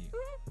 projected on you.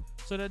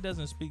 So that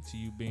doesn't speak to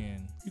you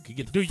being. You can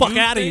get Do the fuck you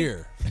out of think-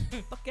 here.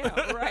 Fuck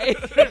out, right?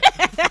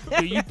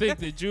 Do you think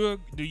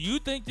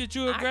that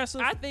you're aggressive?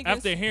 I think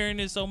after it's- hearing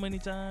this so many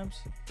times.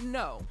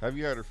 No, Have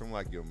you heard it from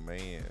like your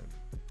man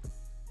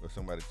or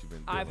somebody that you've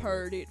been dealing I've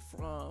heard it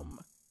from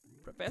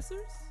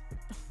professors,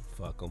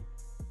 Fuck them.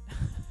 with?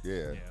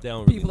 Yeah. They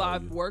don't really people know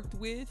I've you. worked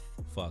with,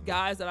 Fuck 'em.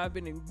 guys that I've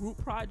been in group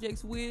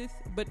projects with.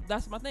 But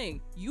that's my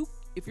thing.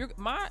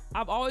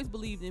 I've always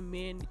believed in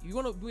men. You're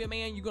gonna be a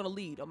man. You're gonna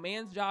lead. A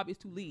man's job is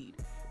to lead.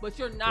 But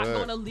you're not But-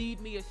 gonna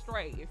lead me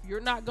astray. If you're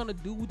not gonna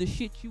do the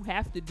shit you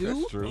have to do,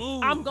 That's true.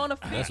 Ooh. I'm gonna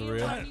fit That's in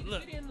real. what I need to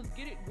Look. fit in to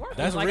get it working.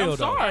 That's like, real, I'm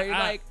though. sorry.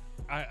 Like,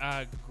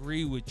 I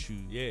agree with you.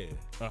 Yeah.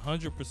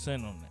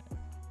 100% on that.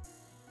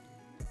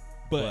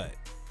 But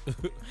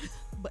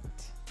but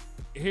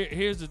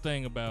here's the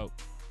thing about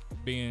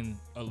being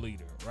a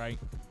leader, right?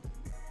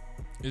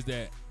 Is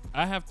that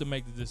I have to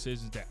make the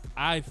decisions that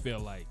I feel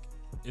like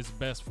is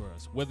best for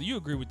us, whether you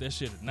agree with that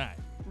shit or not.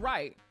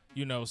 right.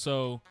 You know,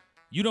 so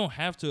you don't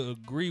have to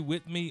agree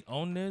with me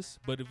on this,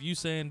 but if you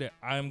saying that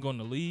I'm going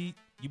to lead,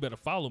 you better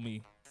follow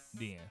me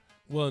then.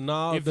 Well,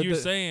 no. If you're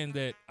saying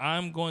that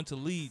I'm going to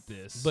lead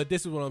this, but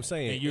this is what I'm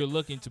saying. and you're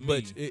looking to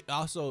But me, it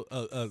also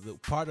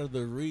part of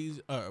the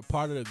reason,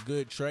 part of the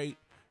good trait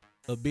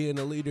of being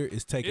a leader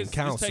is taking it's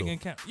counsel. taking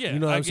count. Yeah, you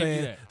know what I I'm give you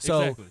saying? that.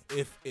 So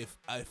Exactly.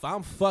 if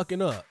I'm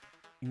fucking up,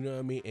 you know what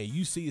I mean, and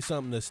you see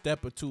something a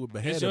step or two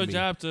ahead It's of your me,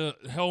 job to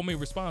hold me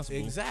responsible.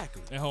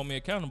 exactly. And hold me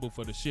accountable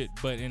for the shit.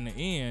 But in the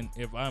end,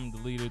 if I'm the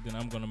leader, then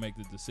I'm gonna make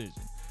the decision.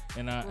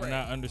 and I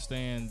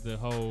understand the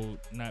whole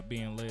not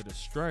being led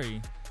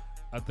astray.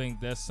 I think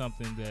that's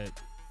something that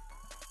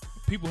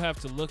people have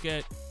to look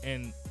at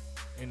and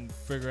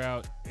figure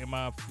out: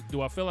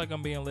 do I feel like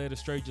I'm being led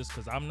astray just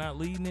because I'm not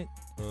leading it,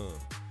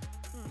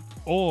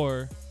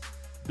 or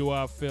do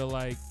I feel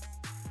like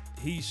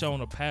he's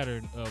shown a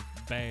pattern of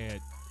bad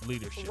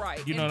leadership?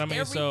 Right. You know what I mean?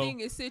 Everything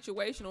is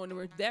situational.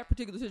 And that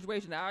particular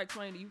situation that I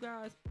explained to you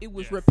guys, it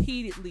was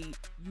repeatedly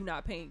you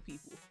not paying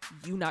people,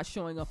 you not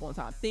showing up on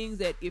time. Things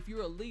that if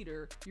you're a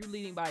leader, you're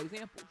leading by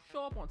example.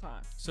 Show up on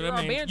time. So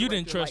that means you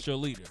didn't trust your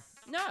leader.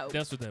 No.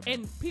 That's what that means.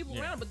 And people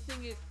around, but the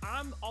thing is,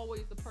 I'm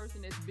always the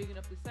person that's big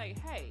enough to say,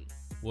 hey,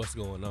 what's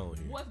going on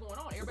here? what's going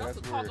on? Everybody else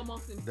will talk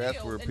amongst themselves.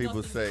 That's where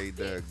people say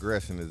the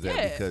aggression is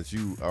at because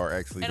you are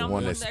actually and the I'm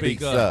one the that one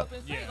speaks speaks up.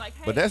 and say, like,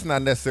 hey, But that's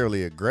not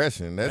necessarily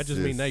aggression. That's That just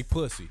mean they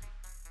pussy.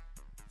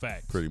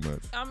 Facts. pretty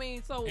much. I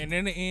mean, so. And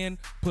in the end,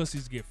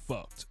 pussies get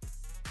fucked.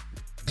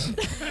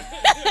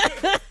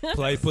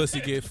 Play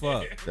pussy, get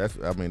fucked. That's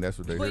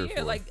what they're But here yeah,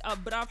 for. like,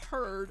 but I've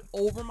heard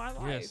over my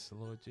life, Yes,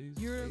 Lord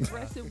Jesus. you're an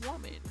aggressive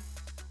woman.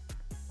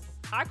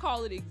 I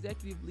call it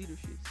executive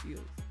leadership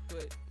skills,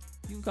 but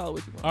you can call it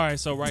what you want. All right,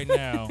 so right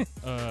now,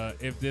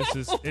 if this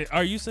is,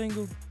 are you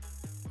single?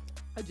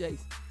 Adjacent.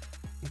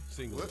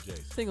 Single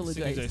adjacent. Single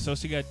adjacent. So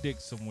she got dick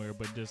somewhere,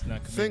 but just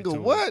not committed Single to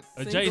it. what?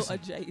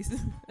 Adjacent. Single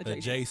adjacent.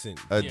 Adjacent.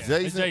 Yeah,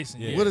 Adjacent?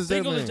 adjacent. Yeah. What does that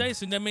Single mean?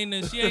 adjacent. That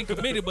means that she ain't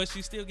committed, but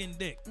she's still getting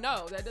dick.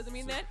 No, that doesn't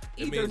mean that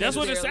It either. means- That's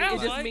what it necessarily.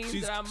 sounds It just like.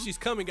 means that I'm. She's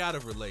coming out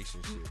of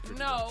relationship. pretty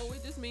No, much.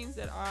 it just means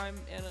that I'm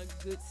in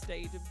a good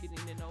stage of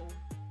getting to know.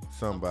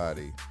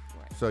 Somebody.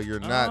 Right. So you're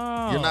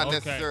not okay.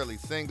 necessarily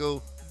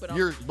single. But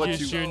You're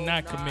You're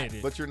not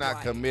committed. but you're not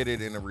Right.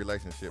 committed in a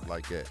relationship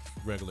like that.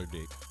 Regular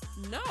dick.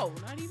 No,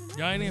 not even that.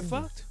 Y'all ain't even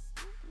fucked?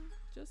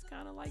 Just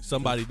kind of like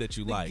Somebody that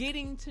you the like.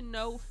 getting to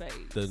know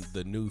phase.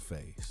 The new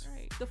phase.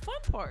 Right. The fun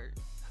part.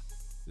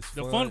 It's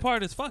The fun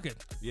part is fucking.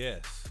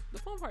 Yes. The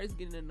fun part is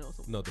getting to know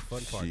someone. No, the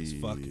fun part is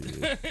Shit. fucking.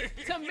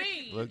 To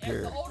me, Look as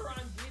here. the older I'm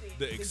getting,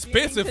 The getting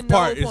expensive to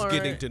part know is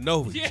getting to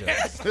know each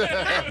Yes.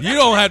 other. You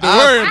don't have to I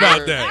worry swear.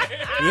 about that.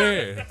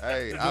 Yeah.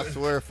 Hey, I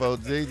swear for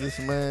Jesus,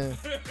 man.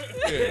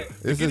 Yeah.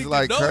 This Getting is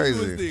like to know you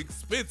crazy. is the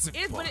expensive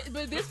part.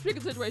 But this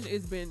particular situation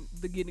has been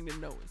the getting to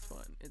know is fun.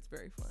 It's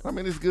very fun. I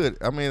mean, it's good.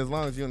 I mean, as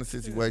long as you're in a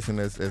situation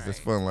that's it's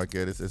fun like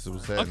that, it's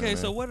what's happening. Okay,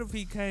 so man. what if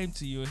he came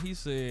to you and he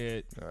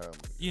said,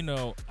 you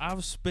know,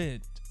 I've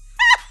spent,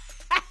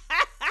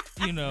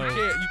 you know,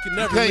 You can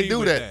never can't leave do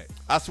with that.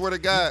 I swear to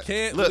God.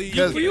 can't Look, leave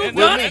 'cause with you with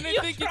done me- it? I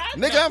didn't think you-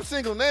 nigga, I'm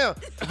single now,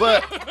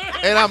 but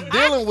and I'm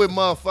dealing with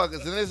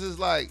motherfuckers, and this is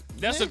like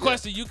That's a nigga,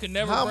 question you can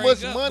never How bring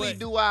much up, money but-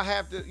 do I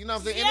have to? You know what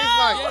I'm saying?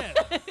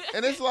 Yeah.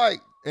 And it's like,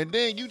 and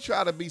then you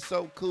try to be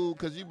so cool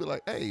because you be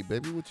like, hey,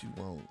 baby, what you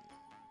want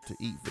to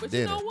eat for But you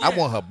dinner? know I what?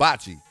 want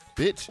hibachi,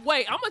 bitch.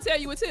 Wait, I'm gonna tell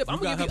you a tip. I'm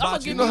gonna got give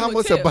hibachi? You you know how a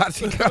much tip.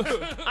 hibachi costs?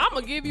 I'm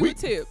gonna give you We- a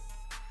tip.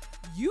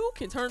 You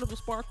can turn up a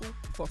sparkle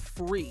for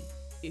free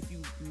if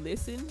you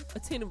listen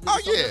attentively. Oh,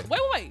 to something. yeah.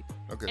 Wait.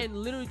 Okay. And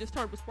literally just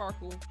turn up a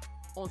sparkle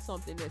on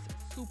something that's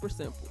super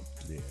simple.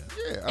 Yeah.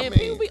 Yeah, I And mean,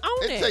 people be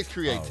on it that. takes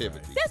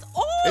creativity. That's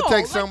all. It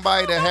takes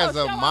somebody that has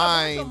a $2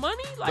 mind, of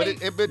money. But Like,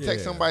 it takes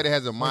Yeah. somebody that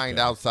has a mind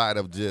Okay. outside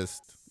of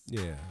just.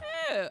 Yeah.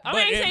 yeah. I But mean,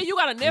 I ain't if- saying you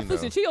got a Netflix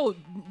know. and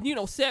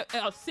chill,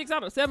 6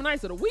 out of 7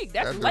 nights of the week.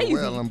 That's That lazy.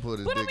 well, I'm put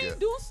his But I dick mean, up.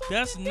 do something.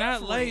 That's not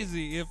different.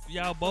 lazy if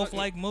y'all both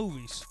like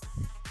movies.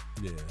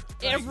 Yeah.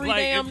 Every Like,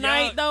 if damn y'all-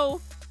 night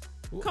though.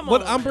 Come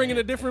But on, I'm bringing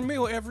man. a different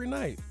meal every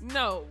night.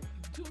 No,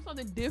 do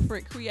something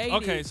different, creative.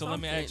 Okay, so let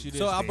me something. ask you this.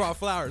 So I then. brought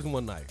flowers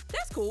one night.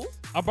 That's cool.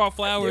 I brought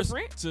flowers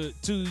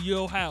different. to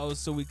your house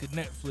so we could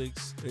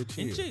Netflix And and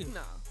chill. chill.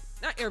 No,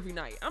 not every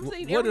night. I'm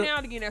saying what every if- now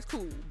and again. That's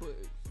cool, but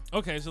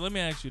Okay, so let me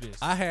ask you this.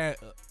 I had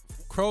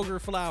Kroger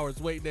flowers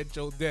waiting at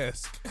your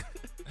desk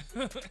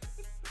when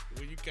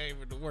you came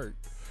into work.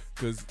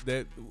 Because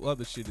that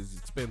other shit is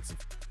expensive.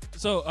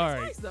 So all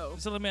right. nice though.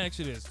 So let me ask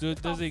you this: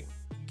 Does it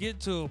get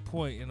to a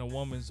point in a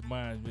woman's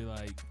mind be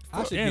like,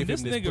 I should damn, give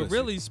this him this nigga pussy.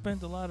 really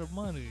spent a lot of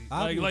money?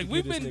 I need to Like give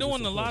we've this been nigga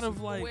doing a some lot pussy.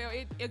 of like. Well,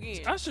 again,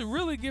 I should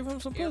really give him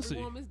some every pussy.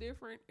 woman's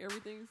different.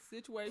 Everything's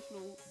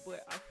situational,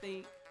 but I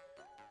think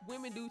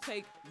women do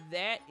take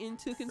that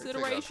into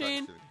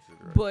consideration.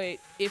 But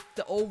if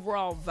the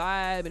overall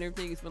vibe and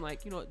everything has been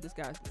like, you know what, this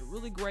guy's been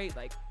really great.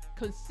 Like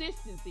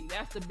consistency,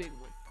 that's the big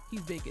one.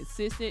 He's been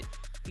consistent.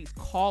 He's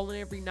calling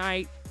every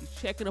night. He's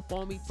checking up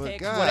on me, But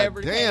text, God whatever.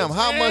 it damn, takes.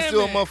 how much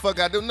do a Damn it. motherfucker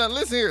got to do? Now,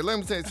 listen here. Let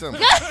me tell you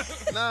something.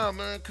 Nah,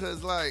 man,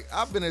 because, like,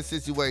 I've been in a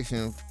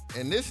situation,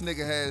 and this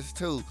nigga has,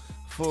 too,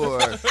 for,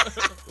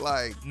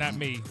 like. Not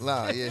me.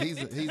 Nah, yeah,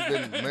 he's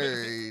been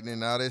married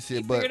and all that shit.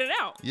 He but figured it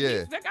out.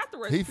 Yeah. He got the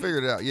recipe. He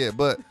figured it out, yeah.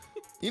 But,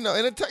 you know,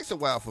 and it takes a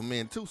while for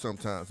men, too,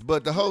 sometimes.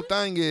 But the whole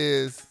thing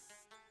is.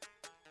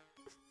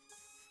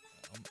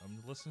 I'm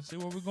listening to see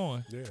where we're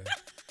going. Yeah.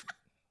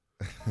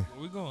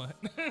 Where we going?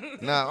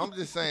 Nah, I'm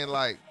just saying,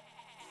 like,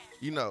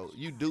 you know,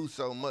 you do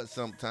so much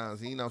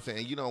sometimes, you know what I'm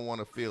saying? You don't want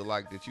to feel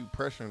like that you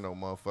pressuring no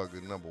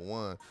motherfucker, number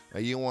one.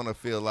 And you don't want to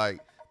feel like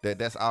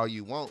that's all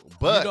you want. You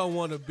But don't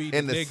want to be the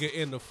in the- nigga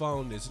in the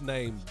phone that's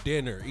named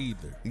Dinner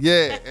either.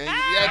 yeah, and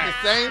at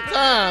the same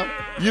time,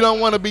 you don't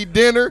want to be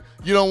dinner.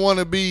 You don't want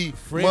to be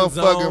Friend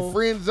motherfucking zone.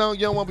 friend zone.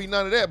 You don't want to be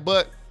none of that.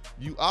 But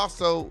you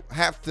also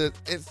have to.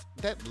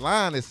 That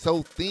line is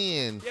so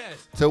thin.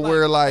 Yes. To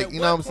where, like, at you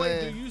know what I'm point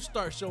saying? Do you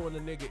start showing a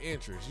nigga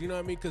interest? You know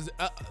what I mean? Because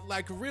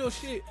like real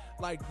shit,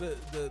 like the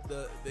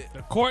The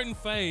courting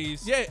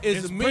phase, Yeah,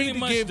 it's is me pretty to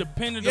much give-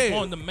 dependent yeah,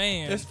 upon the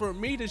man. it's for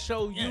me to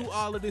show you Yes.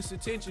 all of this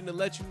attention to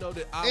let you know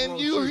that I And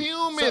want you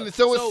human,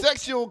 so it's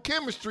sexual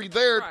chemistry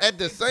there Right, at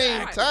the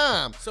same exactly.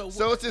 time. So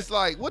So it's just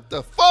like, what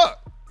the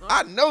fuck?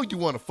 I know you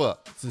want to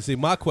fuck. So see,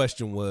 my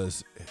question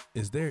was,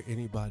 is there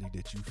anybody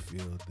that you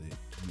feel that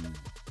you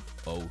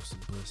owe some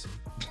pussy?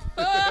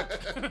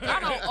 I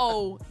don't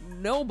owe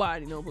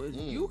nobody no pussy.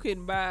 You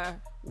can buy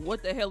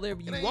what the hell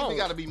ever you It ain't want. even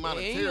got to be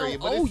monetary, It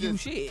but ain't it's owe you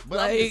just, shit. But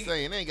I'm just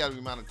saying, it ain't got to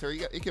be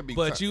monetary. It could be.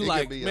 But you it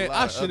like, could be a man, lot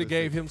I of should other have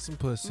gave shit. him some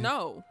pussy.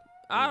 no,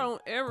 I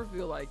don't ever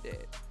feel like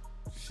that.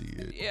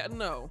 Shit. Yeah,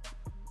 no.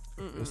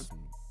 It's-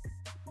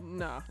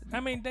 Nah.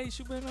 How many dates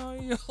you been on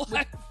in your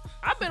life?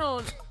 I've been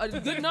on a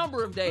good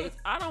number of dates.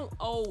 I don't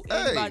owe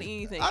anybody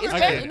anything. I Especially,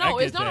 get- no,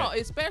 I it's get not. that.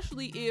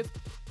 Especially if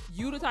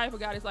you the type of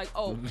guy that's like,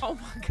 oh my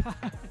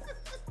god.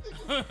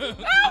 Oh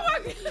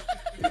my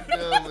god.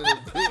 Dumb little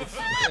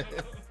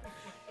bitch.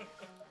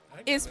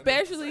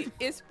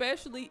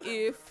 Especially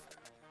if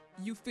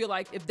you feel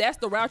like if that's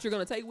the route you're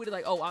gonna take with it,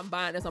 like, oh, I'm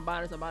buying this.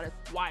 Why is she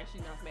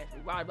not smashing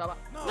me? Blah blah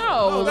blah.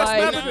 No, that's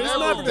like, never- it's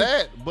Not never-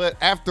 that, but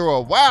after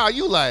a while,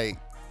 you like,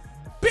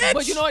 bitch.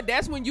 but you know what?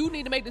 That's when you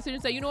need to make the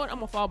decision. Say, you know what? I'm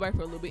gonna fall back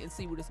for a little bit and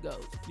see where this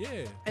goes.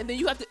 Yeah. And then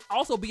you have to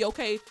also be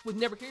okay with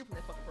never hearing from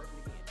that fucking person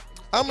again.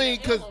 I mean,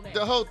 Just because take an L on the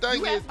that. whole thing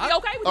You is have to be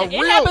okay with a that.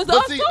 It real, happens to but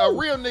us see, too. a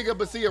real nigga,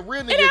 happens to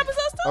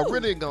us a too.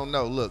 real nigga gonna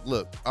know.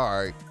 Look. All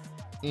right,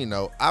 you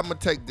know, I'm gonna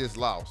take this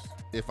loss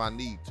if I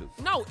need to.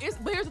 No,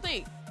 but here's the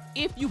thing.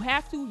 If you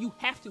have to, you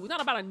have to. It's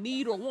not about a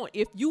need or want.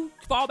 If you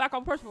fall back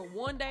on a person for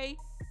 1 day,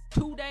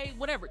 2 days,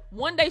 whatever,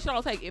 1 day shit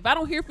I'll take. If I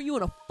don't hear from you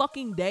in a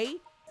fucking day,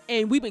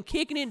 and we've been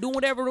kicking it, doing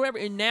whatever,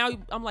 and now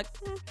I'm like,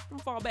 I'm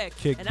gonna fall back.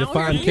 Kick- and I don't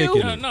define hear from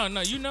kicking you. it.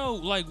 No. You know,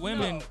 like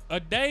women, No. a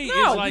day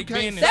No, is like you can't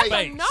being in say-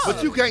 space. No.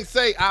 But you can't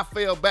say I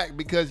fell back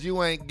because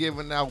you ain't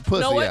giving out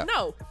pussy No, out.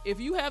 no. If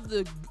you have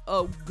the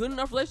good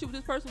enough relationship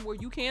with this person where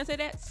you can say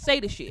that, say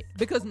the shit.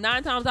 Because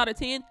 9 times out of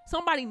 10,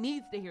 somebody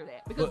needs to hear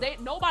that. Because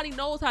nobody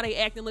knows how they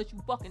act unless you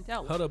fucking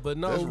tell them. Hold up, but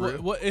no. That's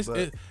real,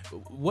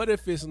 What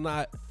if it's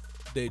not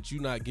that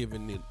you're not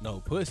giving it no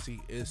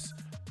pussy? It's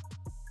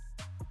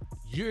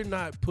you're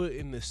not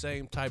putting the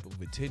same type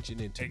of attention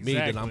into me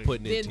that I'm Exactly.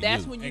 putting Then into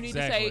that's you. when you need to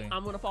Exactly. say,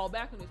 I'm gonna fall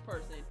back on this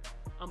person.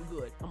 I'm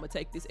good. I'm gonna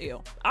take this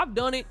L. I've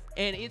done it,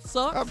 and it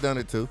sucks. I've done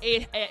it too.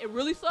 It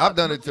really sucks. I've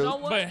done it but you too. know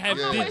what? But have- I'm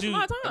not did wasting you-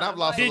 my time. And I've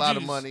lost a Did lot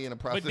you- of money in the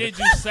process. But did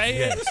you say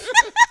it?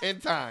 in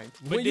time.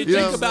 But When you did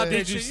think you about did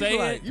that you shit, say you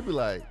be it? You be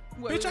like,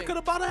 What Bitch, do I you could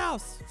have bought a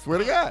house. swear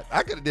to God,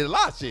 I could have did a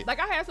lot of shit. Like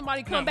I had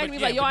somebody come No, back but to me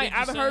yeah, like, yo, but I did you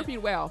haven't say- heard from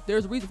you. Well,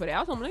 there's a reason for that.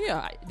 I was like,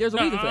 yeah, there's a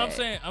reason for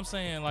that. I'm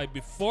saying like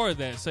before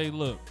that, say,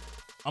 look,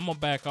 I'm gonna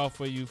back off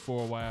for you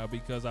for a while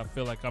because I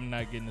feel like I'm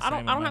not getting the I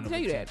same. don't have amount to of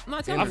tell you that. attention. I'm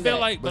not telling I you feel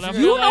that. like, but I But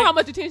feel You like, know how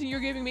much attention you're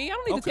giving me. I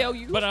don't need to tell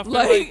you. But I feel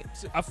like,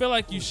 I feel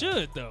like you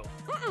should though.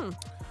 no.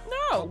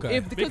 Okay.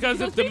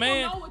 Because if the people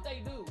man- know what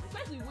they do,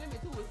 especially women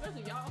too,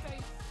 especially y'all. Okay,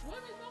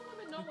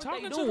 women know what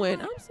talking they to the doing.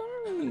 women. I'm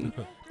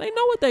sorry, they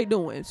know what they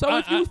doing. So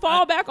if you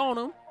fall back on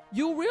them,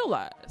 you'll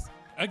realize.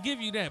 I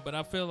give you that, but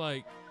I feel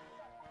like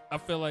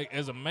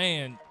as a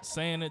man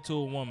saying it to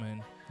a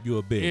woman You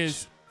a bitch.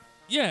 is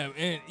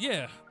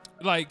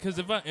like because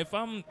if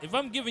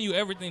I'm giving you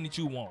everything that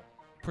you want,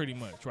 pretty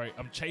much, right?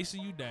 I'm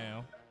chasing you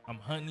down. I'm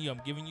hunting you.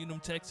 I'm giving you them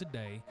texts a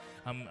day.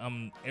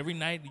 I'm every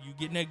night you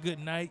getting that good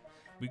night.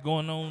 We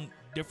going on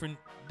different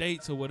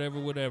dates or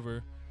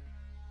whatever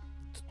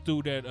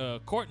through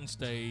that courting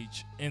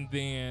stage, and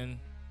then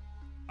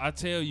I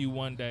tell you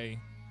one day,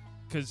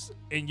 because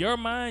in your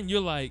mind you're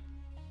like,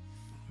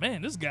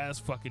 man, this guy's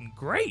fucking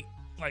great.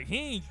 Like he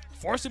ain't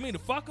forcing me to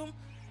fuck him.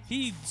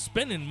 He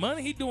spending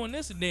money. He doing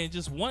this, and then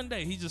just one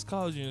day he just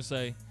calls you and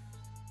say,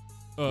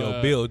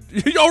 Yo, Bill.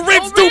 Yo,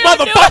 Rips do, Bill,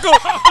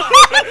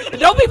 motherfucker.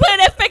 Don't be playing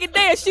that fucking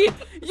dance shit.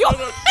 Yo,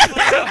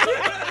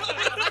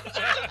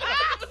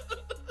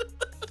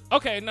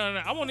 Okay, no,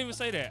 I won't even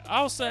say that.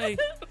 I'll say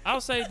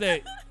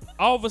that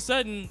all of a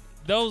sudden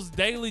those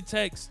daily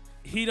texts,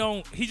 he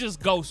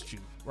just ghosts you,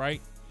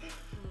 right?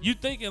 You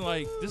thinking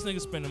like this nigga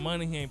spending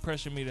money, he ain't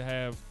pressuring me to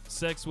have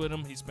sex with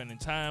him, he's spending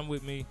time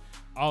with me,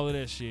 all of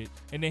that shit,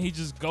 and then he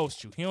just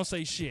ghosts you. He don't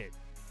say shit.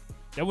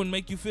 That wouldn't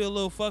make you feel a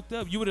little fucked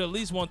up. You would at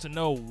least want to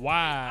know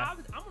why.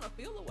 I'm gonna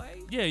feel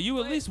away. Yeah, you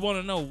at But- least want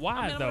to know why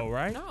I mean, though,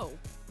 right? No,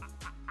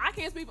 I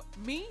can't speak for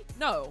me.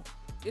 No,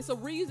 it's a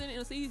reason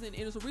and a season,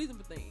 and it's a reason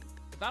for things.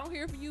 If I don't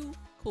hear from you,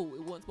 cool.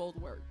 It wasn't supposed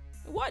to work.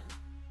 It wasn't.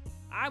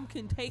 I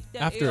can take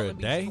that After L a and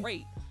day? be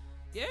straight.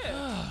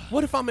 Yeah.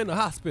 What if I'm in the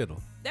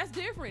hospital? That's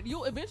different.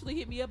 You'll eventually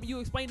hit me up and you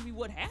explain to me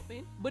what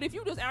happened. But if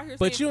you just out here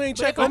But saying, you ain't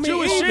but check if I on me see you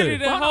was you- either. shitty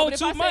that Hold on, whole but if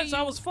 2 I see months. I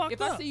you- was fucked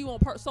If up. I see you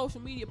on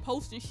social media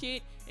posting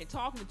shit and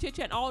talking and chit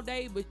chatting all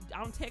day, but I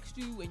don't text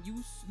you and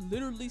you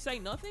literally say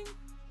nothing,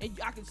 and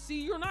I can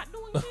see you're not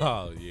doing shit.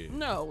 Oh yeah.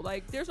 No,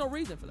 like there's no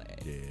reason for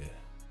that. Yeah.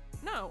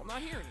 No, I'm not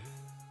hearing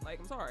it. Like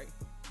I'm sorry,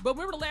 but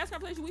remember the last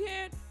conversation we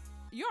had?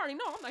 You already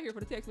know I'm not here for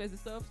the text message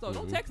stuff. So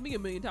don't text me a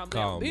million times.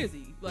 Call I'm me.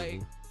 busy.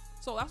 Like,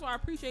 so that's why I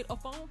appreciate a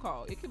phone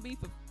call. It can be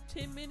for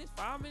 10 minutes,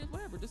 5 minutes,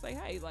 whatever. Just say,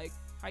 hey, like,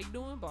 how you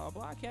doing? Blah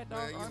blah. Cat dog.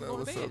 Man, you I'm know going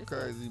what's to so bed. It's cool.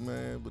 crazy,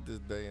 man, with this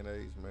day and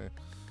age, man?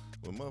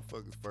 When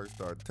motherfuckers first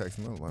started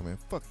texting, I was like, man,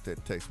 fuck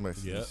that text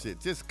message and Yep. shit.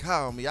 Just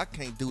call me. I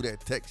can't do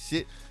that text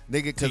shit,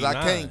 nigga, because I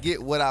T9. can't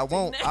get what I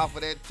want off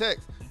of that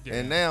text. Yeah.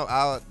 And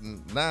now,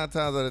 9 times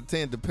out of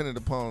 10, depending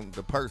upon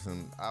the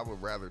person, I would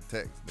rather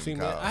text than See,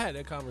 call. man, I had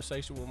that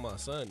conversation with my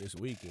son this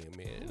weekend,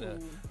 man.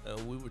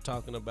 We were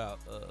talking about,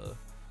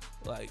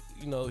 like,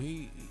 you know,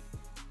 he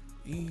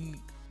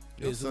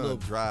Your is a son little.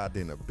 dry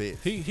than a bitch.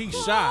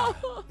 He's shy.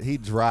 He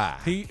dry.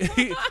 He's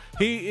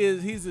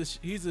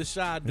a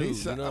shy dude.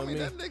 He's shy. You know what I mean?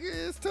 That nigga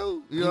is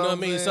too. You know what I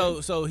mean?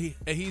 saying? So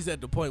he's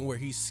at the point where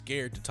he's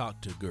scared to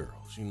talk to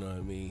girls. You know what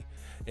I mean?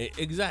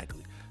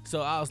 Exactly.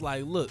 So I was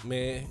like, look,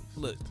 man,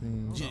 look,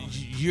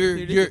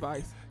 Hear this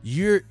advice.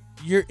 you're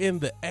in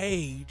the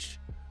age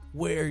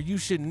where you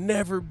should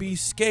never be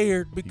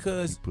scared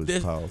because puts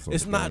this, pause on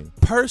it's the not game.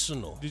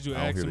 personal. Did you I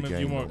don't ask hear him the if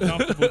you game, weren't though.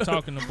 comfortable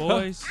talking to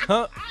boys?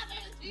 Huh?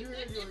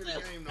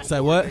 Say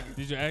what?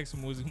 Did you ask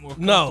him was he more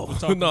No, comfortable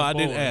talking no, to I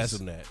didn't boys? ask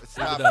him that.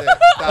 Stop that.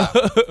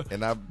 Stop.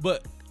 And I,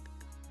 But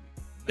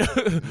Nah,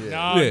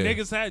 Yeah.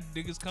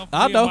 niggas come for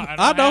I me. know, I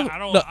I know.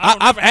 don't, Look, I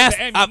don't I've never have asked-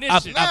 the I've-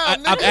 ammunition. Nah, I've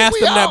nigga, asked we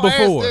him that all ask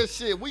before. that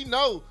shit. We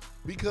know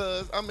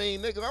because I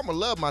mean, nigga, I'ma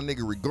love my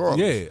nigga regardless.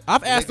 yeah,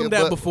 I've asked Nigga, him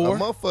that but before. A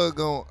motherfucker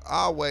gonna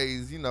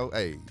always, you know,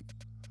 hey,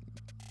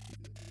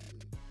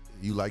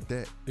 you like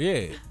that?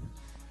 Yeah.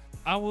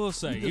 I will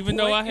say, You even just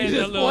though I point. had You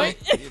that just little, point.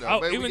 You know, Oh,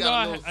 baby, even we though got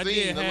I- a little I scene,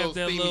 did a have little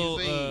that steamy little,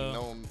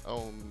 scene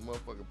on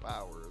motherfucking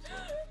Power or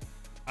something.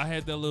 I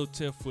had that little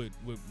tiff with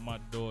my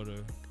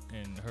daughter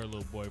and her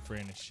little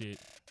boyfriend and shit.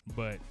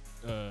 But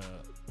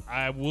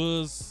I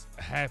was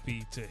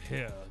happy to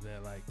hear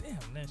that, like,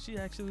 damn, man, she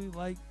actually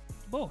like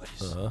boys.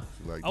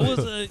 Like I was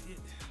a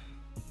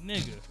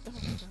nigga.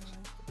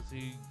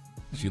 See,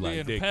 She like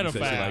being dick. a You said she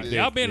pedophile. like dick.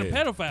 Y'all being a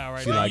Yeah. pedophile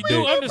right She now. like You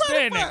do dick.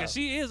 understand that Pedophile. because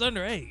she is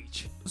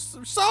underage.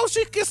 So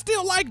she can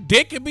still like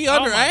dick and be Oh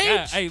my God.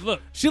 underage? Hey,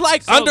 look. She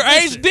like So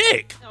underage listen.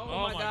 dick. Oh, Oh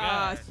my my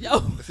gosh.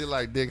 God. Yo. she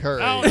like dick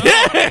her. I age. don't know.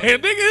 Yeah,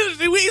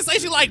 nigga, we didn't say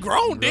she like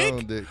grown dick.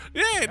 Grown dick.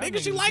 Yeah, That nigga,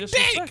 she nigga's like dick.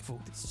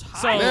 disrespectful.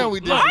 So Now we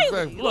look,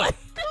 disrespectful. look,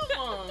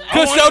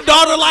 Cause I your wanted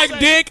daughter to like say-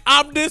 dick,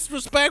 I'm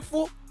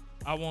disrespectful.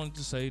 I wanted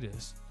to say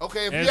this.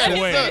 Okay, if As you had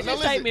well. a son, Finish now your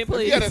listen, statement,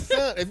 if you had a please.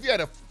 son, if you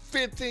had a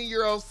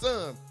 15-year-old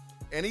son,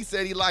 and he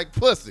said he liked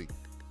pussy,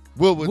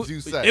 what would you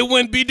say? It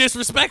wouldn't be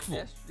disrespectful.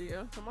 That's,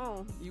 yeah, come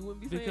on. You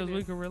wouldn't be saying Because that.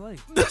 we can relate.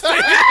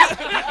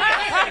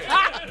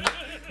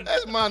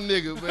 That's my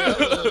nigga, man.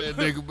 I love that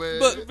nigga, man.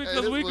 But-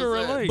 Because this we can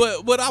what's relate.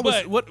 But what I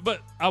was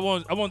But I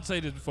want to say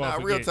this before I Nah,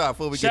 forget. real talk,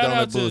 before we shout get on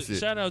out that bullshit.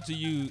 Shout out to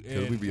you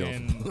we be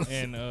on some bullshit.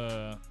 and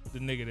the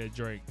nigga that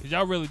Drake. Because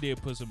y'all really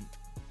did put some,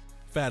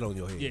 fat on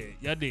your head. yeah,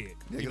 y'all did.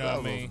 Yeah, You 'cause know I what I was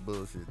on mean? some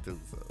bullshit too.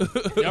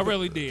 So. Y'all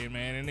really did,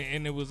 man.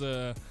 And it was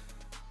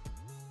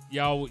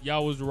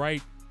y'all was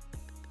right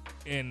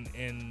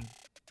in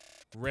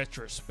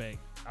retrospect.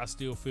 I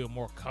still feel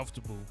more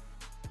comfortable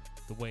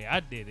the way I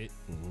did it.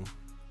 Mhm.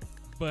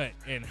 But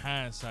in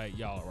hindsight,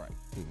 y'all are right.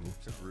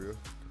 That's real.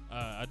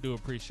 I do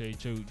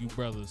appreciate you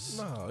brothers.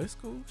 No, it's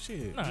cool.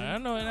 Shit. Nah, I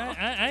know, and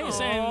I ain't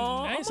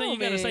saying you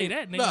gotta say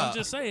that, nigga. Nah. I'm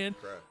just saying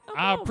Come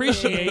I on,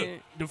 appreciate man.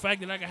 the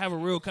fact that I can have a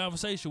real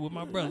conversation with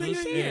my brothers.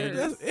 Nigga, yeah, and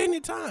that's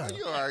anytime.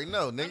 You already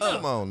know, nigga.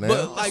 Come on, now.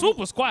 but like- Swoop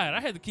was quiet.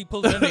 I had to keep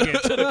pulling that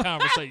nigga into the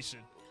conversation.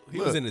 He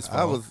was in his phone.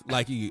 I was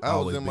like he I was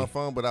always in my be.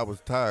 phone, but I was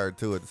tired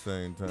too at the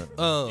same time.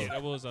 Yeah,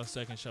 that was our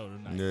second show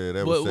tonight. Yeah,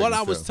 that was. But what I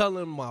second was show.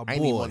 telling my I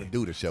didn't even boy want to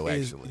do the show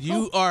is actually.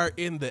 you are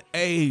in the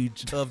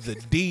age of the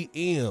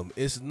DM.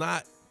 It's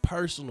not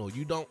personal.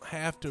 You don't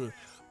have to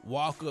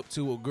walk up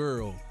to a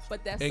girl.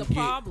 But that's and the get-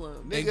 problem.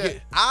 and Nigga,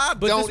 get- I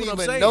but don't this what I'm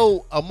even saying.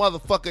 know a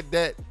motherfucker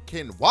that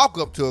can walk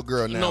up to a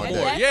girl No nowadays.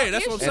 more. Yeah,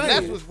 that's what I'm And saying.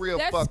 that's what's real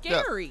That's fucked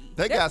scary. up.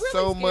 They That's got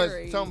so really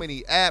scary. so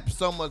many apps,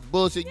 so much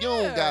bullshit. You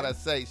don't Yeah. gotta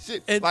say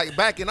shit. And- like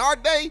back in our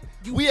day,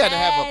 You we had to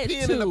have a had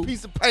pen and to. a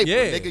piece of paper,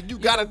 Yeah. nigga. You You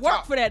gotta work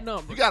talk. for that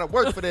number. You gotta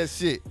work for that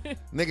shit,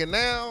 nigga.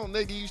 Now,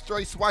 nigga, you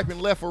straight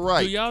swiping left or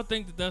right. Do y'all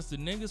think that that's the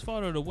niggas'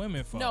 fault or the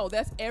women's fault? No,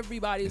 that's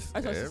everybody's,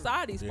 that's every-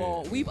 society's yeah.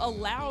 fault. We've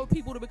allowed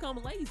people to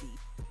become lazy.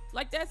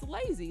 Like, that's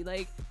lazy.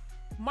 Like,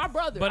 my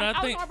brother. But I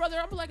was think- with my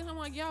brother. I'm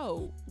like,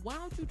 yo, why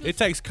don't you just It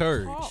takes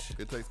courage. talk?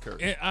 It takes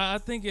courage. I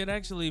think it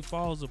actually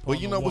falls upon. Well,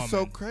 you the know what's so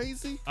woman.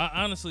 crazy? I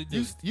honestly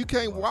do. You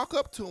can't walk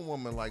up to a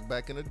woman like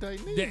back in the day,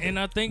 neither. And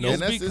I think Nope.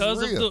 it's And that's because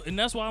just of real. and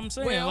that's why I'm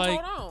saying Well, like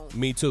hold on.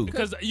 Me too.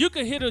 because you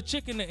could hit a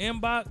chick in the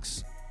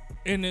inbox,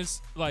 and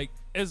it's like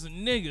as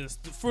niggas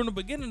from the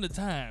beginning of the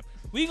time,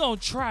 we gonna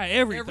try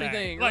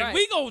everything. Like right.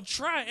 we gonna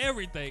try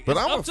everything. But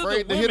It's I'm up to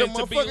afraid the to hit a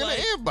women to be motherfucker in like,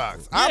 the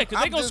inbox. Yeah, because they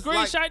I'm gonna just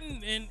screenshot like,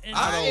 and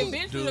I don't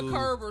eventually the do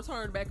curve will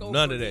turn back over.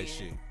 none of that again.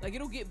 shit. Like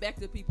it'll get back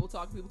to people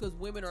talking to people because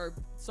women are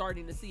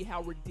starting to see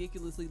how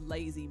ridiculously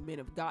lazy men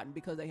have gotten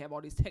because they have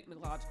all these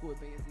technological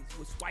advances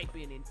with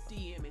swiping and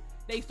DM, and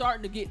they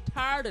starting to get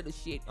tired of the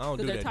shit I don't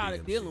because do they're that tired DM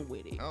of dealing shit.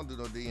 with it. I don't do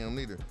no DM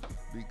neither.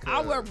 Because I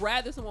would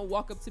rather someone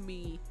walk up to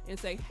me and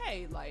say,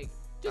 "Hey, like,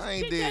 just I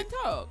ain't chit chat did-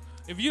 and talk."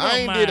 if you I don't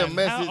ain't mind, did a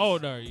message. how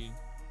old are you?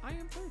 I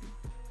am 30.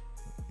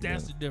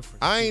 That's the difference.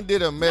 I ain't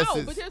did a message.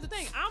 No, but here's the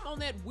thing. I'm on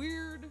that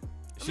weird.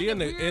 She in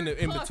the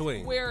in cusp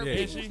between. where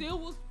Yeah. people still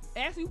will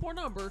ask you for a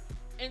number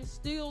and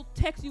still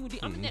text you.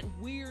 I'm in that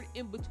weird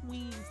in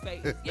between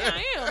phase. Yeah,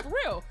 I am for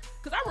real.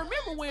 Because I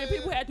remember when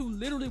people had to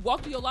literally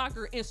walk to your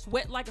locker and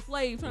sweat like a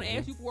slave trying to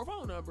ask you for a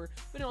phone number.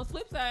 But then on the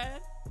flip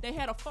side, they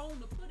had a phone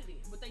to put it in,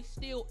 but they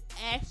still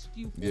asked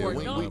you for yeah,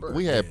 a number.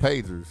 we had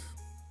pagers.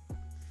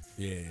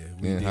 Yeah, In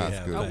did high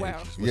have school. Oh, wow.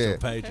 pages with Yeah. some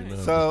pager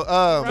numbers. So,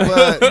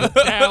 but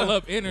Dial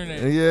up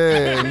internet.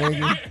 yeah,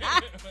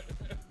 nigga.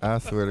 I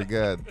swear to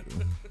God.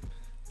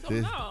 So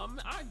This- no,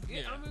 I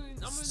mean,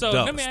 So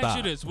Don't let me ask stop.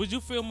 you this: would you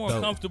feel more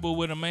Don't. comfortable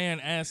with a man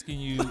asking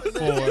you The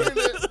for? internet,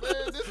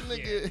 man, this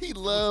nigga, he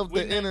loved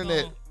We the not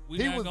internet. gonna- we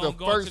He not was gonna the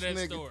go into first that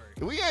nigga. story.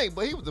 We ain't,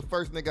 but he was the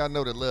first nigga I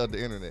know that loved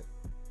the internet.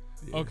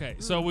 Okay,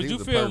 so would He you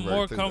was a feel pervert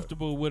more too, though.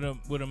 comfortable with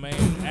a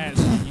man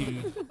asking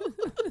you?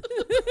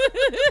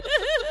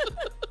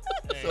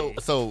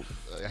 So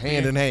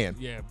hand in hand.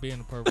 Yeah,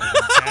 being a pervert.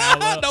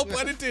 Dial up. No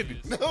pun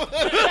intended.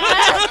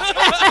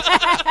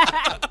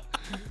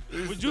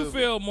 Would you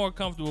feel more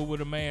comfortable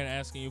with a man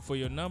asking you for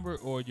your number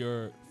or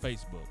your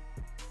Facebook?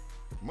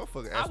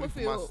 Motherfucker I asked me would for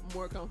feel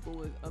more comfortable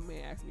with a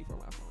man asking me for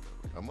my phone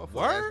number. my. A motherfucker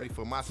Word? asked me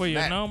for my For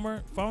your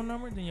snap. phone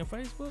number than your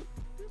Facebook?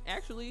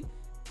 Actually,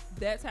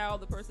 that's how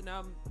the person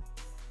I'm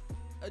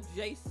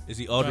adjacent. Is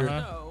he older? Uh-huh.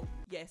 No,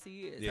 yes,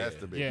 he is. Yeah. Has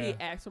to be. Yeah. He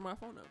asked for my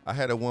phone number. I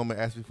had a woman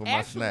ask me for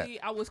my snap.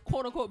 Actually, I was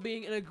quote unquote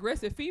being an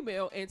aggressive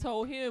female and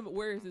told him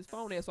where is his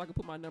phone at so I could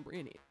put my number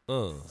in it.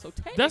 So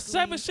technically, That's the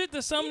type of shit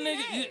that some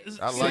Yeah. niggas.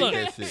 I See, like look,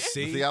 that shit.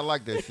 See? See, I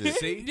like that shit.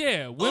 See?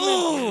 Yeah, women.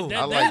 Ooh. that,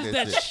 I like that's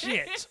that that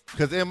shit.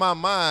 Cause in my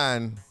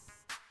mind,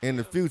 in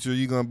the future,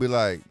 you're gonna be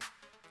like,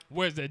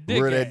 Where's that dick?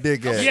 where at? that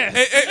dick at? Yes.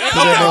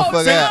 Put that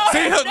motherfucker out.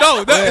 See,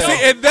 no, Yeah.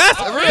 see, and that's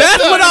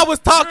what I was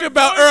talking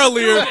about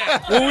earlier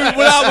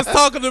when I was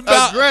talking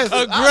about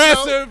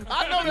aggressive.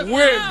 I know that's where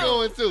Where- it's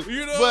going to.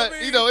 You know but what I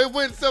mean? you know, it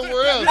went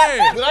somewhere else.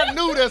 Yeah. But I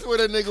knew that's where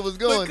that nigga was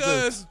going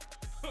to.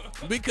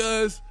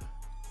 Because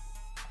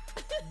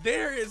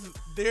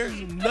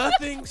there's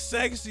nothing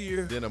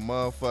sexier Then a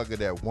motherfucker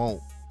that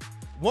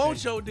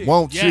won't your dick.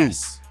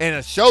 Yes. you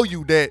and show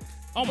you that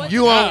Oh my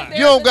you God. don't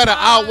you don't gotta There's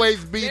a time-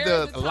 always be there's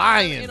the a time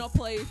lion. in a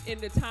place,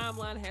 and the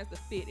timeline has to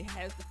fit. It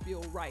has to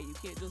feel right. You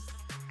can't just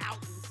out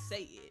and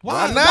say it.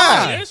 Why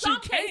not? Yes, Some you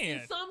can.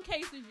 cases, some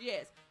cases,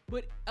 yes.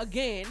 But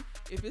again,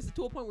 if it's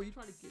to a point where you're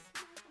trying to get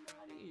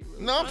somebody, you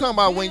really No, I'm trying talking to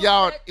about when build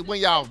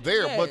y'all that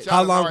there, yes. but y'all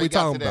How long already we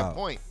got talking to that about?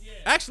 point.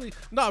 Actually,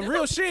 no,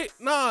 real shit.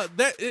 No,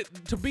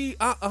 to be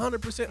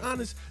 100%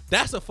 honest,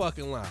 that's a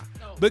fucking lie.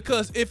 No.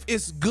 Because if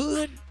it's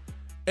good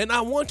and I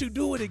want to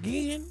do it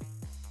again,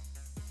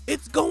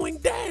 it's going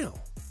down.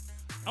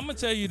 I'm gonna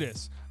tell you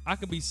this. I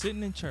could be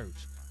sitting in church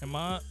and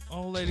my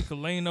old lady could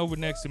lean over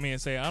next to me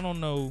and say, I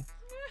don't know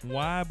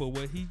why, but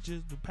what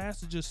the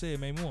pastor just said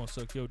made me want to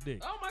suck your dick.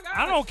 Oh my God.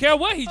 I don't care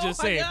what he Oh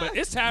just my said, God. but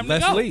it's time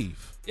Let's to go.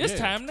 leave. It's Yeah.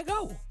 time to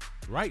go.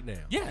 Right now.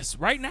 Yes,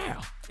 right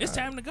now. It's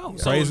time to go.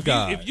 So Praise if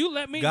God. if you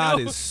let me God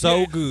know, is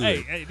so good.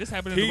 Hey, this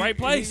happened in the right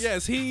place.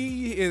 Yes,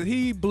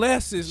 he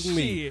blesses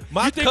me. Shit.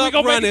 My You think we cup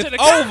gonna make it runneth to the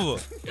car?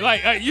 over.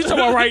 Like you talking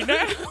about right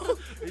now?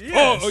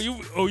 Yes.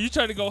 Oh, you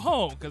trying to go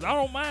home? Cause I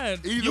don't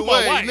mind. Either you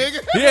way, my wife.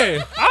 nigga.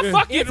 Yeah. I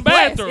fuck you in the It's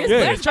blessed. bathroom. It's In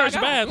the blessed church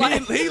by God.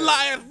 bathroom. He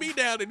lions me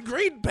down in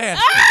green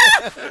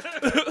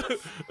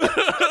pastures.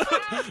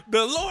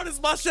 The Lord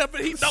is my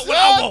shepherd. He know what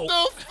I Shut want.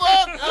 the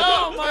fuck up,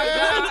 Oh my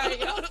man.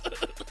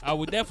 God. I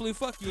would definitely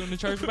fuck you in the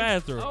church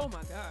bathroom. Oh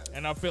my God.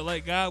 And I feel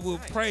like God will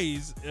Nice.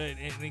 praise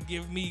and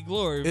give me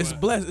glory. It's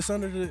but- blessed. It's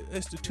under the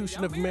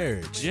institution Y'all of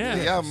married. marriage. Yeah.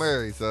 Yeah, y'all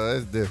married, so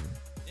it's different.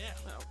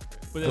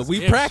 But But that's we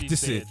if she practice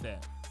said it.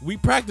 that. We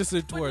practice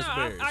it But towards no,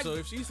 marriage. I- So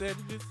if she said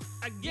it,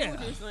 I get Yeah.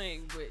 what you're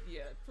saying, but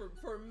yeah,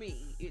 for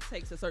me, it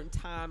takes a certain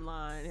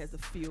timeline. It has to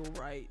feel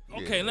right.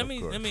 Okay, Yeah, let of me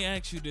course.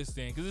 ask you this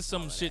thing, because it's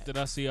some shit that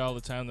I see all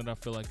the time that I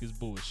feel like is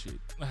bullshit.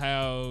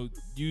 How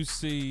you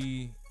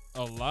see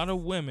a lot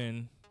of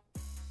women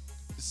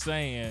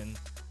saying,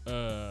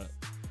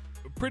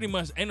 pretty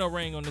much, ain't no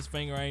ring on this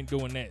finger, I ain't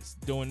doing this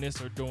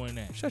or doing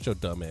that shut your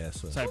dumb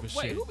ass up. type of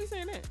Wait, shit. who be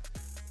saying that?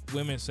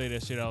 Women say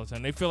that shit all the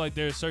time. They feel like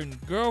there's certain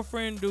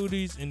girlfriend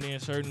duties and then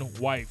certain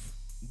wife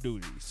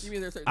duties. You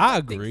mean there's certain I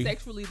things agree.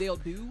 sexually they'll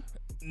do?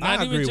 Not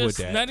even agree just with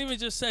that. not even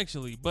just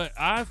sexually, but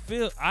I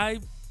feel I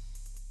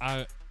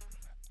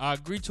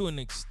agree to an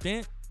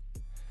extent,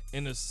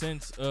 in the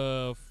sense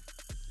of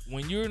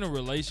when you're in a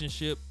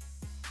relationship,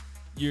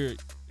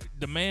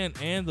 the man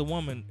and the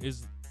woman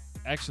is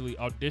actually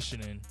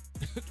auditioning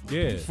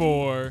Yeah.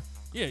 for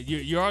Yeah,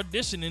 you're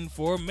auditioning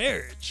for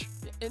marriage.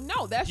 And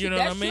no, that You should know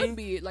that what I mean? should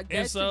be it. Like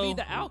And that so- should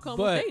be the outcome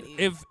but of dating.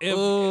 If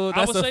I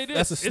that's would say this,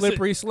 that's a it's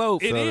slippery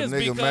slope. it So is the nigga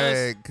because-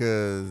 mad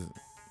because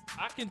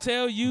I can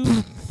tell you,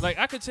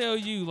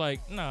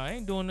 nah, I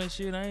ain't doing that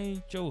shit. I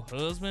ain't your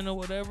husband or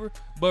whatever.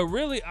 But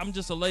really, I'm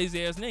just a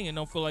lazy ass nigga and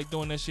don't feel like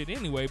doing that shit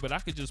anyway. But I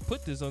could just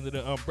put this under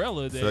the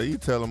umbrella that. so you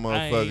tell a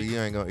motherfucker ain't- you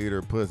ain't gonna eat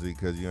her pussy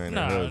because you ain't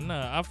her Nah, husband.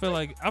 nah. I feel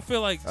like A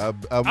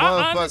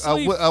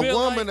honestly motherfucker, a feel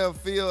woman like- will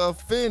feel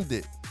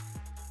offended.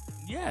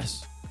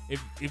 yes.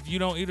 If you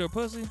don't eat her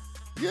pussy,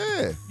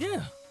 Yeah,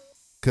 yeah,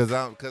 cause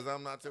I'm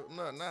not.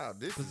 No.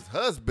 This is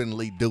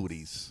husbandly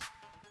duties.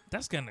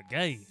 that's kind of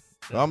gay.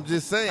 I'm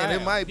just saying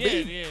it might Yeah,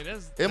 be. yeah. It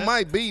that's-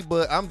 might be,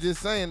 but I'm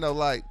just saying though,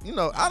 like,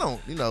 I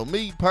don't,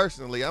 me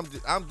personally,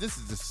 this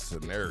is just a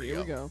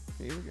scenario. Here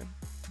we go.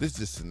 This is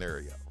just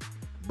scenario.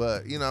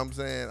 But, you know what I'm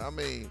saying? I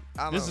mean,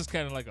 I don't This is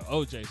kind of like an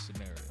OJ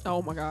scenario.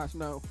 Oh my gosh,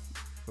 no.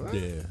 What?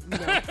 Yeah.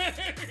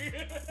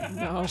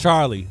 No.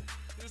 Charlie.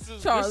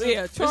 Charlie,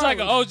 It's like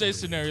an Charlie. OJ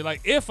scenario.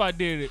 Like, if I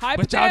did it,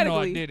 but y'all know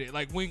I Hypothetically. did it.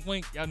 Like, wink,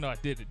 wink, y'all know I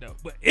did it, though.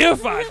 But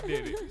if I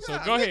did it. So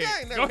Nah, go nigga, ahead. I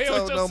ain't Go never ahead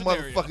told with your no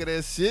scenario. motherfucker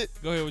that shit.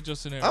 Go ahead with your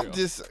scenario. I'm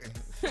just saying.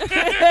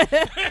 I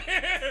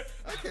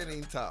can't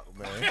even talk,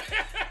 man.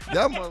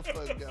 Y'all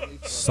motherfuckers got me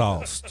fucked up.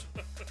 Sauced.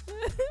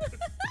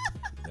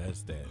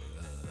 That's that.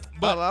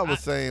 All I was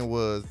saying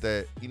was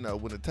that,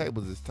 when the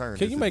tables is turned.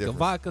 Can it's you make a difference.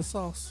 vodka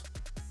sauce?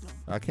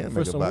 I can't for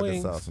make a some vodka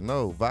wings? sauce.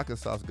 No, vodka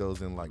sauce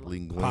goes in like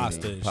linguine.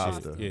 Pasta and shit,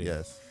 Pasta. yeah.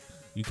 Yes.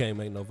 You can't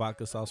make no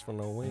vodka sauce for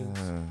no wings.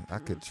 I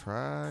could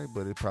try,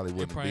 but it probably It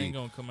wouldn't probably be. ain't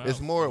gonna come out.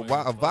 It's more the way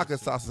it's a vodka supposed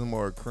to. sauce is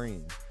more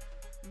cream.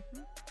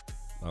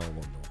 I don't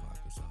want no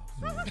vodka sauce.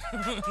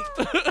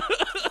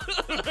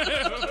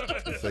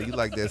 So you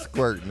like that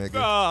squirt, nigga?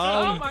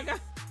 Oh my god.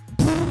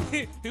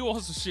 He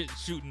wants the shit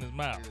shoot in his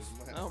mouth.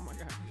 Oh my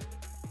god.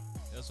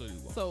 That's what he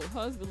wants. So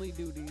husbandly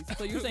duties.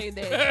 So you're saying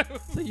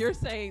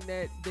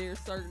that there's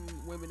certain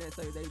women that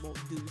say they won't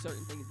do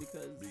certain things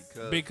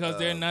Because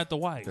they're not the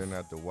wife. They're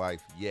not the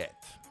wife yet.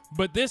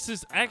 But this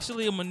is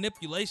actually a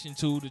manipulation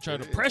tool to try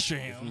to pressure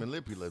It's him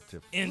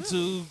manipulative.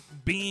 into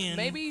being.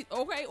 maybe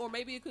okay, or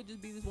maybe it could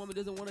just be this woman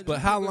doesn't want to. But do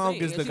how certain long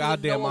things is the and she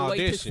doesn't goddamn know a way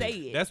to audition? say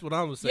it. That's what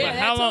I'm saying. But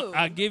Yeah, how that long? too.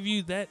 I give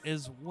you that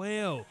as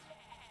well.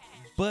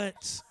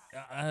 But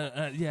yeah, I Nah, really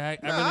I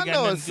got know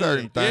nothing it's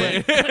certain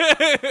good.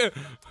 things.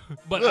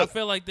 But I Look.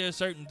 feel like there's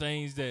certain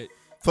things that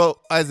So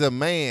as a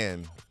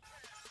man,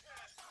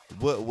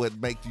 what would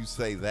make you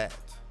say that?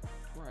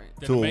 Right.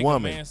 To a make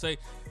woman. man say,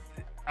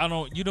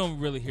 you don't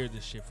really hear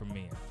this shit from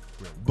men.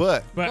 Really.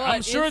 But But But I'm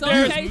in sure some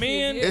there's cases,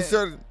 men. yeah. it's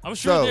certain. I'm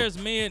sure so, there's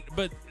men,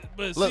 but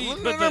Look, see,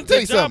 let but me the tell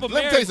you job something. of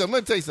Let me tell you marriage something.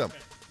 Let me tell you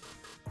something.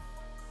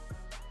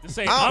 to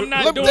say I- I'm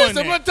not let me doing tell you that.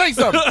 something. Let me tell you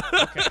something.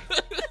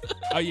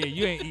 Oh yeah,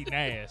 you ain't eating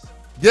ass.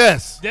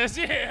 Yes. That's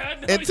I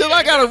know, Until yeah.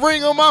 I got a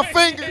ring on my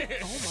finger,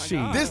 Oh my Shit.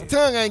 god. this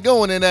tongue ain't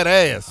going in that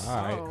ass. All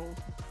right.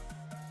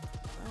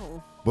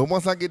 Oh. But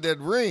once I get that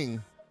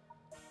ring,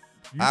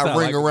 You I sound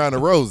ring like- around the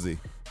Rosie.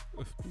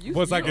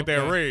 Once I get that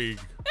Okay. ring.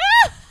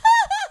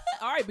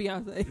 All right,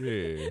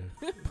 Beyonce.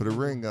 Yeah. Put a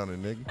ring on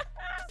it, nigga.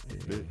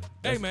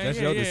 Hey man, that's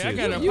yeah, your I decision.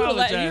 gotta You're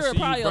apologize to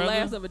probably you, a brother.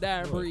 last of a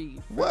dying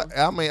breed. What?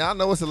 I mean, I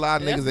know it's a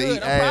lot of That's niggas that good.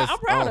 eat I'm proud- ass. I'm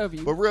proud of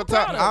you. But real I'm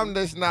talk, proud of I'm you.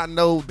 just not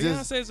no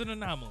just Beyonce's an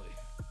anomaly.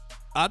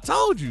 I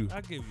told you.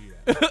 I give you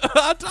that.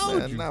 I told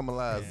man, you.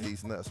 normalize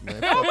these nuts,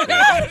 man. Fuck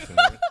that shit,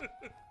 man.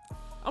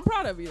 I'm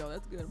proud of you though.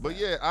 That's good. But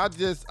yeah, I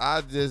just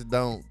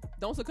don't.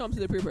 Don't succumb to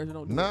the peer pressure.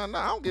 Don't do Nah,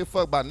 I don't give a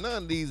fuck about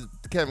none of these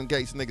Kevin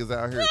Gates niggas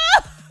out here.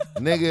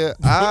 Nigga,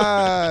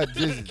 I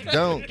just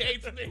don't.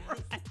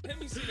 Let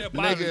me see that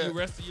bottom Nigga. the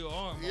rest of your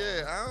arm.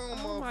 Yeah, I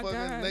don't Oh my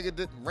motherfuckers, God. nigga,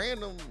 that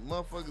random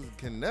motherfuckers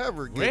can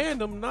never get.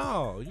 Random?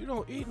 No. You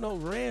don't eat no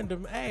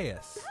random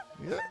ass.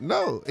 Yeah,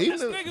 no, even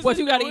This if, nigga's What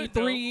you been gotta doing eat it,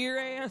 though. 3-year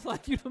ass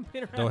like you done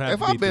been around. Don't have if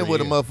to I've be been 3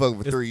 with a years. motherfucker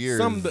for It's 3 years,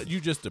 something that you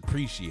just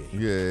appreciate.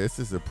 yeah, it's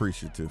just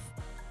appreciative.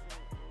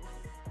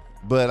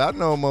 But I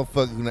know a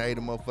motherfucker who done ate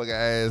a motherfucker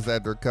ass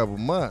after a couple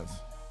months.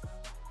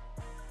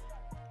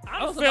 I I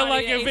know feel somebody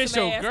like that if ate it's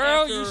some your ass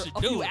girl, after you should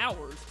a do few it.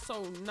 hours.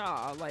 So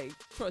nah, like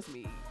trust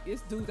me,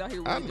 it's dudes out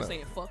here I really just know.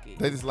 saying fuck it.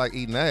 They just like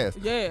eating ass.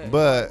 Yeah.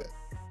 But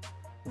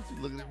what you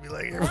looking at me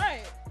like?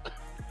 Right.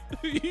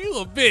 You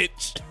a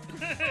bitch.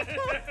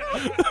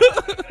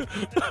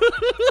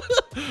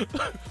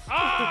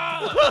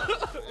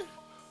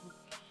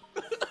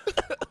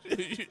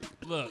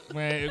 Look,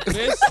 man, if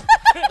this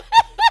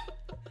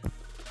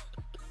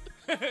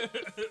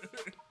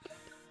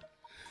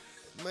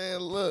Man,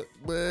 look,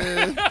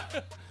 man.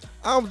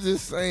 I'm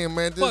just saying,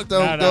 man, just Fuck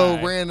don't that go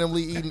eye.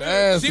 randomly eating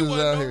asses She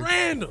wasn't out no here.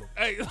 random.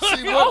 hey, look, She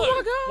look, was- Oh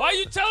my God. why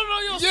you telling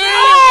on your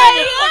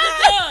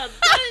Yeah.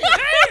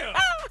 Damn.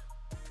 Like,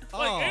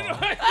 Oh.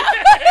 anyway,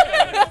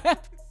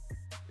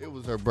 It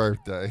was her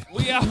birthday.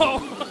 we all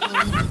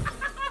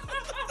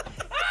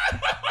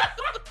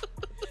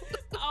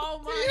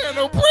Oh my He had god.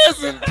 no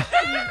present.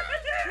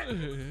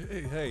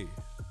 Hey.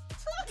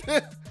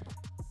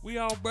 we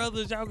all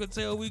brothers. Y'all can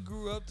tell we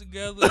grew up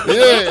together.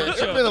 Yeah,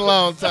 it's been a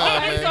long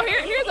time, Okay, so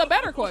man. here's a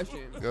better question.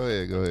 Go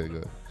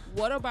ahead.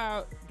 What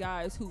about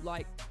guys who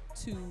like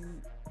to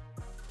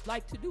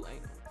like to do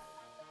anal.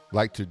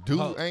 Like to do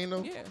Oh.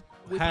 anal? Yeah,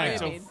 with How?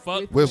 So women.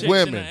 fuck With chicks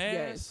women. in the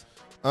ass. Yes.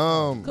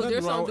 Um, Because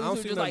there's some wrong. I don't dudes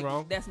who see just nothing like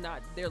wrong. that's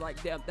not. They're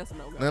like that's a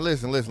no now go.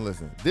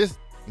 listen. This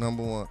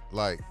number one,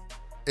 like,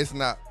 it's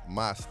not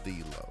my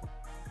stilo.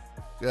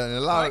 Yeah, and a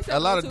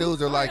lot of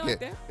dudes are like that.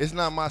 that. It's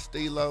not my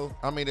stilo.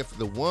 I mean, if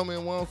the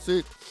woman wants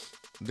it,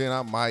 then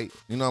I might.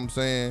 You know what I'm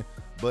saying?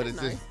 But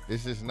That's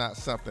it's just not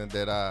something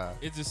that I.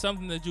 Is it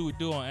something that you would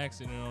do on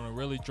accident on a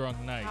really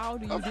drunk night? How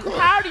do you Of do? course.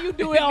 How do you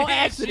do it on She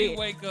accident?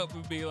 wake up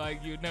and be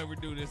like, "You never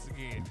do this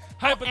again."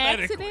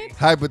 Hypothetically.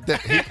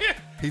 accident?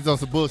 He's on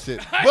some bullshit.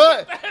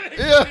 But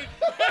yeah,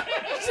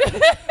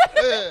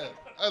 yeah.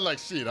 I like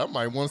shit. I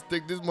might want to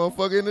stick this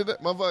motherfucker into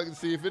that motherfucker and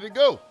see if it'll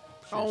go.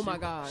 Oh my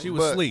god. She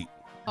was But- asleep.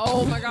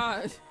 Oh my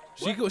gosh.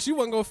 She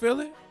wasn't gonna feel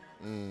it.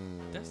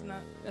 That's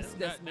not. That's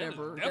that is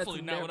never.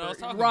 definitely that's not what I was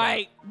never- talking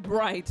Right.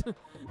 Right.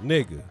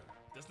 Nigga. about.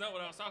 That's not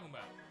what I was talking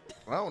about.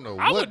 I don't know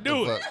I what would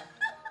do the it.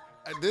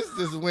 fuck. This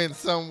just went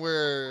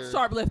somewhere.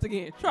 Sharp left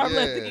again. Sharp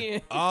left Yeah.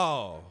 again.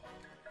 Oh.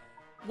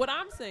 What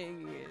I'm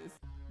saying is,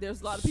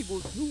 there's a lot of people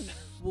who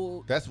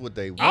will. That's what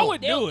they want. I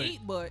would they'll do it.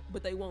 eat butt,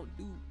 but they won't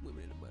do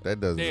women in the butt. That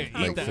doesn't They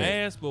make eat the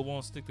sense. ass but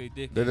won't stick their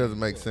dick. That in. doesn't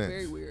make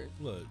Very sense. weird.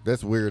 Look.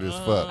 That's weird as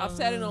fuck. I've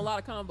sat in on a lot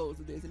of combos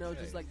with this,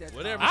 just like that.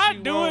 Whatever. I she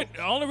do want, it.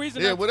 The only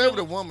reason. Yeah, I whatever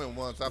feel the woman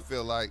wants, I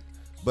feel like.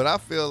 But I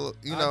feel,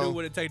 you I know. do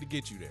what it take to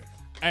get you there.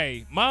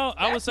 Hey,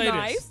 I would say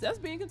nice. this. That's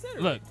being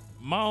considerate. Look,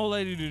 my old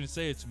lady didn't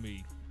say it to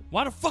me.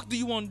 Why the fuck do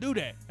you want to do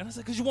that? And I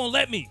said, because you won't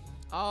let me.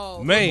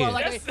 Oh Man, well,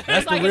 that's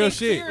the like real an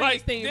shit.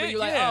 experience thing where you're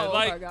like, yeah, oh, okay,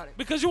 like, I got it.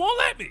 because you won't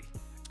let me.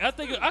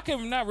 I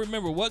can not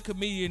remember what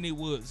comedian it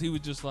was. He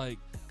was just like,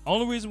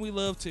 only reason we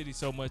love titties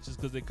so much is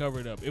because they cover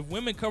it up. If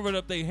women covered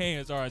up their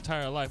hands our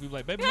entire life, we'd be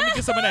like, baby, let me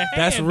get some of that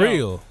hand. That's though.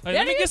 real. Like, That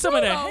let me is get some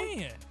of true, that though.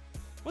 hand.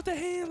 What the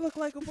hand look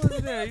like up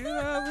under there? You know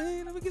what I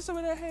mean? Let me get some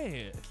of that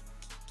hand.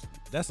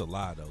 That's a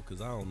lie though,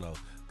 cause I don't know.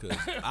 Cause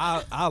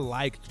I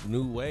like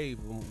new wave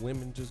when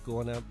women just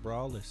going out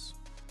braless.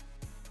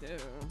 Yeah.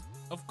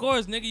 Of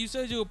course, nigga, you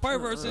said you a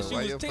pervert since you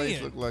Why was your face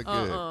 10. look like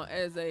that?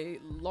 As a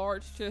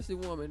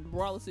large-chested woman,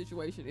 brawler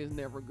situation is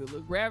never good.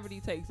 Look, gravity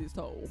takes its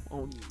toll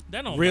on you.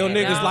 That don't Real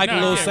matter. niggas like a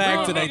little sag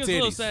real to they niggas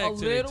little titties. sag A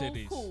to their little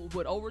titties. cool,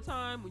 but over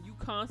time, when you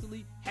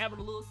constantly having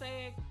a little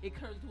sag, it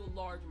turns into a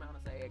large amount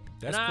of sag.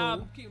 That's and cool.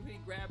 I'm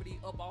keeping gravity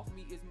up off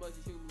me as much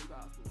as humanly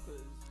possible,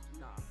 because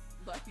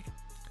like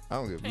I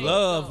don't give a Hey. fuck.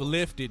 Love no.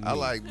 lifted me. I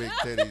like big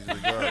titties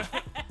regardless.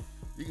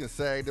 You can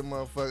sag them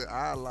motherfuckers.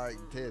 I like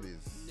titties.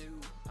 no,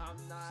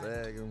 I'm not.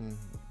 Sag them,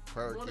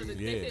 One of the, perky,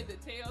 they Yeah. said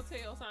the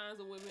telltale signs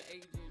of women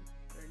aging: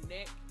 their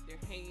neck, their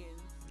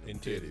hands,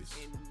 and titties.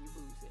 and your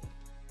booty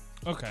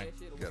sack. Okay. That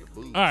shit'll Got a work.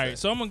 boob All right, sack.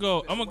 so I'm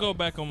gonna go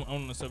back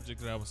on the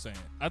subject that I was saying.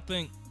 I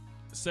think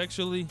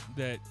sexually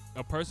that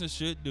a person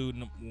should do,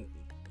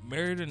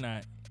 married or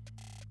not,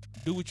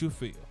 do what you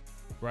feel,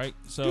 right?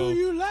 So Do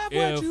you love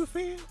if- what you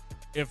feel?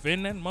 if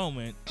in that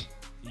moment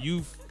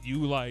you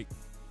like,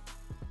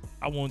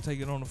 I want to take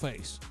it on the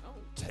face, Oh.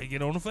 take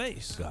it on the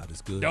face. God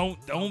is good.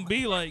 Don't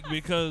be like,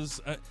 because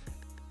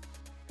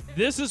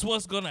this is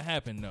what's gonna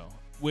happen though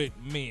with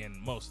men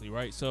mostly,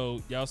 right?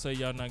 So y'all say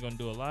y'all not gonna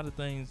do a lot of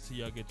things till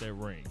y'all get that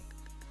ring.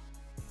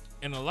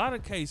 In a lot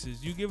of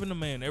cases, you giving a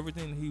man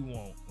everything he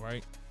want,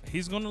 right?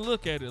 He's gonna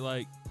look at it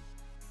like,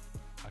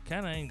 I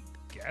kind of ain't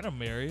gotta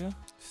marry her.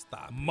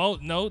 Stop.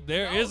 No,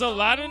 there No, is a some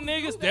lot of dudes do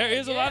niggas. that, There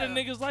is a lot of yeah.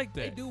 niggas like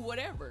They that. do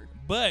whatever.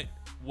 But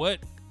what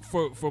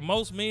for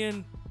most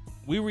men,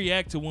 we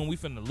react to when we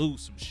finna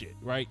lose some shit,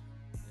 right?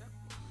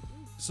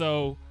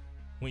 So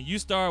when you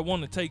start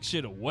wanting to take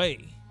shit away,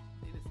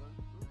 It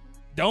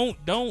is,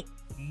 don't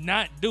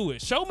not do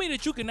it. Show me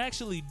that you can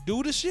actually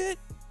do the shit,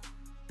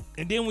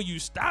 and then when you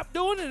stop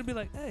doing it, it'll be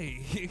like, hey,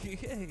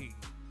 hey,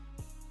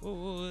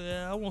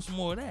 I want some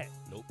more of that.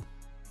 Nope.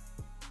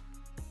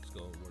 It's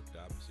gonna work the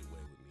opposite way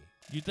with me.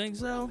 You think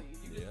so? Really,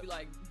 you just Yeah. be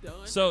like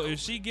done. So if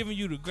she giving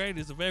you the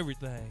greatest of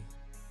everything,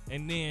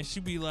 and then she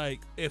be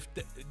like, If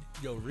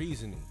your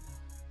reasoning,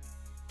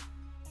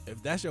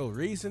 if that's your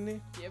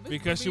reasoning, Yeah, but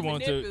because it's she gonna want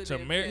be to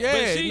manipulative, marry. yeah,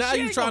 but she, now she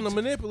you ain't trying to gonna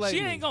manipulate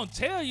She me. ain't gonna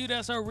tell you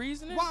that's her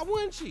reasoning. Why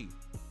wouldn't she?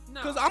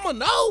 No. Cause I'm a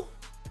no.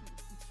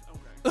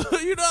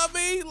 Okay. You know what I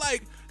mean?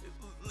 Like,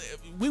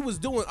 we was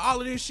doing all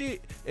of this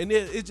shit, and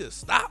then it just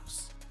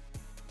stops.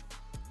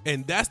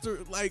 And that's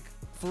the, like,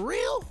 for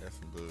real? That's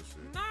some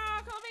bullshit. Nah,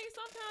 cause I mean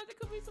sometimes it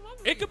could be some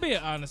other. It could be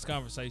an honest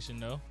conversation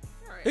though.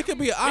 Right. It could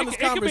be an honest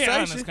It could be an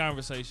conversation. honest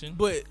conversation.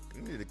 But,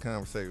 You need to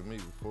conversate with me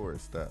before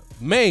it stops.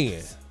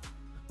 man,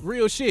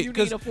 real shit. You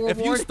Because need a if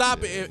you forewarning. stop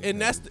it,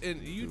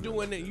 and you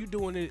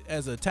doing it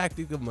as a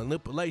tactic of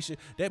manipulation,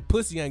 that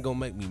pussy ain't gonna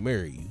make me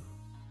marry you.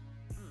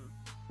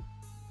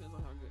 Depends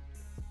on how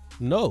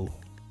good. No.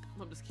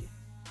 I'm just kidding.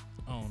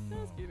 Oh no.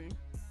 Just kidding.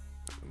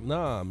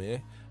 Nah,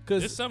 man.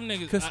 There's Cause some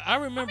niggas. 'cause- I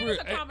remember. I mean,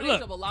 it's a combination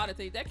look, of a lot of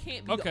things. That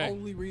can't be Okay. the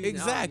only reason.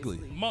 Exactly.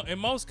 obviously. in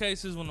most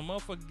cases, when the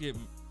motherfucker get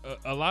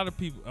a lot of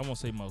people, I won't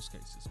say most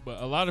cases,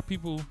 but a lot of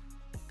people,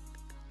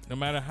 no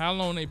matter how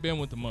long they been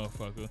with the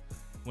motherfucker,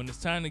 when it's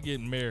time to get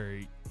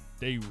married,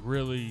 they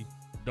really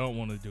don't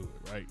want to do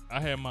it. Right? I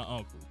had my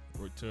uncle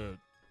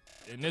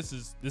and this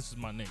is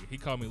my nigga. He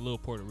called me Little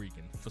Puerto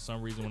Rican. For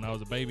some reason, when I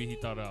was a baby, he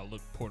thought I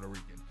looked Puerto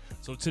Rican.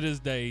 So to this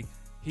day,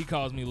 he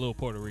calls me Little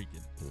Puerto Rican.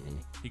 Mm-hmm.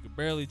 He could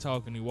barely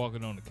talk and he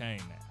walking on the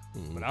cane now.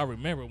 Mm-hmm. But I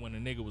remember when the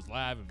nigga was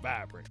live and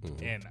vibrant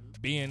and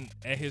being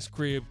at his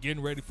crib,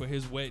 getting ready for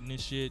his wedding and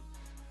shit.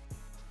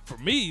 For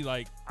me,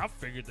 like, I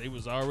figured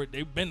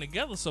they've been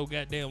together so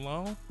goddamn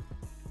long.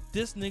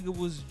 This nigga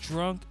was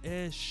drunk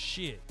as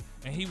shit.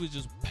 And he was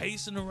just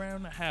pacing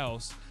around the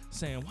house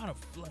saying, why the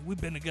fuck we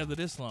been together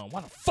this long?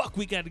 Why the fuck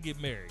we got to get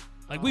married?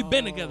 Like, we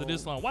been together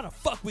this long. Why the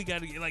fuck we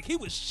got to get, like, he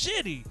was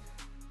shitty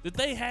that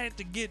they had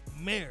to get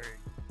married.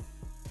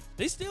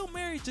 They still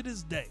married to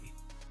this day.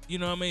 You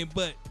know what I mean?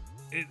 But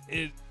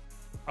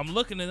I'm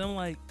looking at them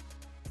like,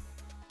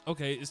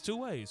 okay, it's two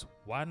ways.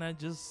 Why not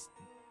just,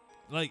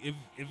 like,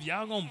 if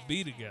y'all gonna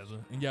be together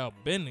and y'all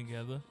been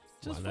together,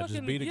 just Why not fucking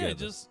just be together?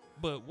 Yeah,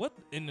 but what?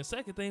 And the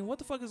second thing, what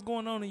the fuck is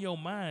going on in your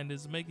mind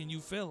that's making you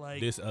feel like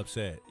This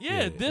upset.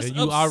 Yeah, this and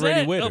you upset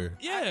already with her.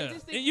 Yeah, I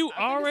just think- and you I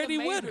think already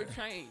it's a with major her.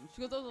 change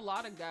because there's a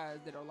lot of guys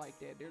that are like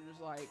that. They're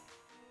just like,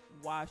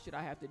 why should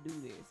I have to do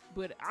this?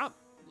 But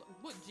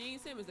look, Gene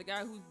Simmons, the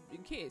guy who's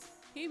in Kiss,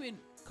 he been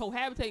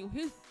cohabitating with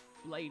his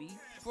lady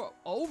for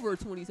over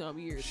 20-some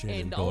years,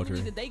 Shannon and the only Daughtry.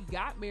 reason they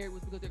got married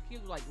was because their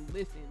kids were like,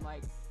 listen,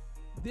 like,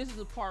 this is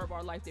a part of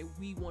our life that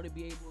we want to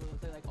be able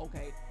to say, like,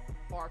 okay,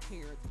 our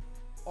parents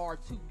are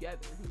together.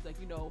 He's like,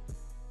 you know,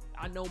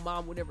 I know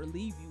mom would never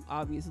leave you,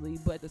 obviously,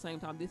 but at the same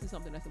time, this is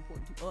something that's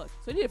important to us.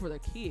 So he did it for their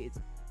kids.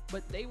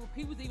 But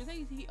he was even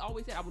saying, he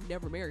always said, I would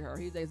never marry her.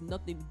 He says, has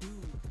nothing to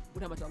do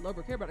with how much I love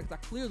her, care about her, because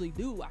I clearly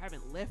do. I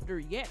haven't left her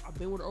yet. I've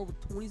been with her over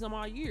 20-some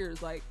odd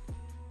years. Like,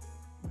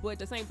 but at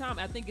the same time,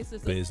 I think it's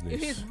just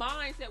Business. his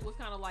mindset was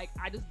kind of like,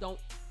 I just don't.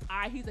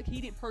 He's like,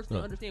 he didn't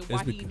personally understand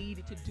why he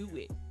needed to do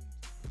it.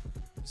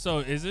 So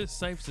is it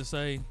safe to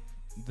say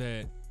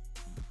that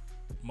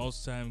most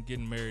of the time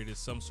getting married is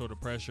some sort of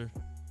pressure?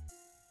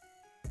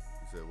 You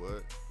said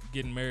what?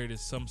 Getting married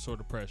is some sort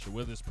of pressure,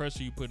 whether it's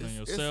pressure you put on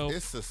yourself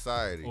It's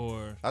society.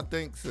 or I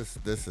think the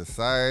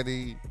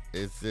society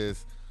is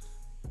just,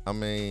 I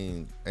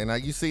mean,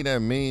 and you see that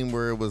meme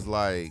where it was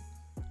like,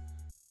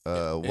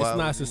 It's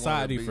not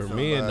society for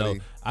men though.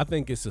 I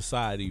think it's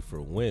society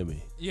for women.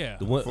 yeah.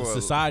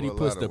 Society for a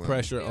puts lot the of women.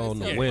 pressure on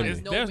the Yeah,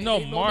 women. there's no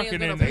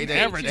marketing and They don't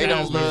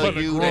advertisement love for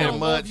the you grown. that Don't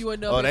much, love you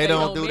enough or if they they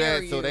don't don't do that,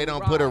 marry so you, they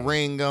don't put a right.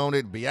 ring on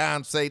it.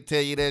 Beyonce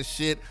tell you that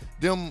shit.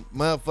 Them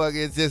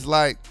motherfuckers just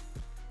like,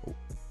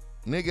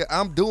 nigga,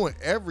 I'm doing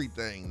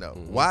everything though.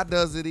 Mm-hmm. Why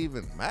does it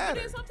even matter?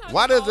 then sometimes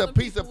Why it does falls a on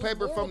piece of people's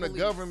paper from the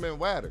moral government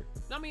matter?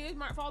 I mean, it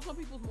might fall on some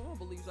people's moral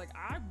beliefs. Like,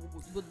 I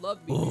would love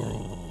to be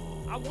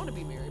married. I want to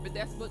be married, but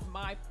that's what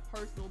my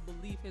personal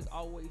belief has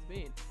always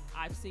been.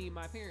 I've seen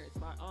my parents,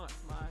 my aunts,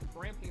 my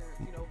grandparents,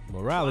 you know.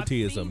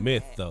 Morality I've is a seen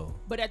myth that. though.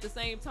 But at the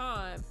same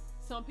time,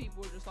 some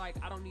people are just like,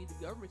 I don't need the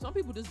government. Some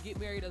people just get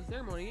married as a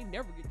ceremony. They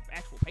never get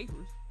actual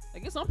papers.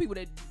 Like, there's some people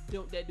that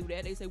do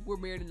that. They say we're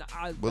married in the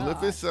eyes of Well,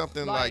 God. if it's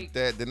something like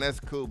that, then that's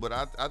cool. But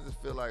I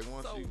just feel like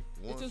once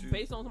it's just you,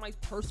 based on somebody's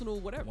personal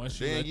whatever. Once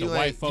you then let you the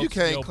white ain't, folks you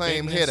can't your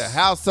claim business, head of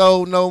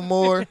household no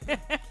more.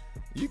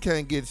 You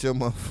can't get your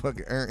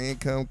motherfucking earned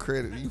income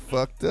credit. You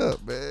fucked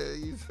up,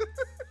 man.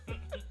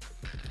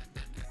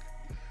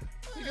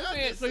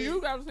 So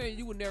you guys are saying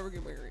you would never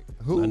get married?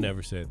 Who? I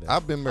never said that.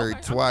 I've been married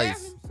Okay, I'm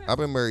twice. saying. I've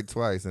been married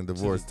twice and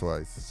divorced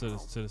twice.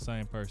 to the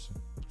same person.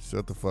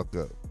 Shut the fuck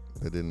up.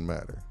 It didn't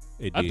matter.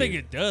 I think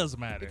it does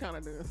matter. It kind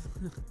of does.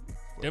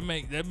 That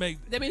means That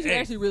means you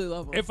actually really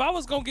love them. If I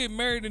was gonna get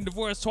married and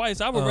divorced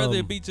twice, I would rather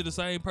it be to the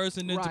same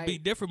person than to be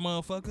Right. different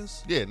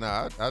motherfuckers. Yeah,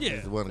 nah, I Yeah.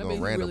 just wasn't that gonna means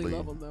you randomly really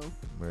love them, though.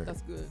 marry.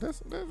 That's good.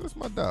 That's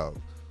my dog.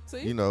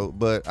 See? You know,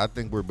 but I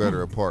think we're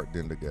better apart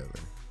than together.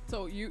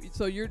 So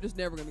you're just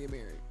never gonna get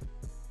married,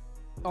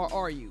 or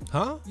are you?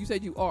 Huh? You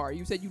said you are.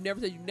 You said you're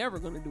never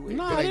gonna do it.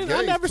 No, Been I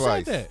engaged never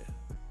twice. said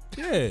that.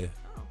 Yeah.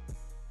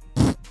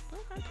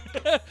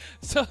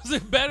 So is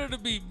it better to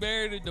be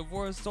married and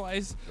divorced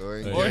twice Or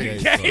or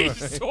engaged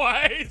engaged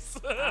twice?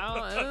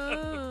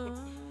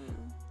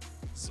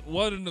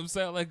 One of them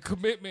sound like a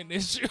commitment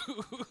issue.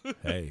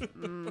 Hey.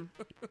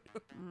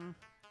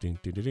 Ding,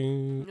 ding, ding,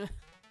 ding.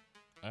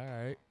 All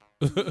right.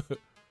 All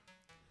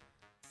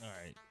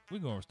right. We're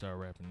going to start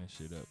wrapping this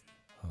shit up.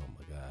 Oh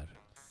my God.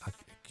 I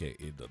can't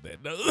end on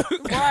that note.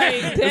 Right,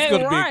 It's gonna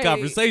be a right.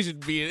 conversation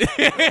being.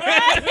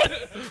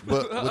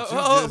 But you just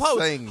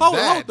saying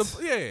that.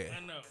 Yeah. I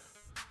know.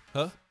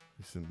 Huh?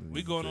 You shouldn't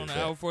We have going said on an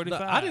that. hour 45.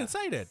 No, I didn't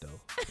say that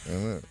though.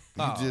 You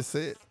Oh. just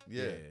said,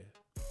 yeah.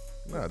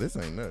 No, this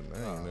ain't nothing. That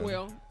ain't nothing.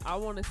 Well, I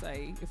want to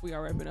say, if we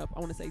are wrapping up, I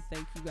want to say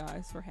thank you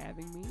guys for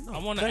having me. I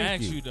want to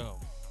Thank ask you. you though.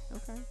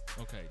 Okay.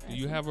 Okay. Do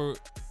you have a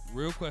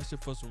real question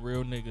for some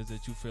real niggas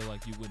that you feel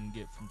like you wouldn't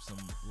get from some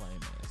lame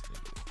ass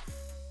niggas?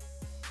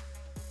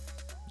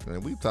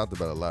 Man, we've talked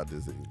about a lot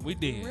this evening. We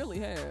did. You really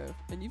have,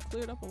 and you've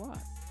cleared up a lot.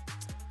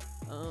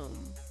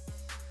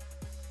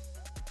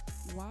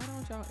 Why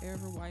don't y'all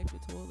ever wipe the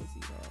toilet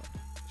seat off?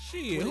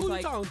 Shit, When who it's you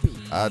like talking to?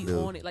 pee I do.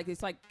 on it, like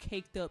it's like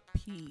caked up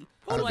pee.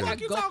 Who the like fuck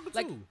you talking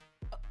like, to?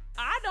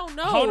 I don't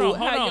know Hold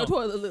how on. your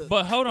toilet looks.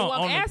 But hold on,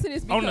 Well, I'm asking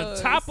this on the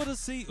because- top of the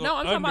seat. Or No,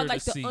 I'm talking about under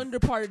like the seat? under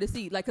part of the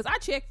seat. Like, cause I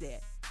checked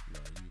that.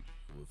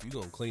 Well, if you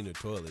gonna clean the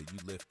toilet, you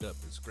lift up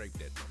and scrape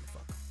that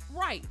motherfucker.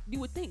 Right. You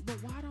would think, but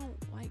why don't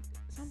like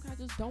some guys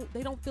just don't?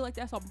 They don't feel like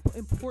that's an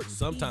important.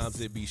 Sometimes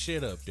piece. it be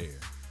shit up there.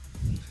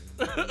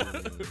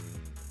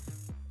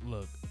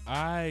 Look,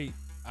 I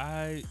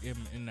am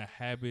in the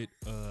habit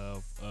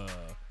of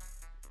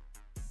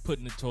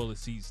putting the toilet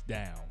seats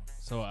down,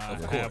 so I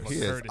Of have a course. He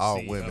has courtesy.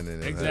 all women in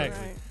his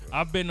exactly. Right.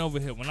 I've been over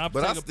here when I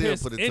But I take a still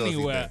piss put the toilet seat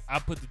anywhere. down. I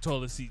put the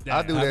toilet seat down.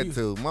 I do that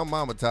too. My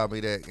mama taught me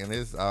that, and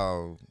it's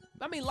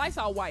I mean,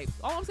 Lysol wipes.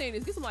 All I'm saying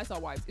is get some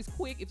Lysol wipes. It's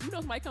quick. If you know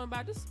somebody coming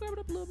by, just scrub it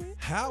up a little bit.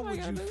 How That's all would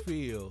gotta you do.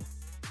 feel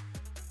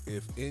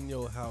if in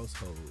your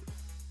household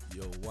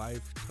your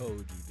wife told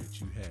you that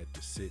you had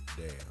to sit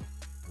down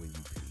when you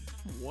pee?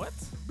 What?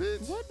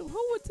 bitch. What?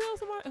 Who would tell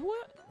somebody?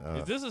 What?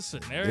 Is this a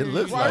scenario? It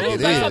looks you like Or know it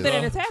it's like is. something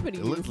that is happening. It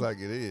to you. looks like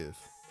it is.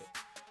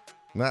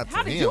 Not to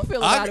How did him, you feel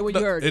about it when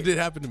you heard It it? did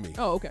happen to me.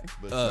 Oh, okay.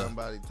 but Uh,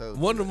 somebody told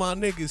One you of my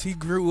niggas, he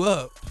grew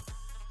up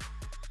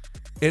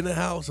in a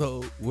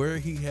household where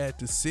he had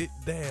to sit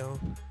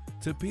down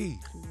to pee.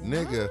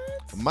 Nigga,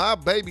 my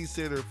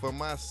babysitter for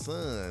my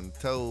son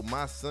told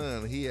my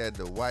son he had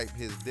to wipe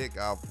his dick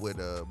off with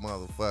a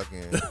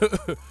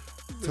motherfucking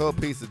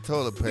piece of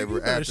toilet You paper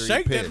better after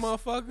shake he that pissed.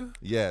 motherfucker.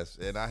 Yes,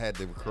 and I had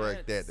to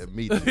correct that That's-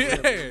 immediately. Yeah,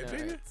 Nuts.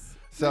 nigga.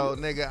 So,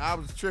 nigga, I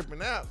was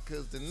tripping out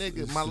because the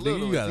nigga, my So, nigga,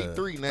 little you got is he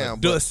 3 now, a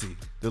but dussy.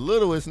 the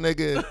littlest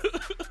nigga,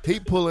 he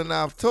pulling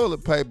off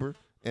toilet paper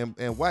and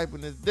wiping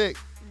his dick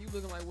You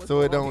looking like what's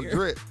so it going on don't here?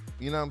 drip.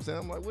 You know what I'm saying?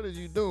 I'm like, what are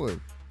you doing?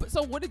 But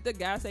so what did the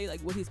guy say?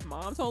 Like, what his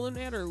mom told him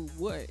that, or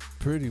what?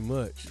 Pretty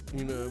much.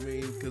 You know what I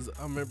mean? Because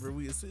I remember it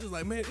was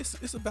like, man,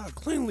 it's about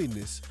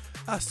cleanliness.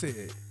 I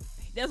said,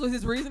 That's what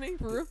his reasoning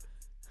for real.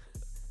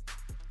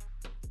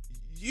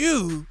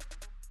 you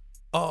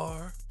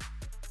are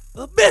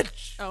a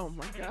bitch. Oh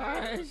my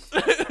gosh,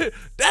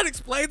 That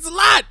explains a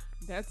lot.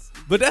 that's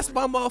But that's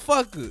my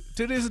motherfucker.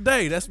 To this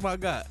day, that's my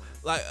guy.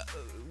 Like,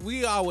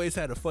 we always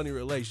had a funny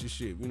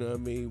relationship, you know what I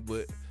mean?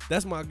 But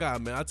that's my guy,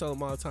 man. I tell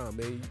him all the time,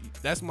 man,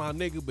 that's my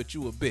nigga, but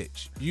you a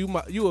bitch. You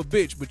a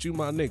bitch, but you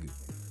my nigga.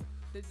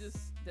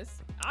 that's.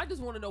 I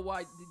just want to know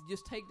why.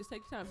 Just take your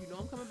time. You know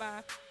I'm coming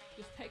by.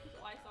 Just take the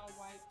Lysol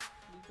wipe,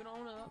 leave it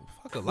on up.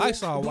 Fuck a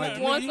Lysol wipe.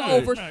 Nah, Once you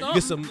over nah, something.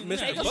 get some Take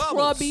Mr. a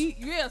Bubbles. scrubby,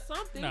 yeah,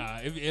 something. Nah,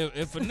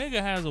 if a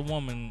nigga has a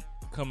woman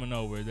coming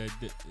over that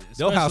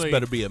Your house especially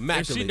better be if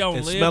immaculate she don't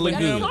and live smelling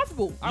Gotta with be good.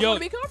 comfortable. I Yo-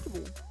 want to be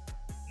comfortable.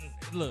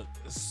 look,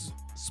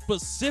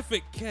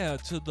 specific care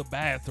to the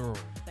bathroom.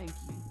 Thank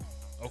you.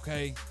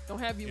 Okay, Don't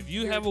have you. if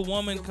you have a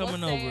woman your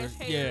coming over,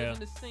 mustache hairs yeah, in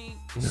the sink.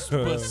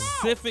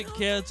 specific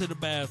care to the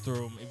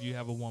bathroom. If you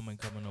have a woman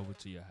coming over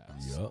to your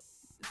house, Yup.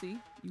 See,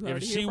 you heard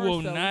if it she here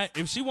will first, fellas.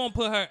 not, if she won't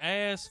put her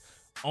ass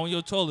on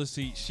your toilet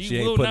seat, she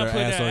ain't will putting not her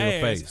put ass her on your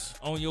ass face.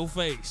 on your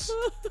face.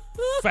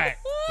 Fact.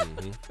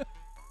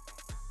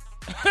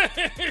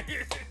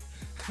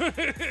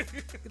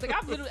 It's like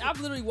I've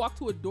literally walked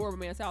to a door of a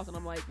man's house and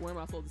I'm like, where am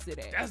I supposed to sit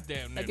at? That's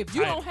damn near Like if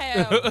you don't tight.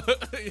 have, I like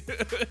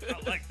that.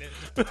 I like that.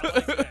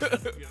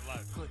 That's getting a lot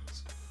of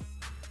clicks.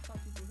 I thought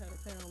people had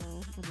a towel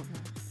on. Oh my god.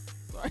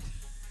 Sorry.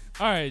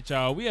 All right,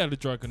 y'all. We are the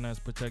Drunken Nuts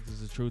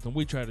Protectors of Truth, and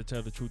we try to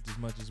tell the truth as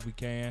much as we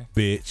can.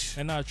 Bitch.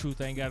 And our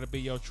truth ain't got to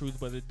be your truth,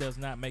 but it does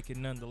not make it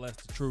nonetheless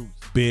the truth.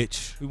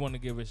 Bitch. We want to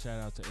give a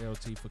shout out to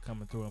LT for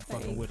coming through and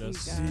fucking Thank with you,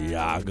 us. guys.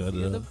 Yeah, I gotta-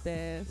 You're the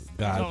best.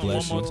 God Tell 'em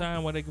bless one you. more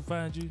time where they can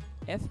find you.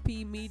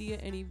 FP Media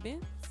and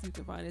Events. You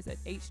can find us at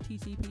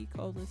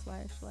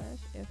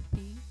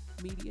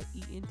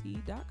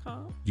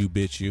http://fpmediaent.com. You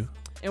bitch you.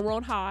 And we're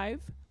on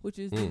Hive, which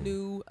is the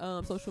new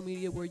social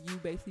media where you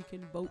basically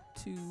can vote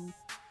to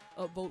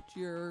vote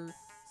your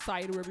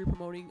site or wherever you're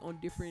promoting on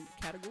different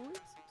categories.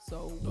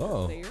 So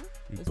Oh. we're there.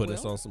 You as put well.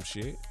 us on some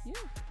shit. Yeah.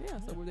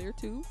 So we're there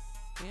too.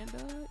 And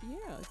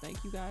yeah,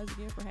 thank you guys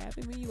again for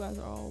having me. You guys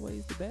are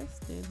always the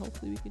best, and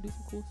hopefully we can do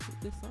some cool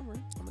shit this summer.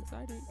 I'm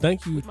excited.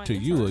 Thank you With my to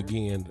you intern.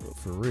 again,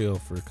 for real,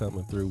 for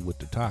coming through with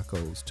the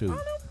tacos too. Oh, no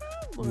You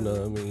problem. know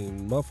what I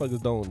mean?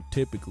 Motherfuckers don't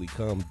typically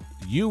come.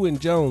 You and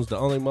Jones, the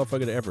only motherfucker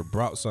that ever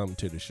brought something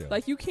to the show.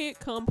 Like you can't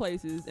come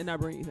places and not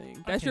bring anything.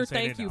 That's can't your say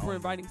thank they're you the for only.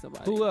 inviting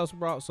somebody. Who else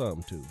brought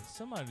something to?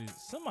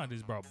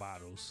 Somebody's brought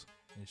bottles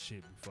and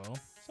shit before.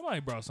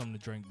 Somebody brought something to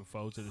drink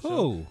before to the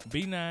show. Who?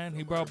 B9,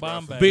 he brought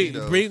Bombay.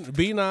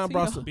 B9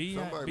 brought some. B9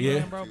 Somebody Yeah.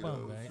 brought Cheetos.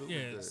 Bombay. Who was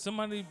Yeah, that?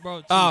 somebody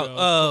brought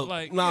Oh, Cheetos.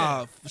 Like,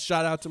 nah. yeah.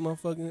 Shout out to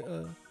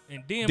motherfucking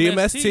And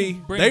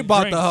DMST. bring They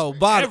bought the drinks whole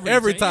bottle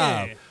every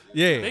time. time.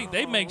 Yeah.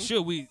 They make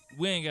sure we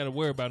ain't got to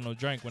worry about no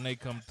drink when they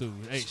come through.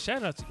 Hey,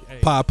 shout out to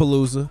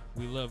Popalooza,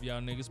 we love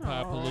y'all niggas.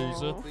 Aw.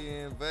 Popalooza. I'll be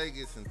in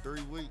Vegas in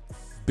 3 weeks.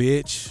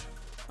 bitch.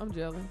 I'm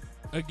jealous.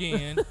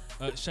 Again,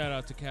 shout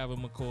out to Calvin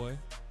McCoy.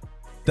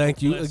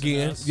 Thank you Blessing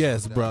again. us.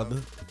 Yes, Down. brother.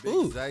 Big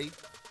Ooh. Zay,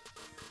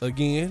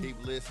 Again,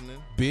 keep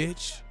listening.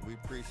 bitch. We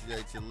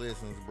appreciate your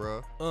listens,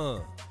 bro.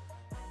 All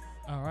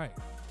right.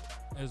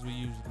 As we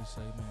usually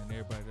say, man,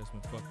 everybody that's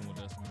been fucking with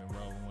us and been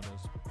rolling with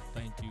us,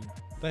 thank you.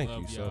 Thank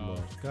Love you so y'all.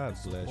 much. God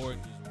The bless support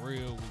you. is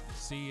real. We can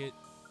see it.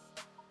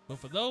 But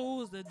for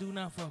those that do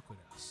not fuck with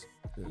us,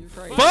 You're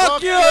crazy.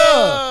 Fuck you!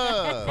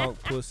 Yeah.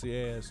 Punk pussy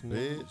ass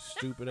nigga, Bitch.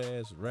 stupid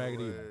ass,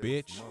 raggedy Boy,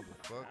 bitch,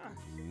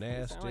 motherfucker.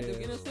 nasty Sound like you're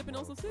getting ass. sipping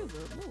on some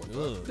scissors.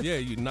 Ugh. Yeah,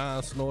 you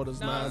non-snorters,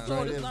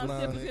 non-drinkers,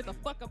 Non-sippers, get the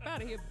fuck up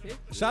out of here, bitch.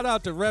 Shout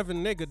out to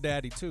Reverend Nigga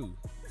Daddy too.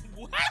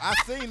 I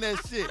seen that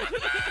shit.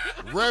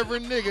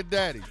 Reverend Nigga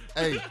Daddy.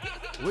 Hey,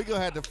 we gonna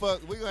have to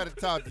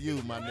talk to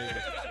you, my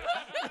nigga.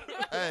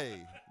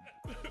 Hey,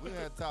 we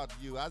gonna have to talk to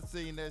you. I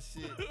seen that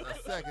shit a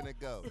second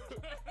ago.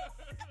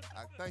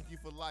 I thank you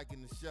for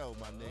liking the show,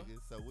 my nigga.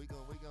 So we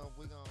gonna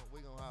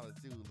holler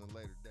at you in a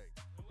later date.